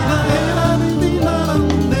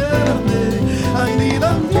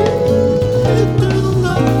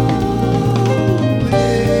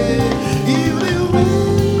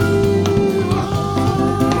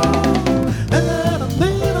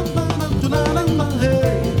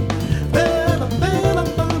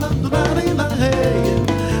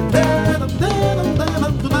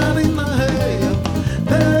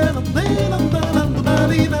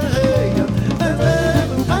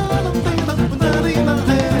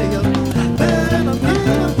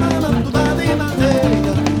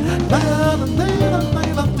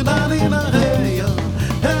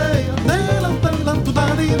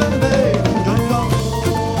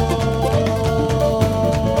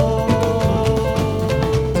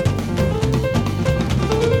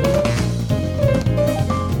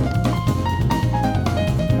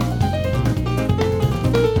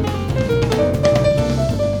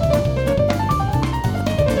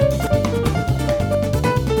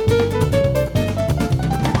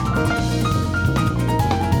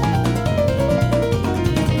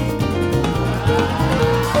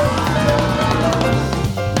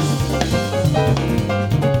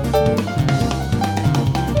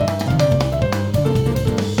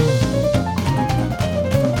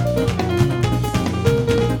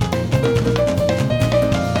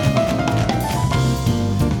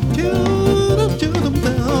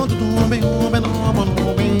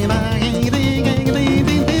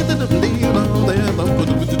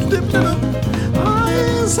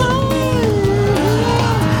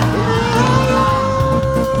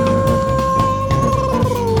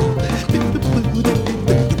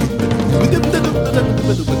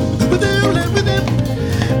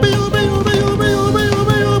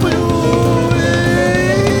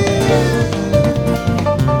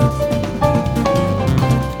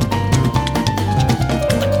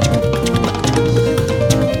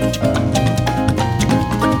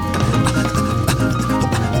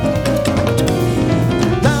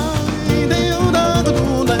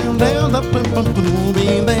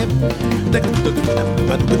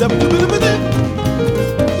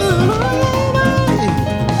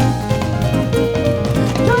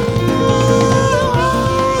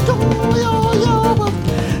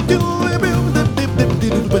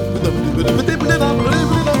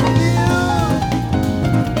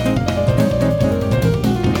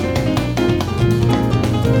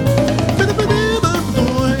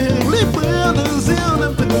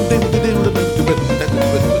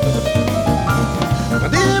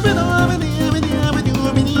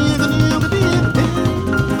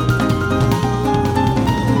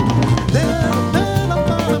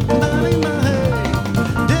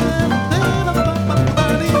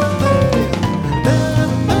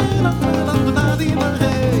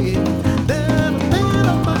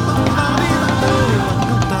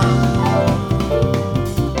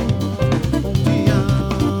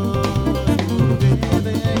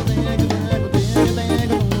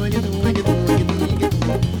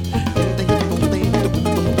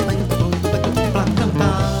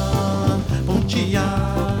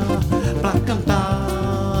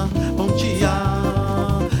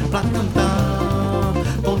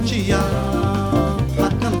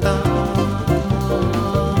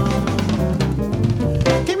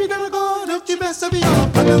 pensa viola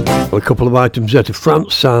pra cantar. A couple of items out of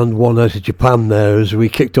France and one out of Japan there as we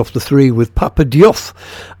kicked off the three with Papa Diouf,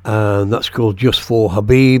 and that's called Just for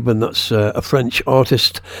Habib, and that's a French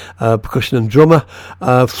artist, percussion and drummer,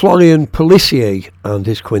 Florian Pelissier and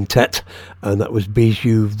his quintet, and that was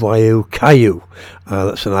Bijou Vieux Caillou.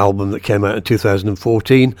 That's an album that came out in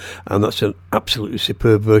 2014, and that's an absolutely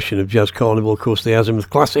superb version of Jazz Carnival, of course, the Azimuth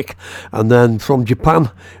classic. And then from Japan,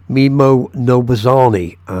 Mimo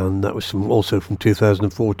Nobazani, and that was also from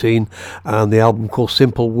 2014, and the album called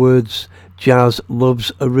Simple Words, Jazz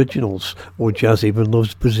Loves Originals, or Jazz even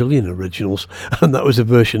loves Brazilian originals, and that was a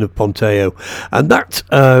version of Ponteo. And that,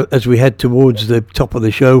 as we head towards the top of the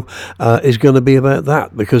show, is going to be about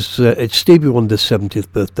that, because it's Stevie Wonder's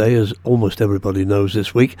 70th birthday, as almost everybody knows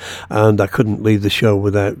this week, and I couldn't leave the show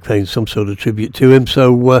without paying some sort of tribute to him,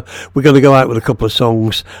 so we're going to go out with a couple of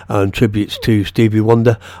songs and tributes to Stevie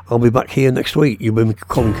Wonder. I'll be back here next week. You've been with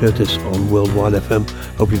Colin Curtis on Worldwide FM.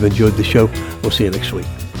 Hope you've enjoyed the show. We'll see you next week.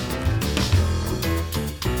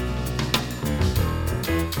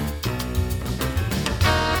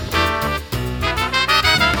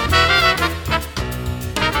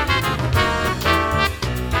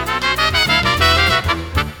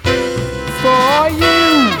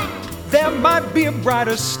 Be a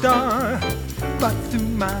brighter star, but through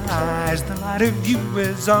my eyes the light of you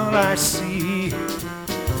is all I see.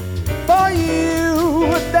 For you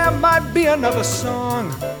there might be another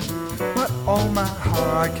song, but all my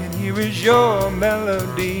heart can hear is your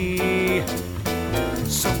melody.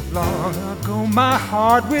 So long ago my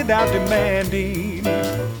heart without demanding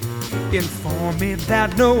informed me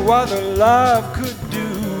that no other love could do.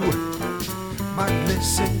 But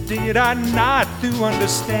listen, did I not through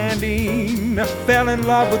understanding fell in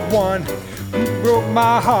love with one who broke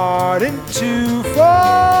my heart in two?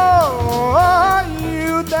 For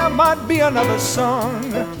you there might be another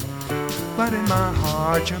song, but in my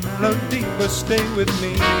heart your melody will stay with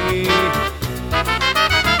me.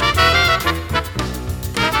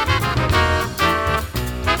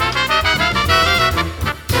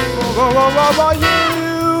 For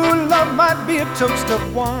you love might be a toast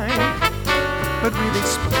of wine, but really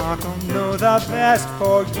sparkle, know the best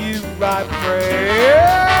for you I pray.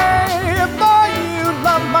 For you,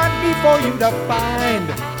 love might be for you to find,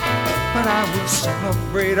 but I will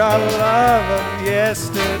celebrate our love of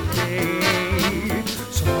yesterday.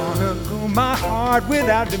 So long ago my heart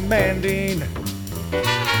without demanding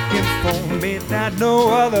informed me that no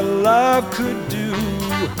other love could do.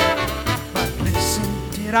 But listen,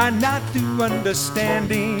 did I not through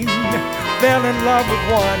understanding fell in love with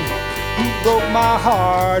one who broke my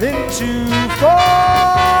heart in two?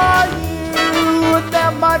 For you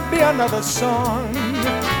there might be another song,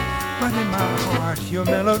 but in my heart your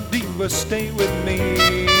melody will stay with me.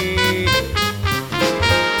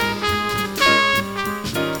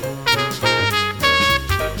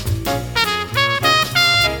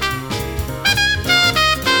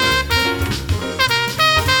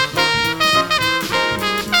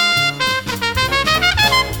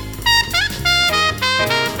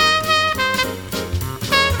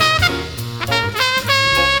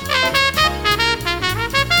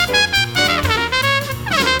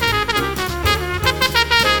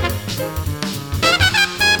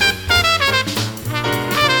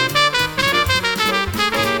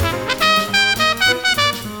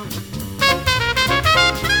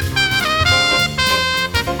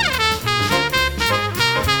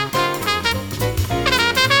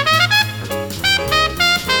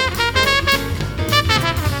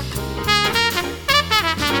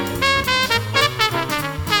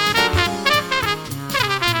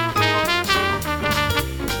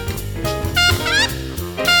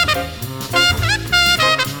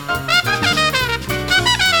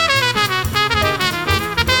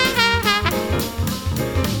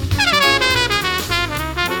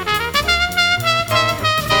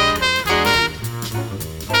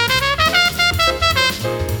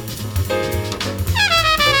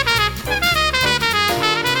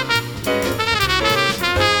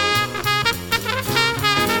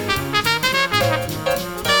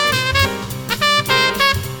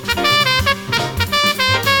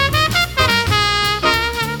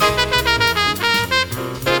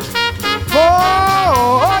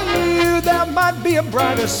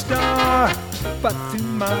 Star, but through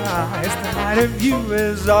my eyes the light of you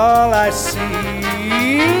is all I see.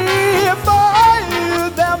 For you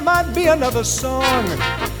there might be another song,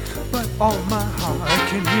 but all my heart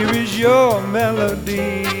can hear is your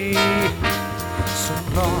melody. So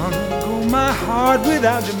long ago my heart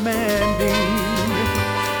without demanding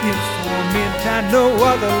informed me that no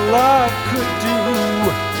other love could do.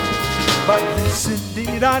 But this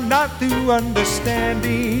indeed I not through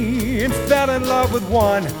understanding, fell in love with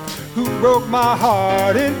one who broke my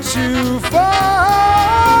heart in two. For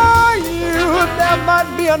you, there might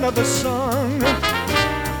be another song,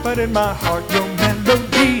 but in my heart your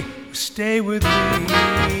melody will stay with me.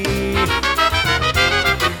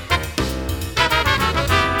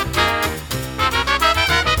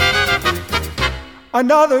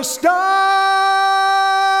 Another star.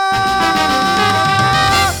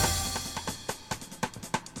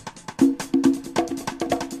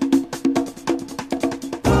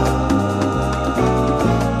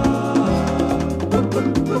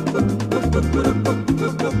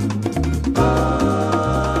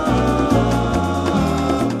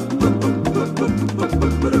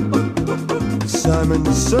 Simon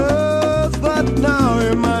says that now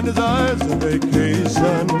your mind desires a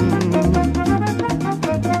vacation,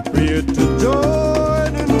 free to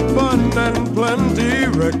join in fun and plenty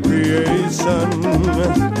recreation.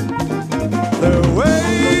 There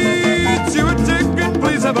waits you a ticket,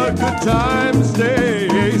 please have a good time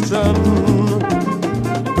station,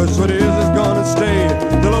 'cause what is gonna stay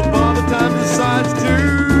till all the time decides to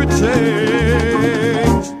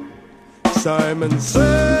change. Simon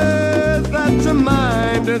says that your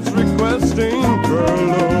mind is requesting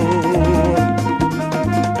furlough.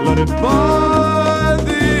 Let it find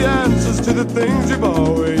the answers to the things you've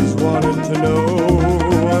always wanted to know.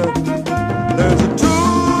 There's a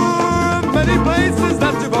tour of many places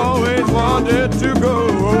that you've always wanted to go,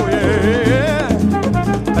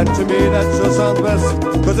 yeah. And to me that sure sounds best,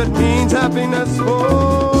 'cause it means happiness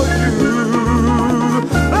for you.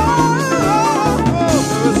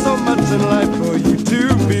 There's so much in life for you to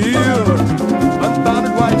feel.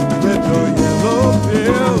 Unbounded white, red or yellow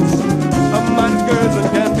pills. A mind's girls and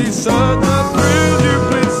can be such a thrill. You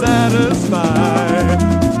please satisfy.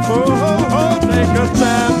 Oh, take a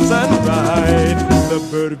chance and ride the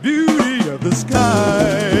bird beauty of the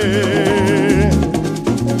sky.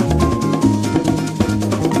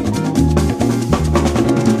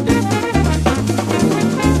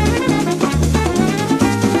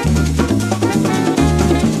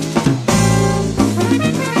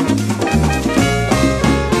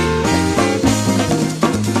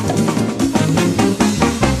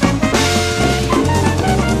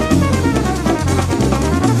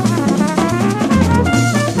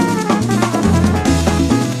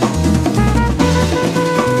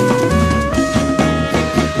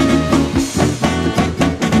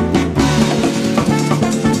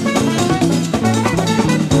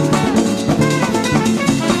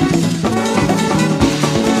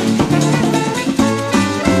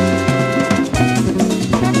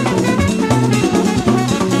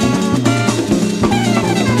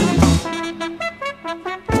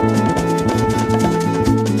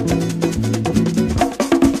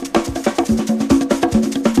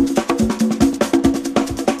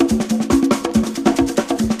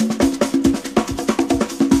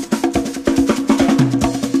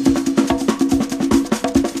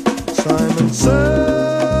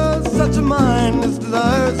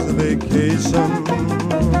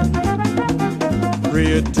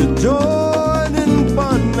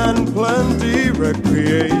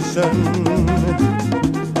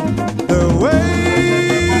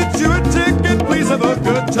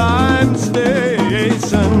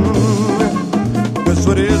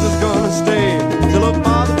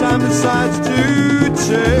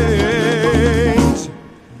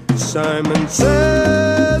 Simon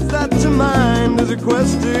says that your mind is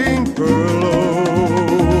requesting furlough.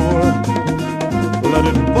 Let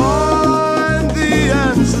it find the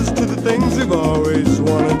answers to the things you've always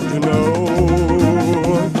wanted to know.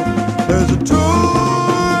 There's a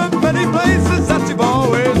tour of many places that you've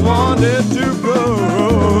always wanted to go,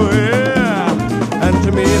 yeah. And to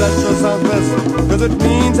me that sure sounds best, 'cause it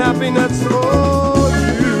means happiness for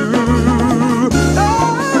you.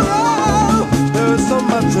 There's so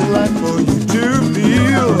much in life for you to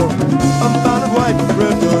feel. Unbounded white,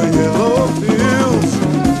 red or yellow pills.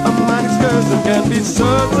 A mighty excursion can be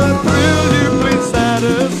such a thrill. You please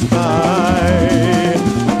satisfy.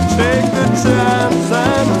 Take the chance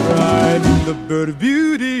and ride the bird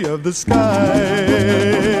beauty of the sky.